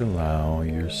 just allow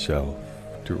yourself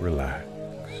to relax.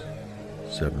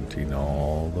 17,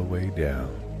 all the way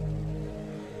down.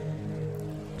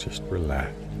 Just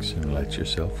relax and let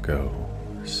yourself go.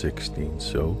 16,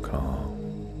 so calm.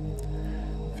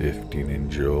 15,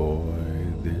 enjoy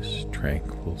this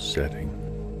tranquil setting,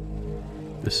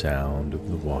 the sound of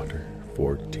the water.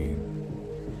 14,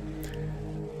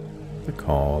 the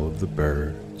call of the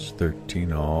birds.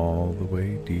 13, all the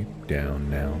way deep down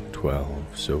now.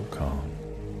 12, so calm,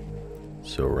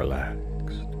 so relaxed.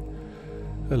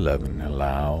 11,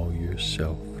 allow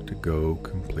yourself to go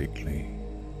completely.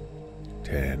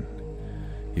 10,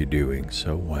 you're doing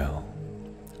so well.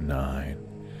 9,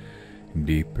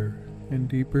 deeper and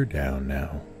deeper down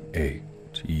now. 8,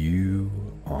 you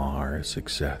are a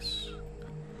success.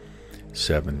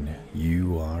 7,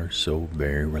 you are so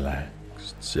very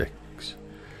relaxed. 6,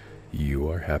 you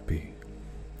are happy.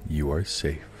 You are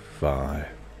safe. 5,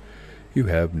 you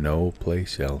have no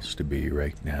place else to be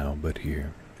right now but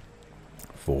here.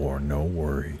 4, no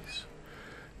worries,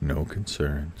 no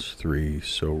concerns. 3,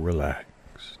 so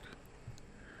relaxed.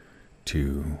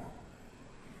 2,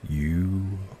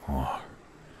 you are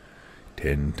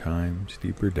 10 times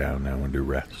deeper down now into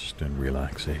rest and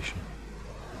relaxation,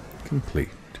 complete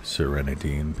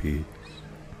serenity and peace,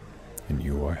 and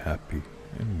you are happy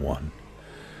and one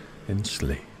in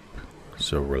sleep,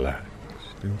 so relaxed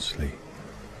in sleep.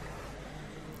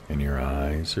 And your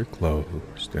eyes are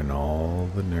closed and all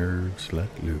the nerves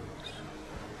let loose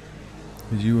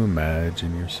as you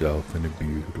imagine yourself in a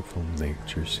beautiful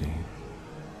nature scene.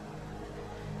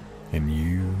 And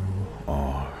you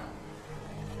are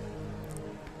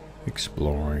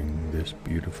exploring this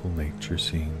beautiful nature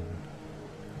scene,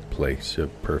 place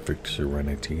of perfect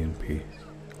serenity and peace,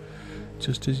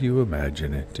 just as you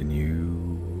imagine it. And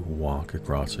you walk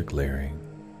across a clearing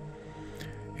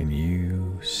and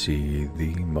you see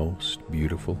the most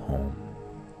beautiful home,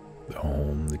 the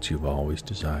home that you've always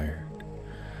desired.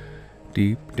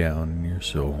 Deep down in your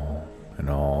soul, and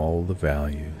all the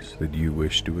values that you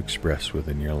wish to express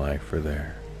within your life are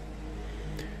there.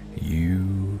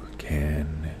 You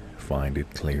can find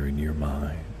it clear in your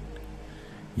mind.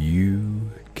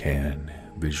 You can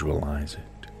visualize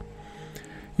it.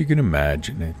 You can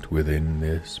imagine it within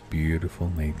this beautiful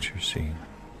nature scene.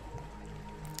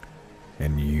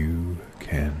 And you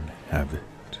can have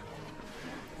it.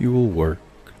 You will work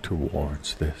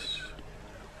towards this.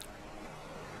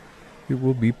 It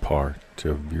will be part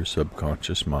of your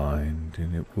subconscious mind,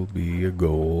 and it will be a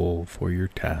goal for your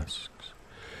tasks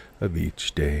of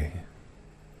each day.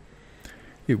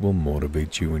 It will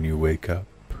motivate you when you wake up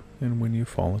and when you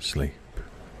fall asleep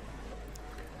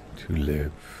to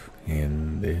live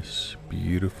in this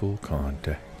beautiful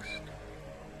context.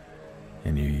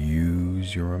 And you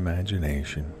use your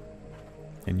imagination,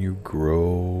 and you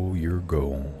grow your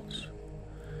goals,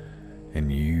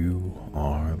 and you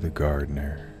are the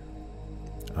gardener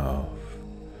of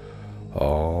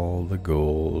all the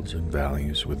goals and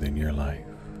values within your life.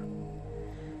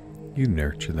 You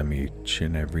nurture them each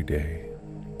and every day.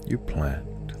 You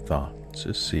plant thoughts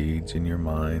as seeds in your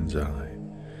mind's eye,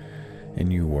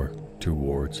 and you work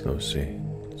towards those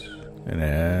seeds. And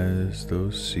as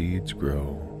those seeds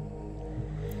grow,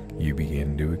 you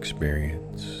begin to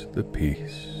experience the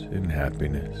peace and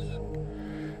happiness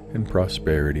and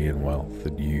prosperity and wealth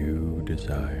that you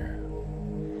desire,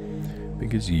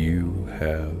 because you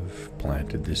have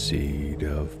planted the seed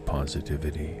of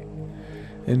positivity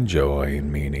and joy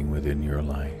and meaning within your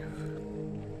life.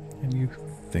 And you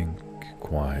think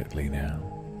quietly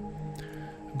now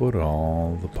about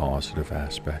all the positive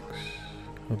aspects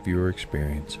of your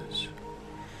experiences,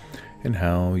 and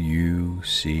how you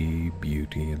see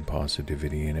beauty and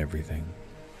positivity in everything.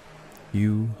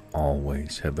 You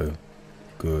always have a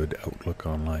good outlook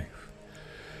on life.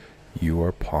 You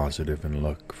are positive and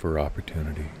look for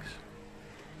opportunities.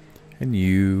 And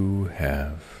you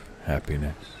have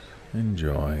happiness and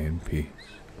joy and peace.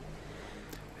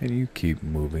 And you keep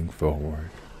moving forward.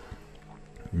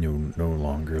 You no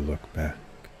longer look back.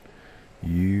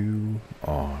 You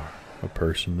are a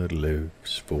person that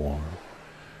lives for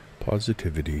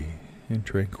positivity and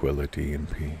tranquility and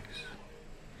peace.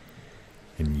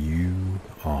 And you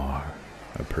are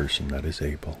a person that is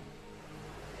able.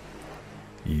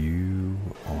 You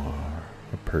are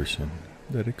a person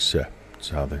that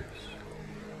accepts others.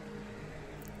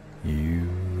 You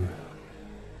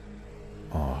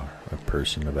are a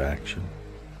person of action.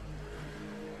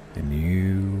 And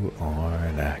you are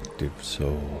an active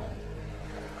soul.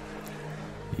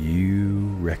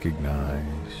 You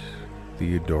recognize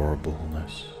the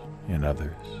adorableness in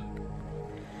others.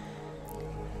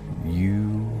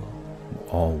 You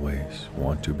always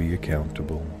want to be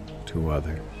accountable to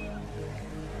others,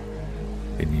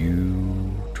 and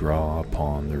you draw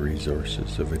upon the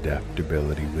resources of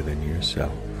adaptability within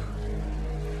yourself.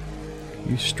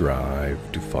 You strive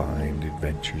to find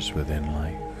adventures within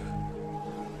life.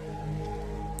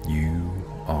 You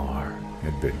are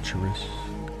adventurous,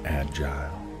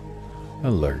 agile,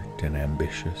 alert, and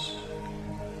ambitious.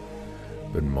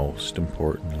 But most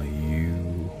importantly,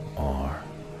 you are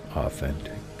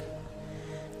authentic.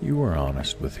 You are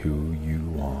honest with who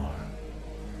you are.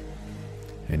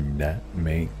 And that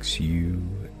makes you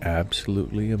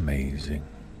absolutely amazing.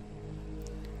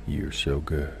 You're so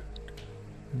good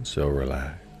and so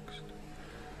relaxed.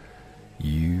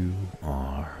 You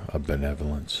are a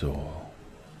benevolent soul.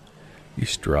 You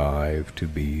strive to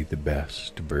be the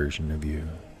best version of you.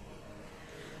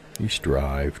 You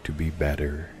strive to be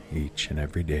better each and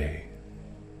every day.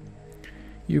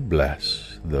 You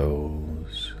bless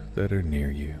those that are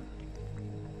near you,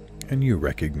 and you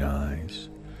recognize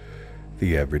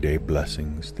the everyday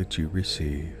blessings that you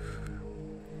receive,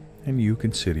 and you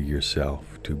consider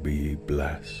yourself to be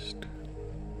blessed.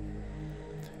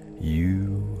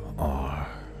 You are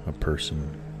a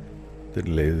person that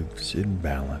lives in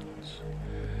balance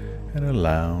and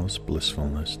allows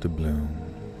blissfulness to bloom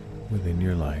within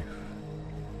your life.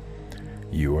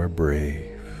 You are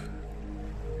brave,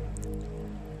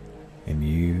 and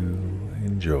you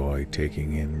enjoy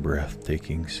taking in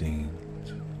breathtaking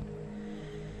scenes.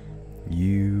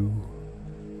 You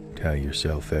tell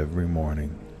yourself every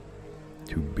morning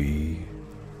to be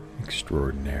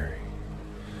extraordinary,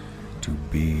 to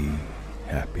be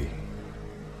happy,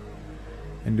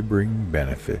 and to bring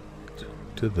benefit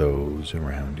to those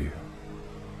around you.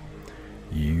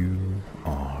 You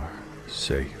are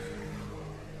safe.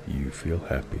 You feel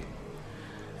happy,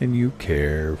 and you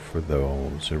care for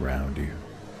those around you.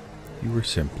 You are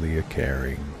simply a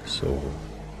caring soul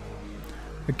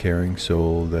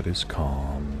that is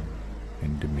calm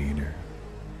in demeanor.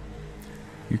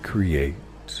 You create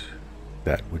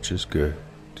that which is good,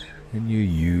 and you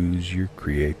use your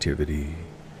creativity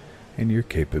and your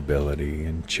capability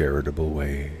in charitable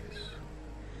ways.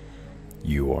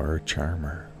 You are a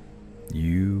charmer.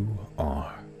 You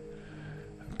are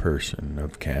a person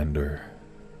of candor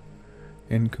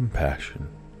and compassion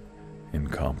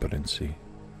and competency,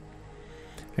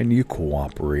 and you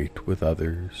cooperate with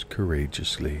others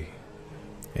courageously,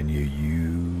 and you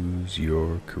use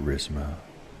your charisma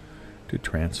to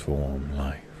transform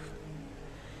life.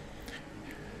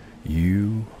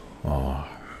 You are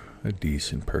a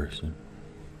decent person,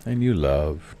 and you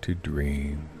love to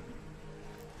dream,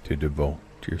 to devote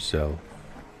yourself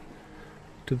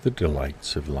to the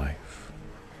delights of life.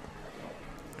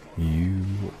 You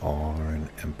are an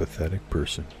empathetic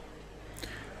person.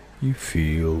 You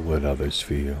feel what others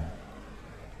feel.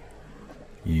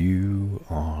 You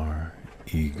are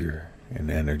eager and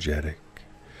energetic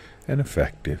and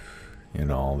effective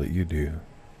in all that you do.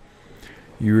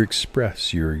 You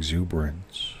express your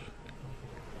exuberance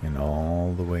in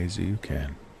all the ways that you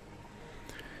can.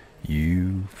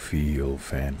 You feel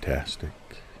fantastic.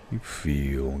 You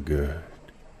feel good.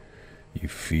 You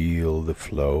feel the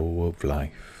flow of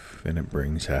life, and it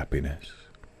brings happiness.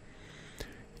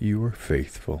 You are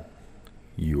faithful.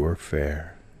 You are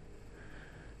fair.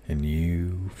 And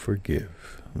you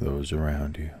forgive those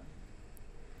around you.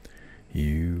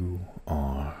 You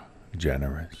are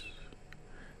generous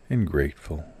and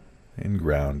grateful and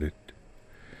grounded,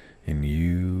 and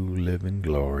you live in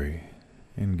glory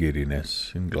and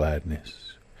giddiness and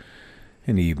gladness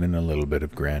and even a little bit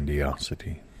of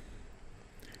grandiosity.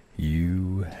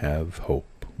 You have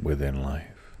hope within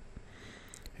life,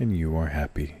 and you are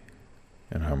happy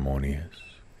and harmonious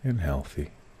and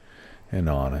healthy and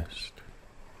honest,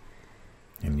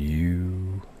 and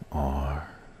you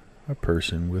are a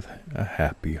person with a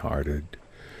happy-hearted,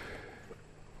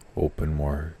 open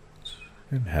words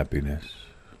and happiness.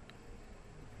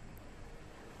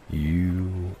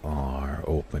 You are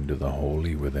open to the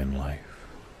holy within life,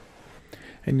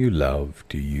 and you love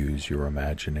to use your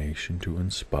imagination to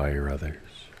inspire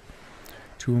others,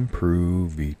 to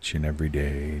improve each and every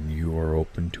day, and you are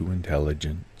open to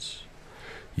intelligence,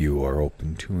 you are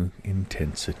open to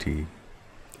intensity,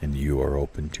 and you are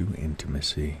open to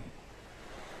intimacy,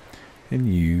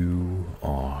 and you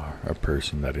are a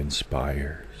person that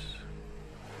inspires.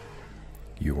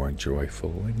 You are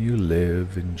joyful, and you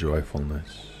live in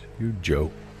joyfulness. You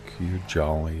joke, you're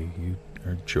jolly, you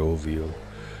are jovial,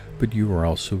 but you are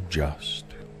also just.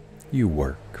 You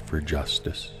work for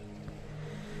justice,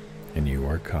 and you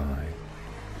are kind,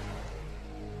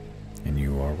 and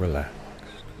you are relaxed,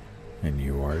 and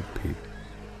you are at peace.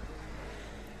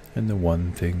 And the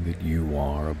one thing that you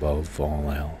are above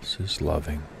all else is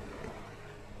loving.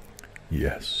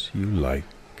 Yes, you like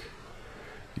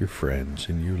your friends,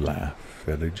 and you laugh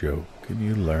at a joke, and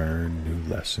you learn new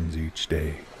lessons each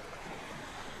day,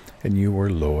 and you are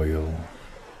loyal,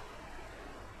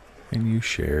 and you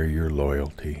share your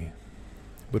loyalty,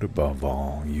 but above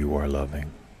all, you are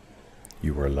loving.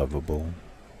 You are lovable,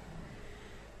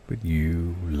 but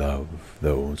you love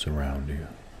those around you,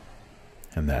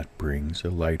 and that brings a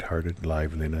light-hearted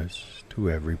liveliness to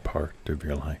every part of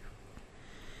your life,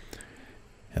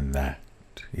 and that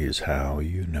is how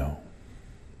you know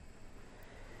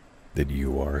that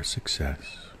you are a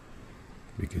success,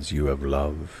 because you have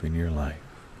love in your life,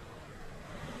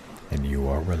 and you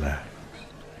are relaxed,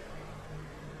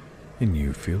 and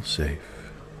you feel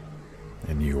safe,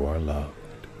 and you are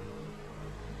loved,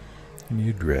 and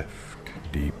you drift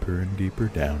deeper and deeper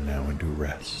down now into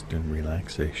rest and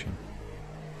relaxation,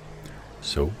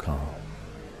 so calm,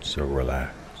 so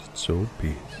relaxed, so at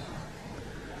peace,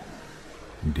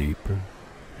 deeper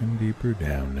and deeper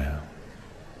down now.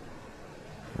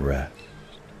 Rest,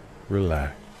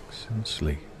 relax, and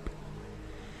sleep,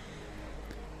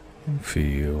 and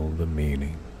feel the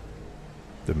meaning,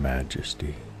 the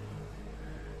majesty,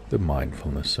 the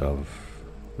mindfulness of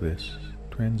this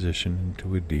transition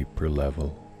into a deeper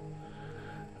level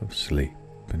of sleep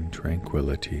and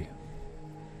tranquility.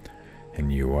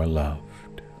 And you are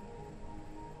loved,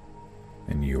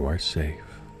 and you are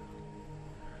safe,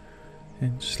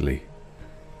 and sleep,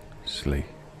 sleep,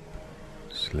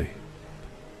 sleep.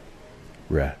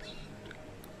 Rest,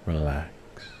 relax,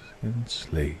 and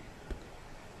sleep.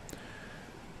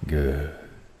 Good.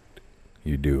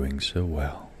 You're doing so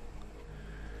well.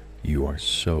 You are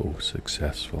so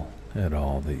successful at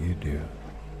all that you do.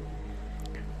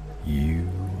 You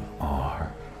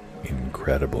are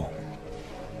incredible.